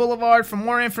 Okeechobee Boulevard. For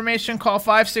more information, call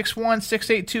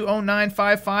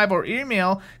 561-682-0955 or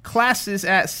email classes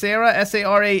at Sarah,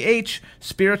 S-A-R-A-H,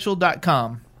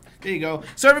 spiritual.com. There you go.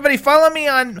 So everybody follow me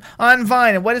on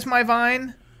Vine. And what is my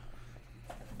Vine?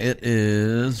 It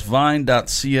is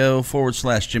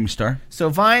vine.co/Jimmy Star. So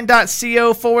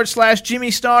vine.co/Jimmy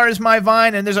Star is my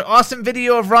Vine, and there's an awesome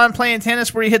video of Ron playing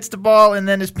tennis where he hits the ball and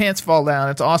then his pants fall down.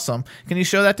 It's awesome. Can you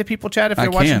show that to people, Chad, if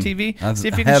they're watching TV? See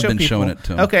if you can show people. Showing it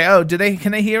to them. Okay. Oh,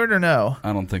 can they hear it or no?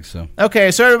 I don't think so. Okay,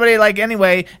 so everybody,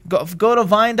 anyway, go to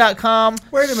vine.com.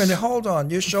 Wait a minute, hold on.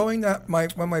 You're showing that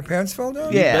when my pants fell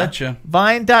down? Yeah. You betcha.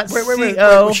 Vine.co.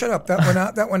 Wait, shut up.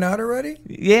 That went out already?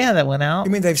 Yeah, that went out.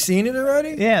 You mean they've seen it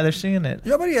already? Yeah, they're seeing it.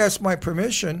 Nobody asked my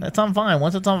permission. That's on Vine.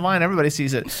 Once it's on Vine, everybody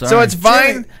sees it. Sorry. So it's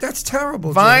Vine. Jimmy, that's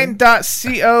terrible.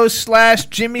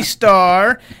 Vine.co/Jimmy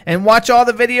Star, and watch all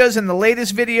the videos. And the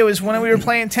latest video is when we were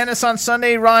playing tennis on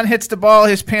Sunday. Ron hits the ball,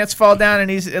 his pants fall down,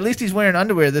 and he's wearing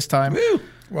underwear this time. Woo.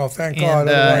 Well, thank God.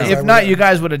 If not, you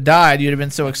guys would have died. You'd have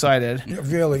been so excited.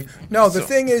 Really? No, the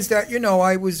thing is that,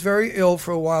 I was very ill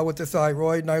for a while with the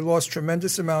thyroid, and I lost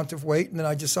tremendous amount of weight, and then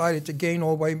I decided to gain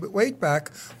all weight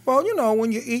back. Well,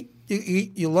 when you eat,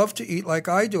 you love to eat like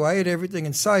I do. I ate everything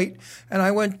in sight, and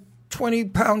I went 20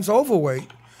 pounds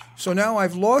overweight. So now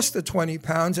I've lost the 20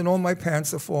 pounds, and all my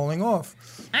pants are falling off.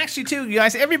 Actually, too, you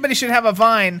guys, everybody should have a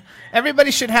Vine.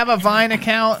 Everybody should have a Vine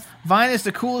account. Vine is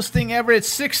the coolest thing ever. It's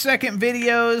 6-second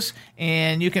videos,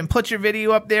 and you can put your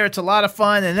video up there. It's a lot of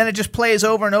fun, and then it just plays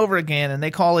over and over again, and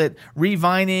they call it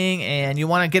revining, and you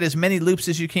want to get as many loops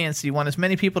as you can, so you want as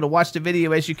many people to watch the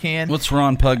video as you can. What's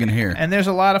Ron pugging here? And there's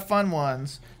a lot of fun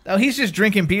ones. Oh, he's just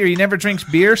drinking beer. He never drinks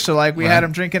beer, so we had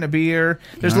him drinking a beer.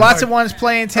 There's lots of ones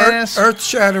playing tennis.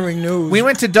 Earth-shattering news. We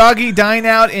went to Doggy Dine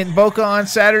Out in Boca on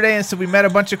Saturday, and so we met a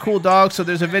bunch of cool dogs. So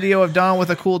there's a video of Don with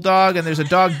a cool dog, and there's a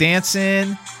dog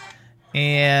dancing,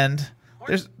 and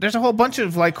there's a whole bunch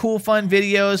of cool, fun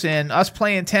videos, and us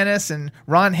playing tennis, and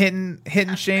Ron hitting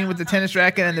Shane with the tennis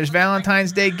racket, and there's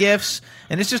Valentine's Day gifts,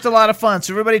 and it's just a lot of fun.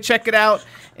 So everybody check it out.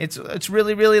 It's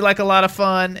really, really a lot of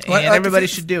fun, and everybody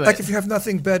should do it. Like if you have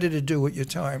nothing better to do with your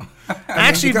time.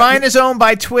 Actually, Vine is owned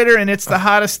by Twitter, and it's the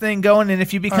hottest thing going. And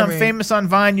if you become famous on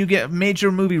Vine, you get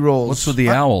major movie roles. What's with the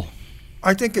owl?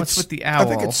 I think What's with the owl? I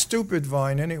think it's stupid,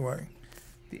 Vine, anyway.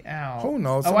 The owl. Who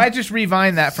knows? Oh, I just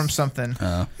revined that from something.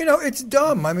 It's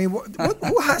dumb. I mean,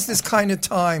 who has this kind of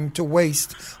time to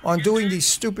waste on doing these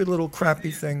stupid little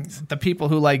crappy things? The people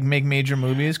who make major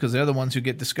movies, because they're the ones who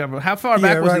get discovered. How far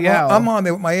back was the owl? I'm on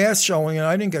there with my ass showing, and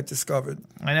I didn't get discovered.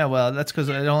 I know. Well, that's because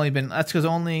that's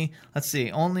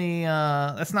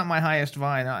not my highest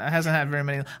Vine. It hasn't had very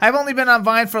many. I've only been on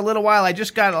Vine for a little while. I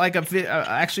just got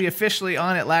actually officially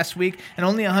on it last week, and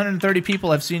only 130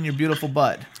 people have seen your beautiful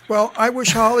butt. Well, I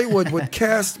wish Hollywood would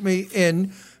cast me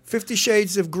in 50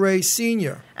 Shades of Grey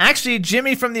Senior. Actually,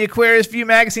 Jimmy from the Aquarius View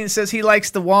magazine says he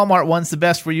likes the Walmart ones the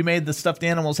best, where you made the stuffed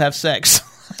animals have sex.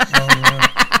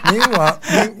 Meanwhile,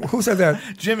 who said that?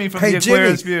 Jimmy from the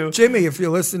Aquarius View. Jimmy, if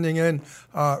you're listening in,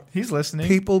 he's listening.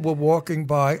 People were walking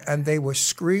by and they were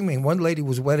screaming. One lady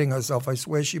was wetting herself. I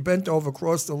swear, she bent over,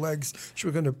 crossed the legs. She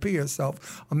was going to pee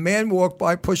herself. A man walked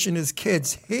by pushing his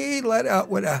kids. He let out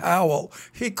with a howl.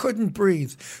 He couldn't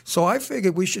breathe. So I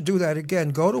figured we should do that again.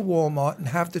 Go to Walmart and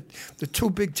have the two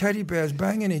big teddy bears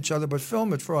banging each other, but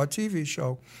film it for our TV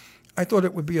show. I thought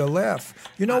it would be a laugh.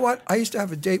 You know what? I used to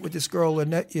have a date with this girl,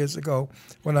 Lynette, years ago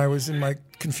when I was in my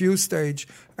confused stage.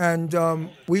 And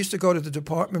we used to go to the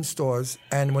department stores.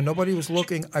 And when nobody was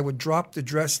looking, I would drop the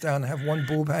dress down, have one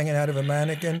boob hanging out of a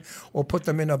mannequin, or put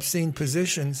them in obscene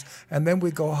positions. And then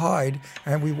we'd go hide,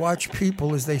 and we watch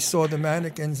people as they saw the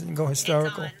mannequins and go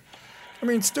hysterical. I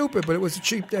mean, stupid, but it was a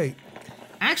cheap date.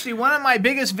 Actually, one of my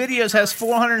biggest videos has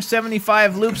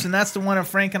 475 loops, and that's the one of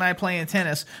Frank and I playing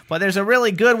tennis. But there's a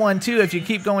really good one, too, if you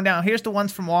keep going down. Here's the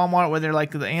ones from Walmart where they're like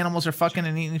the animals are fucking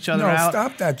and eating each other out. No,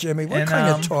 stop that, Jimmy. What kind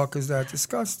of talk is that?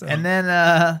 Disgusting. And then,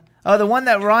 the one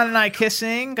that Ron and I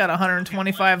kissing got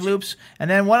 125 loops. And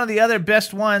then one of the other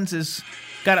best ones is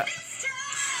got a...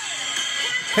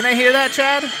 Can I hear that,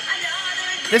 Chad?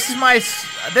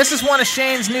 This is one of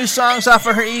Shane's new songs off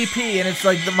of her EP, and it's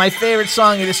like my favorite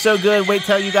song. It is so good. Wait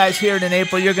till you guys hear it in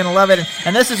April. You're going to love it.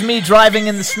 And this is me driving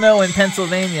in the snow in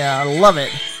Pennsylvania. I love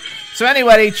it. So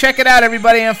anyway, check it out,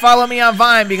 everybody, and follow me on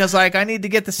Vine because, like, I need to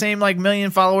get the same, like,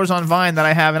 million followers on Vine that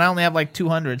I have, and I only have, like,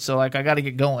 200, so, like, I got to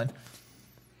get going.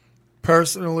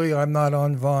 Personally, I'm not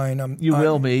on Vine. You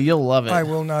will be. You'll love it. I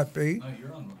will not be.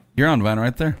 You're on Vine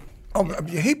right there. Oh,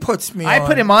 he puts me. I on.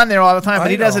 put him on there all the time,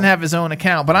 but he doesn't know. have his own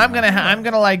account. But I'm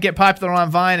gonna like get popular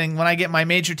on Vine, and when I get my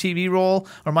major TV role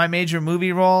or my major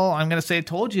movie role, I'm gonna say, I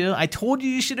told you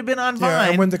you should have been on Vine. Yeah,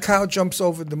 and when the cow jumps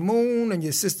over the moon and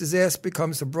your sister's ass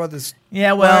becomes the brother's.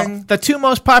 Yeah, well, wang. the two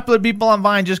most popular people on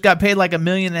Vine just got paid like $1.5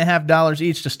 million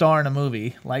each to star in a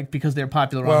movie, like because they're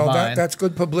popular on Vine. Well, that's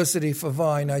good publicity for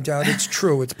Vine. I doubt it's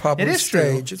true. It's probably It is true.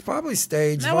 staged. It's probably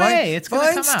staged. No Vine, way, it's gonna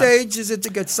Vine come out. stages it to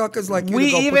get suckers like you. We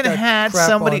to go even put that had crap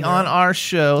somebody on there. our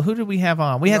show. Who did we have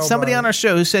on? We had somebody Nobody. on our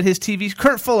show who said his TV.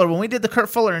 Kurt Fuller. When we did the Kurt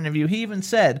Fuller interview, he even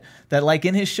said that, like,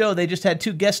 in his show, they just had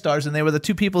two guest stars, and they were the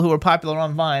two people who were popular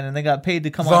on Vine, and they got paid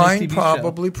to come on Vine his TV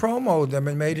probably promoted them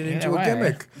and made it into right. a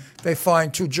gimmick. They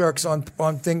find two jerks on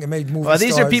thing and made movie Well,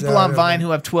 these are stars people out on of Vine them.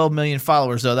 who have 12 million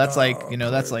followers, though. That's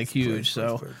that's like huge.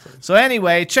 So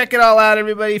anyway, check it all out,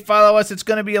 everybody. Follow us. It's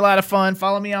going to be a lot of fun.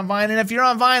 Follow me on Vine, and if you're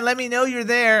on Vine, let me know you're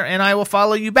there, and I will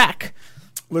follow you back.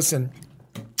 Listen,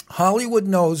 Hollywood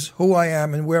knows who I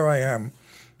am and where I am.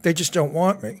 They just don't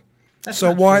want me. That's so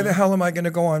not why true. the hell am I going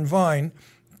to go on Vine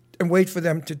and wait for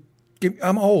them to give?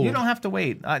 I'm old. You don't have to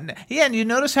wait. And you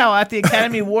notice how at the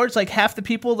Academy Awards, like half the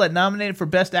people that nominated for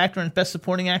Best Actor and Best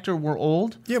Supporting Actor were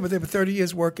old? Yeah, but they were 30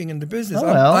 years working in the business. Oh,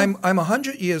 well. I'm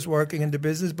 100 years working in the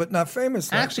business, but not famous.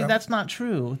 like Actually, them. that's not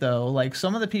true, though. Like,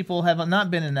 some of the people have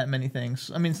not been in that many things.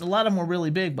 I mean, a lot of them were really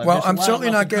big. But Well, there's a I'm lot of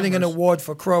certainly not up-and-comers. getting an award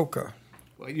for Croker.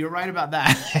 Well, you're right about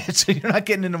that. So you're not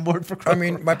getting an award for Croker. I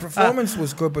mean, my performance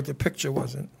was good, but the picture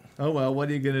wasn't. Oh, well, what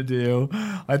are you going to do?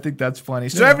 I think that's funny.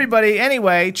 So, Yeah. everybody,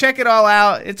 anyway, check it all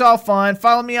out. It's all fun.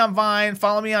 Follow me on Vine.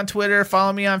 Follow me on Twitter.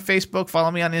 Follow me on Facebook.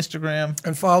 Follow me on Instagram.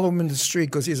 And follow him in the street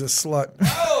because he's a slut.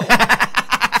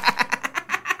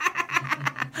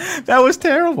 That was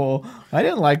terrible. I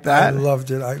didn't like that. I loved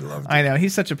it. I know.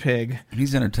 He's such a pig.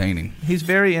 He's entertaining. He's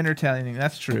very entertaining.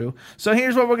 That's true. So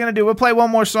here's what we're going to do. We'll play one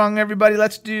more song, everybody.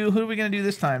 Who are we going to do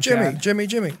this time, Chad? Jimmy.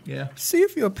 Yeah. See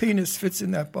if your penis fits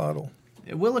in that bottle.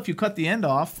 It will if you cut the end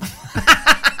off.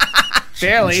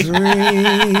 Barely.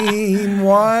 Dream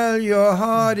while your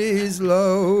heart is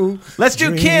low. Let's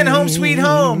do Ken, Home Sweet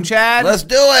Home, Chad. Let's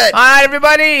do it. All right,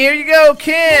 everybody. Here you go.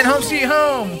 Ken, Home Sweet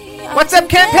Home. What's up,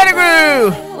 Ken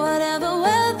Pettigrew? Whatever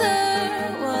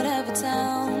weather, whatever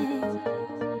town,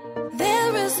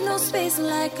 there is no space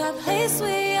like a place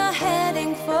we are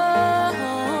heading for.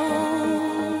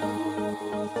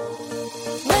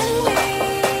 When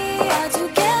we are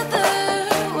together,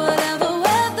 whatever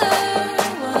weather,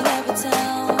 whatever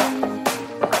town,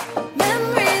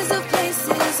 memories of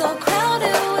places are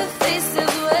crowded with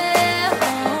faces where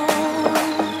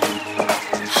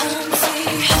home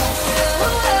sweet home.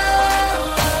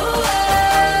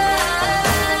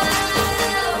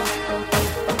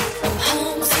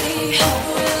 Home sweet home.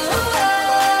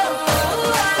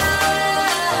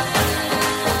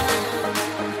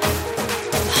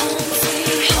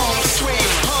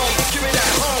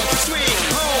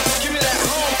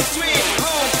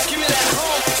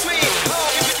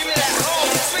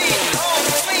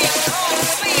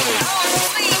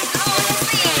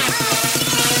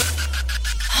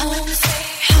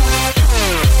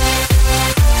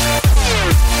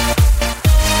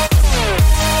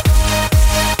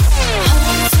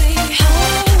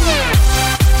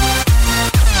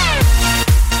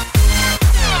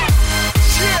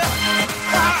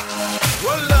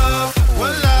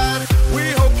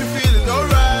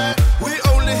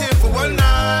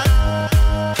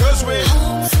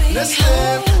 Let's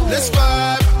live, let's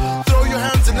vibe. Throw your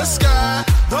hands in the sky.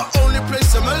 The only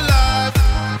place I'm alive.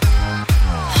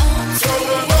 Throw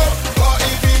 'em up,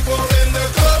 party people in the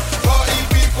club. Party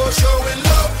people showing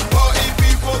love. Party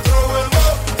people throw 'em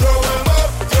up, throw 'em up,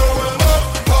 throw 'em up.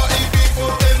 Party people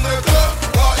in the club.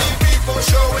 Party people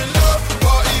showing love.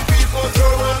 Party people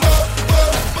throw 'em up,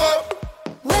 up, up.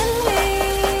 When we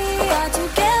are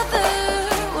together,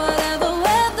 whatever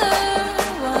weather,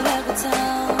 whatever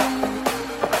town,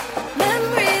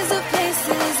 memories of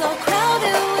places all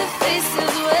crowded with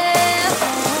faces where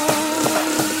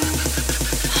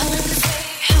home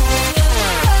sweet home.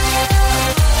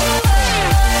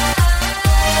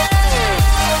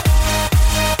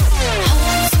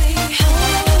 Home sweet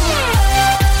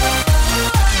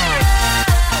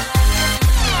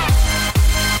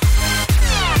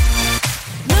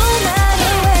No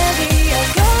matter where we are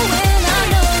going, I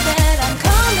know that I'm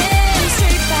coming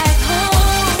straight back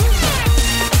home.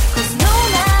 'Cause no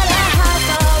matter how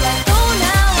far I go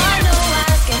now, I know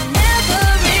I can never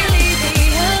really be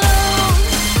alone.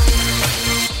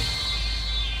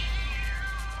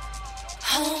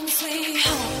 Home sweet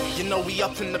home. You know we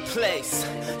up in the place.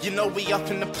 You know we up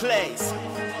in the place.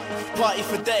 Party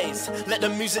for days. Let the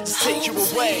music just take you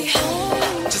away.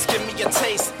 Just give me a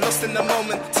taste. Lost in the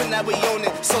moment. Till now we own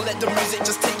it. So let the music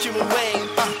just take you away.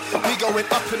 We going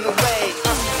up and away.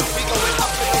 We going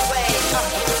up and away.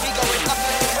 We going up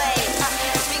and away.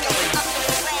 We going up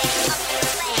and away.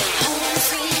 Home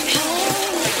sweet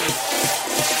home.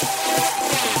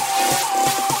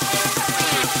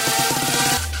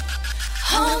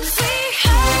 Home sweet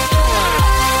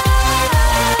home.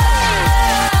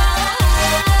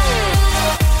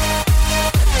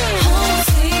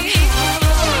 Sweet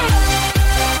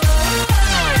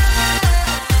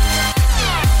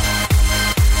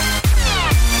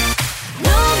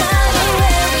No matter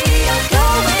where we are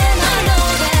going, I know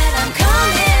that I'm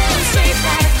coming straight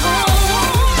back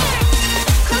home.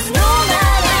 'Cause no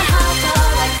matter how far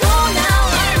I go now,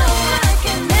 I know I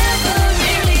can never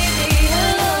really be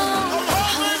alone.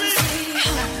 Home sweet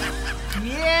home.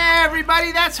 Yeah,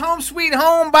 everybody, that's Home Sweet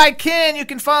Home by Ken. You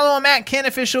can follow him at Ken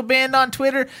Official Band on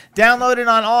Twitter. Download it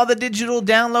on all the digital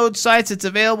download sites. It's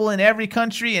available in every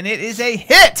country, and it is a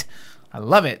hit. I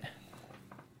love it.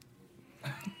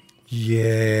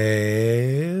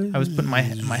 Yes. I was putting my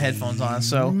headphones on,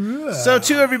 so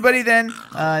to everybody then.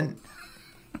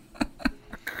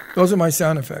 Those are my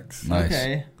sound effects. Nice.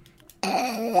 Okay.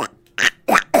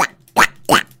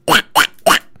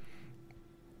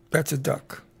 That's a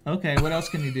duck. Okay, what else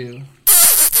can you do?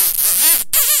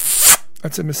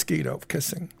 That's a mosquito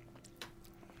kissing.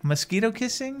 Mosquito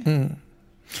kissing?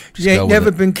 You ain't go with never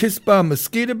it. been kissed by a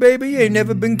mosquito, baby? You ain't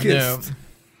never been No. kissed.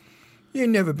 You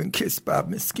ain't never been kissed by a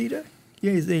mosquito?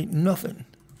 Yous ain't nothing.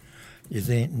 Yous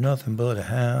ain't nothing but a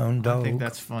hound dog. I think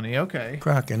that's funny. Okay.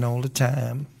 Cracking all the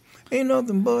time. Ain't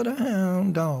nothing but a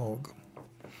hound dog.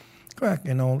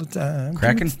 Cracking all the time.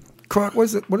 Cracking? What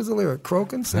is the lyric?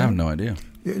 Croaking? I have no idea.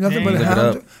 Yeah, nothing but a Look it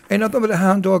hound. up. Ain't nothing but a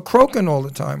hound dog croaking all the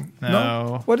time.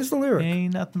 No. What is the lyric?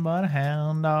 Ain't nothing but a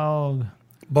hound dog.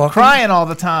 Barking? Crying all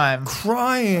the time.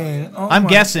 Crying. Oh I'm my-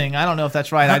 guessing. I don't know if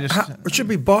that's right. I just. It should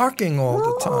be barking all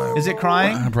the time. Is it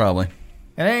crying? Probably.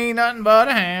 It ain't nothing but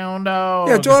a hound dog.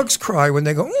 Yeah, dogs cry when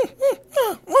they go.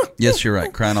 Yes, you're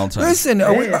right. Crying all the time. Listen,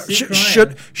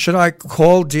 should I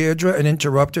call Deirdre and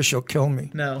interrupt her? She'll kill me.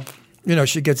 No. You know,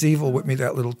 she gets evil with me,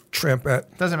 that little trampette.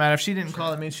 Doesn't matter. If she didn't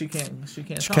call, it means she can't. She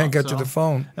Can't get to the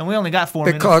phone. And we only got 4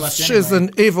 minutes Because left she's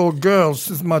anyway. an evil girl.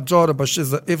 She's my daughter, but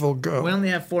she's an evil girl. We only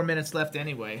have 4 minutes left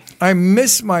anyway. I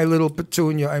miss my little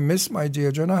Petunia. I miss my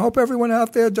Deirdre. And I hope everyone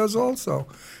out there does also.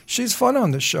 She's fun on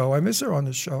the show. I miss her on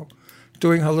the show.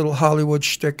 Doing her little Hollywood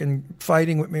shtick and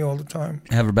fighting with me all the time.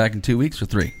 Have her back in 2 weeks or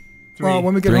 3? Well,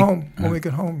 when we get Three? home. When Uh, we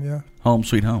get home, yeah. Home,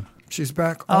 sweet home. She's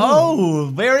back. Oh,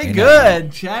 very Ain't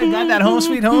good. I got that home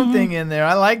sweet home thing in there.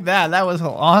 I like that. That was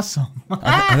awesome.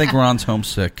 I think Ron's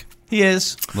homesick. He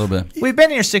is. A little bit. We've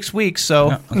been here 6 weeks,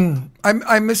 so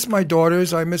I miss my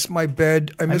daughters. I miss my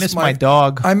bed. I miss my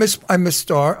dog. I miss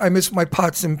Star. I miss my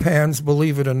pots and pans.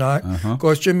 Believe it or not,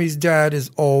 because Jimmy's dad is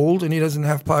old and he doesn't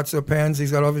have pots or pans.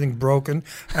 He's got everything broken,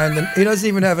 and then he doesn't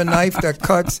even have a knife that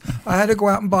cuts. I had to go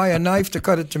out and buy a knife to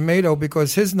cut a tomato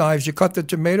because his knives, you cut the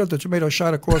tomato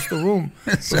shot across the room.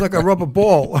 It was like a rubber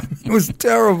ball. It was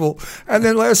terrible. And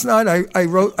then last night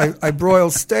I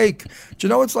broiled steak. Do you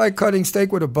know what it's like cutting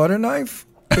steak with a butter knife?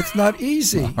 It's not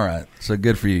easy. All right. So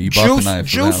good for you. You bought the knife. for the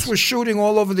Juice house. was shooting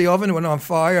all over the oven. It went on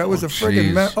fire. It was a friggin'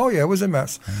 jeez. mess. Oh, yeah, it was a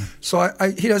mess. So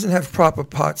he doesn't have proper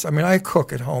pots. I mean, I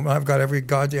cook at home. I've got every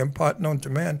goddamn pot known to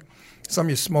man. Some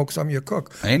you smoke, some you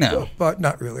cook. Hey, now. But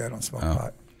not really. I don't smoke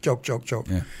pot. Joke.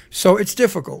 Yeah. So it's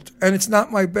difficult, and it's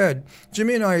not my bed.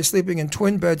 Jimmy and I are sleeping in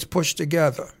twin beds pushed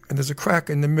together, and there's a crack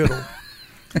in the middle.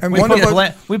 And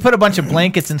We put a bunch of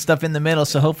blankets and stuff in the middle,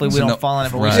 so hopefully we don't fall in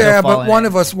it. But we Right. still yeah, fall but in one it.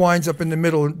 of us winds up in the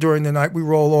middle during the night. We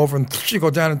roll over and you go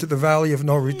down into the valley of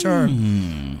no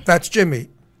return. That's Jimmy,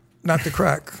 not the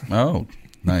crack. Oh,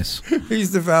 nice.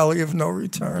 He's the valley of no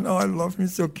return. Oh, I love him.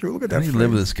 He's so cute. Look at How that. do you live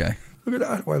face. with this guy? Look at that.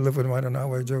 How do I live with him? I don't know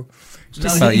how I do.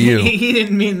 Just about you. He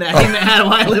didn't mean that. He meant, how do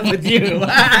I live with you?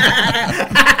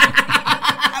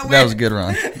 That was good,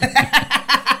 Ron.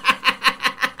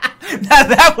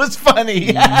 That was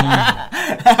funny.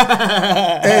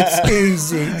 It's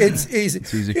easy.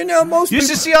 It's easy. You know, most You people.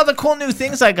 should see all the cool new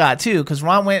things I got too, because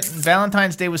Ron went.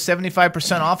 Valentine's Day was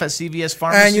 75% off at CVS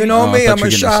Pharmacy. And you know Oh, I me, thought I'm you a were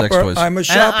getting sex shopper. toys. I'm a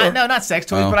shopper. No, not sex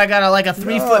toys, Oh. but I got a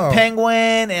 3-foot No.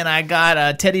 penguin, and I got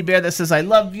a teddy bear that says "I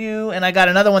love you," and I got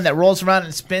another one that rolls around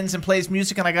and spins and plays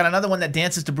music, and I got another one that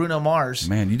dances to Bruno Mars.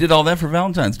 Man, you did all that for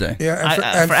Valentine's Day. Yeah,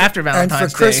 For after Valentine's and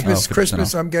Day. for Christmas, Oh, 50%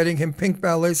 Christmas, off. I'm getting him pink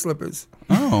ballet slippers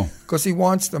Oh, because he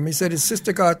wants them. He said his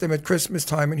sister got them at Christmas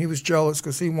time, and he was jealous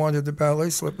because he wanted the ballet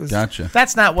slippers. gotcha.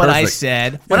 That's not what I Perfect.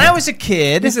 said. When I was a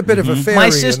kid, He's a bit of a fairy. my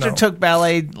sister you know. took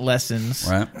ballet lessons,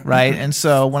 Right. And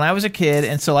so when I was a kid,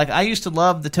 and so like I used to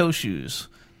love the toe shoes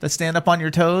that stand up on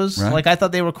your toes. Right. Like I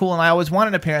thought they were cool, and I always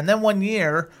wanted a pair. And then one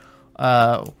year,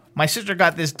 my sister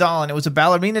got this doll, and it was a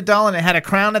ballerina doll, and it had a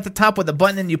crown at the top with a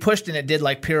button, and you pushed, and it did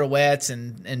like pirouettes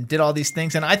and did all these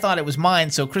things. And I thought it was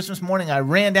mine. So Christmas morning, I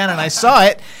ran down and I saw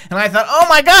it, and I thought, oh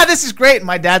my God, this is great. And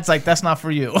my dad's like, that's not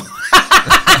for you.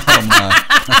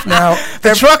 Now,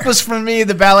 The truck was for me.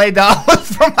 The ballet doll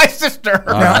was for my sister.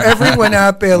 now, everyone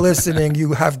out there listening,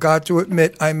 you have got to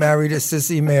admit I married a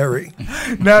sissy Mary.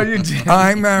 No, you didn't.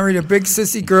 I married a big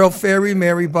sissy girl, fairy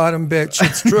Mary bottom bitch.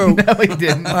 It's true. No, he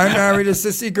didn't. I married a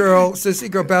sissy girl,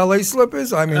 ballet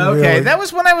slippers. I mean, Okay, really. that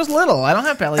was when I was little. I don't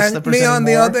have ballet And slippers me, anymore. on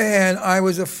the other hand, I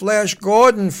was a Flash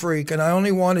Gordon freak, and I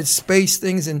only wanted space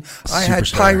things. And I had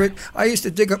Superstar. pirate. I used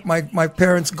to dig up my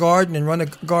parents' garden and run a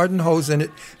garden hose in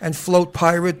it and float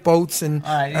pirate boats, and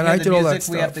All right, you and hear I the did all that music?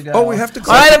 stuff. We have to go. Oh, we have to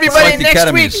go. All right, everybody. like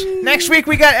the Next week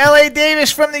we got L.A.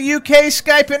 Davis from the UK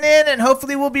skyping in, and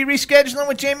hopefully we'll be rescheduling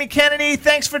with Jamie Kennedy.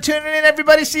 Thanks for tuning in,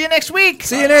 everybody. See you next week.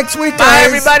 See you next week, Bye, guys.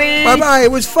 everybody. Bye bye.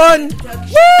 It was fun.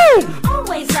 Woo!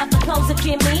 Always love the clothes of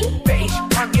Kimmy.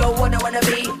 Bitch, I'm your wanna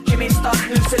be. Jimmy Star,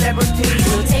 new celebrity.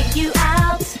 We'll take you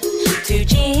out to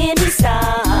Jimmy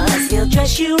Stars. He'll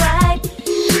dress you right.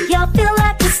 You'll feel like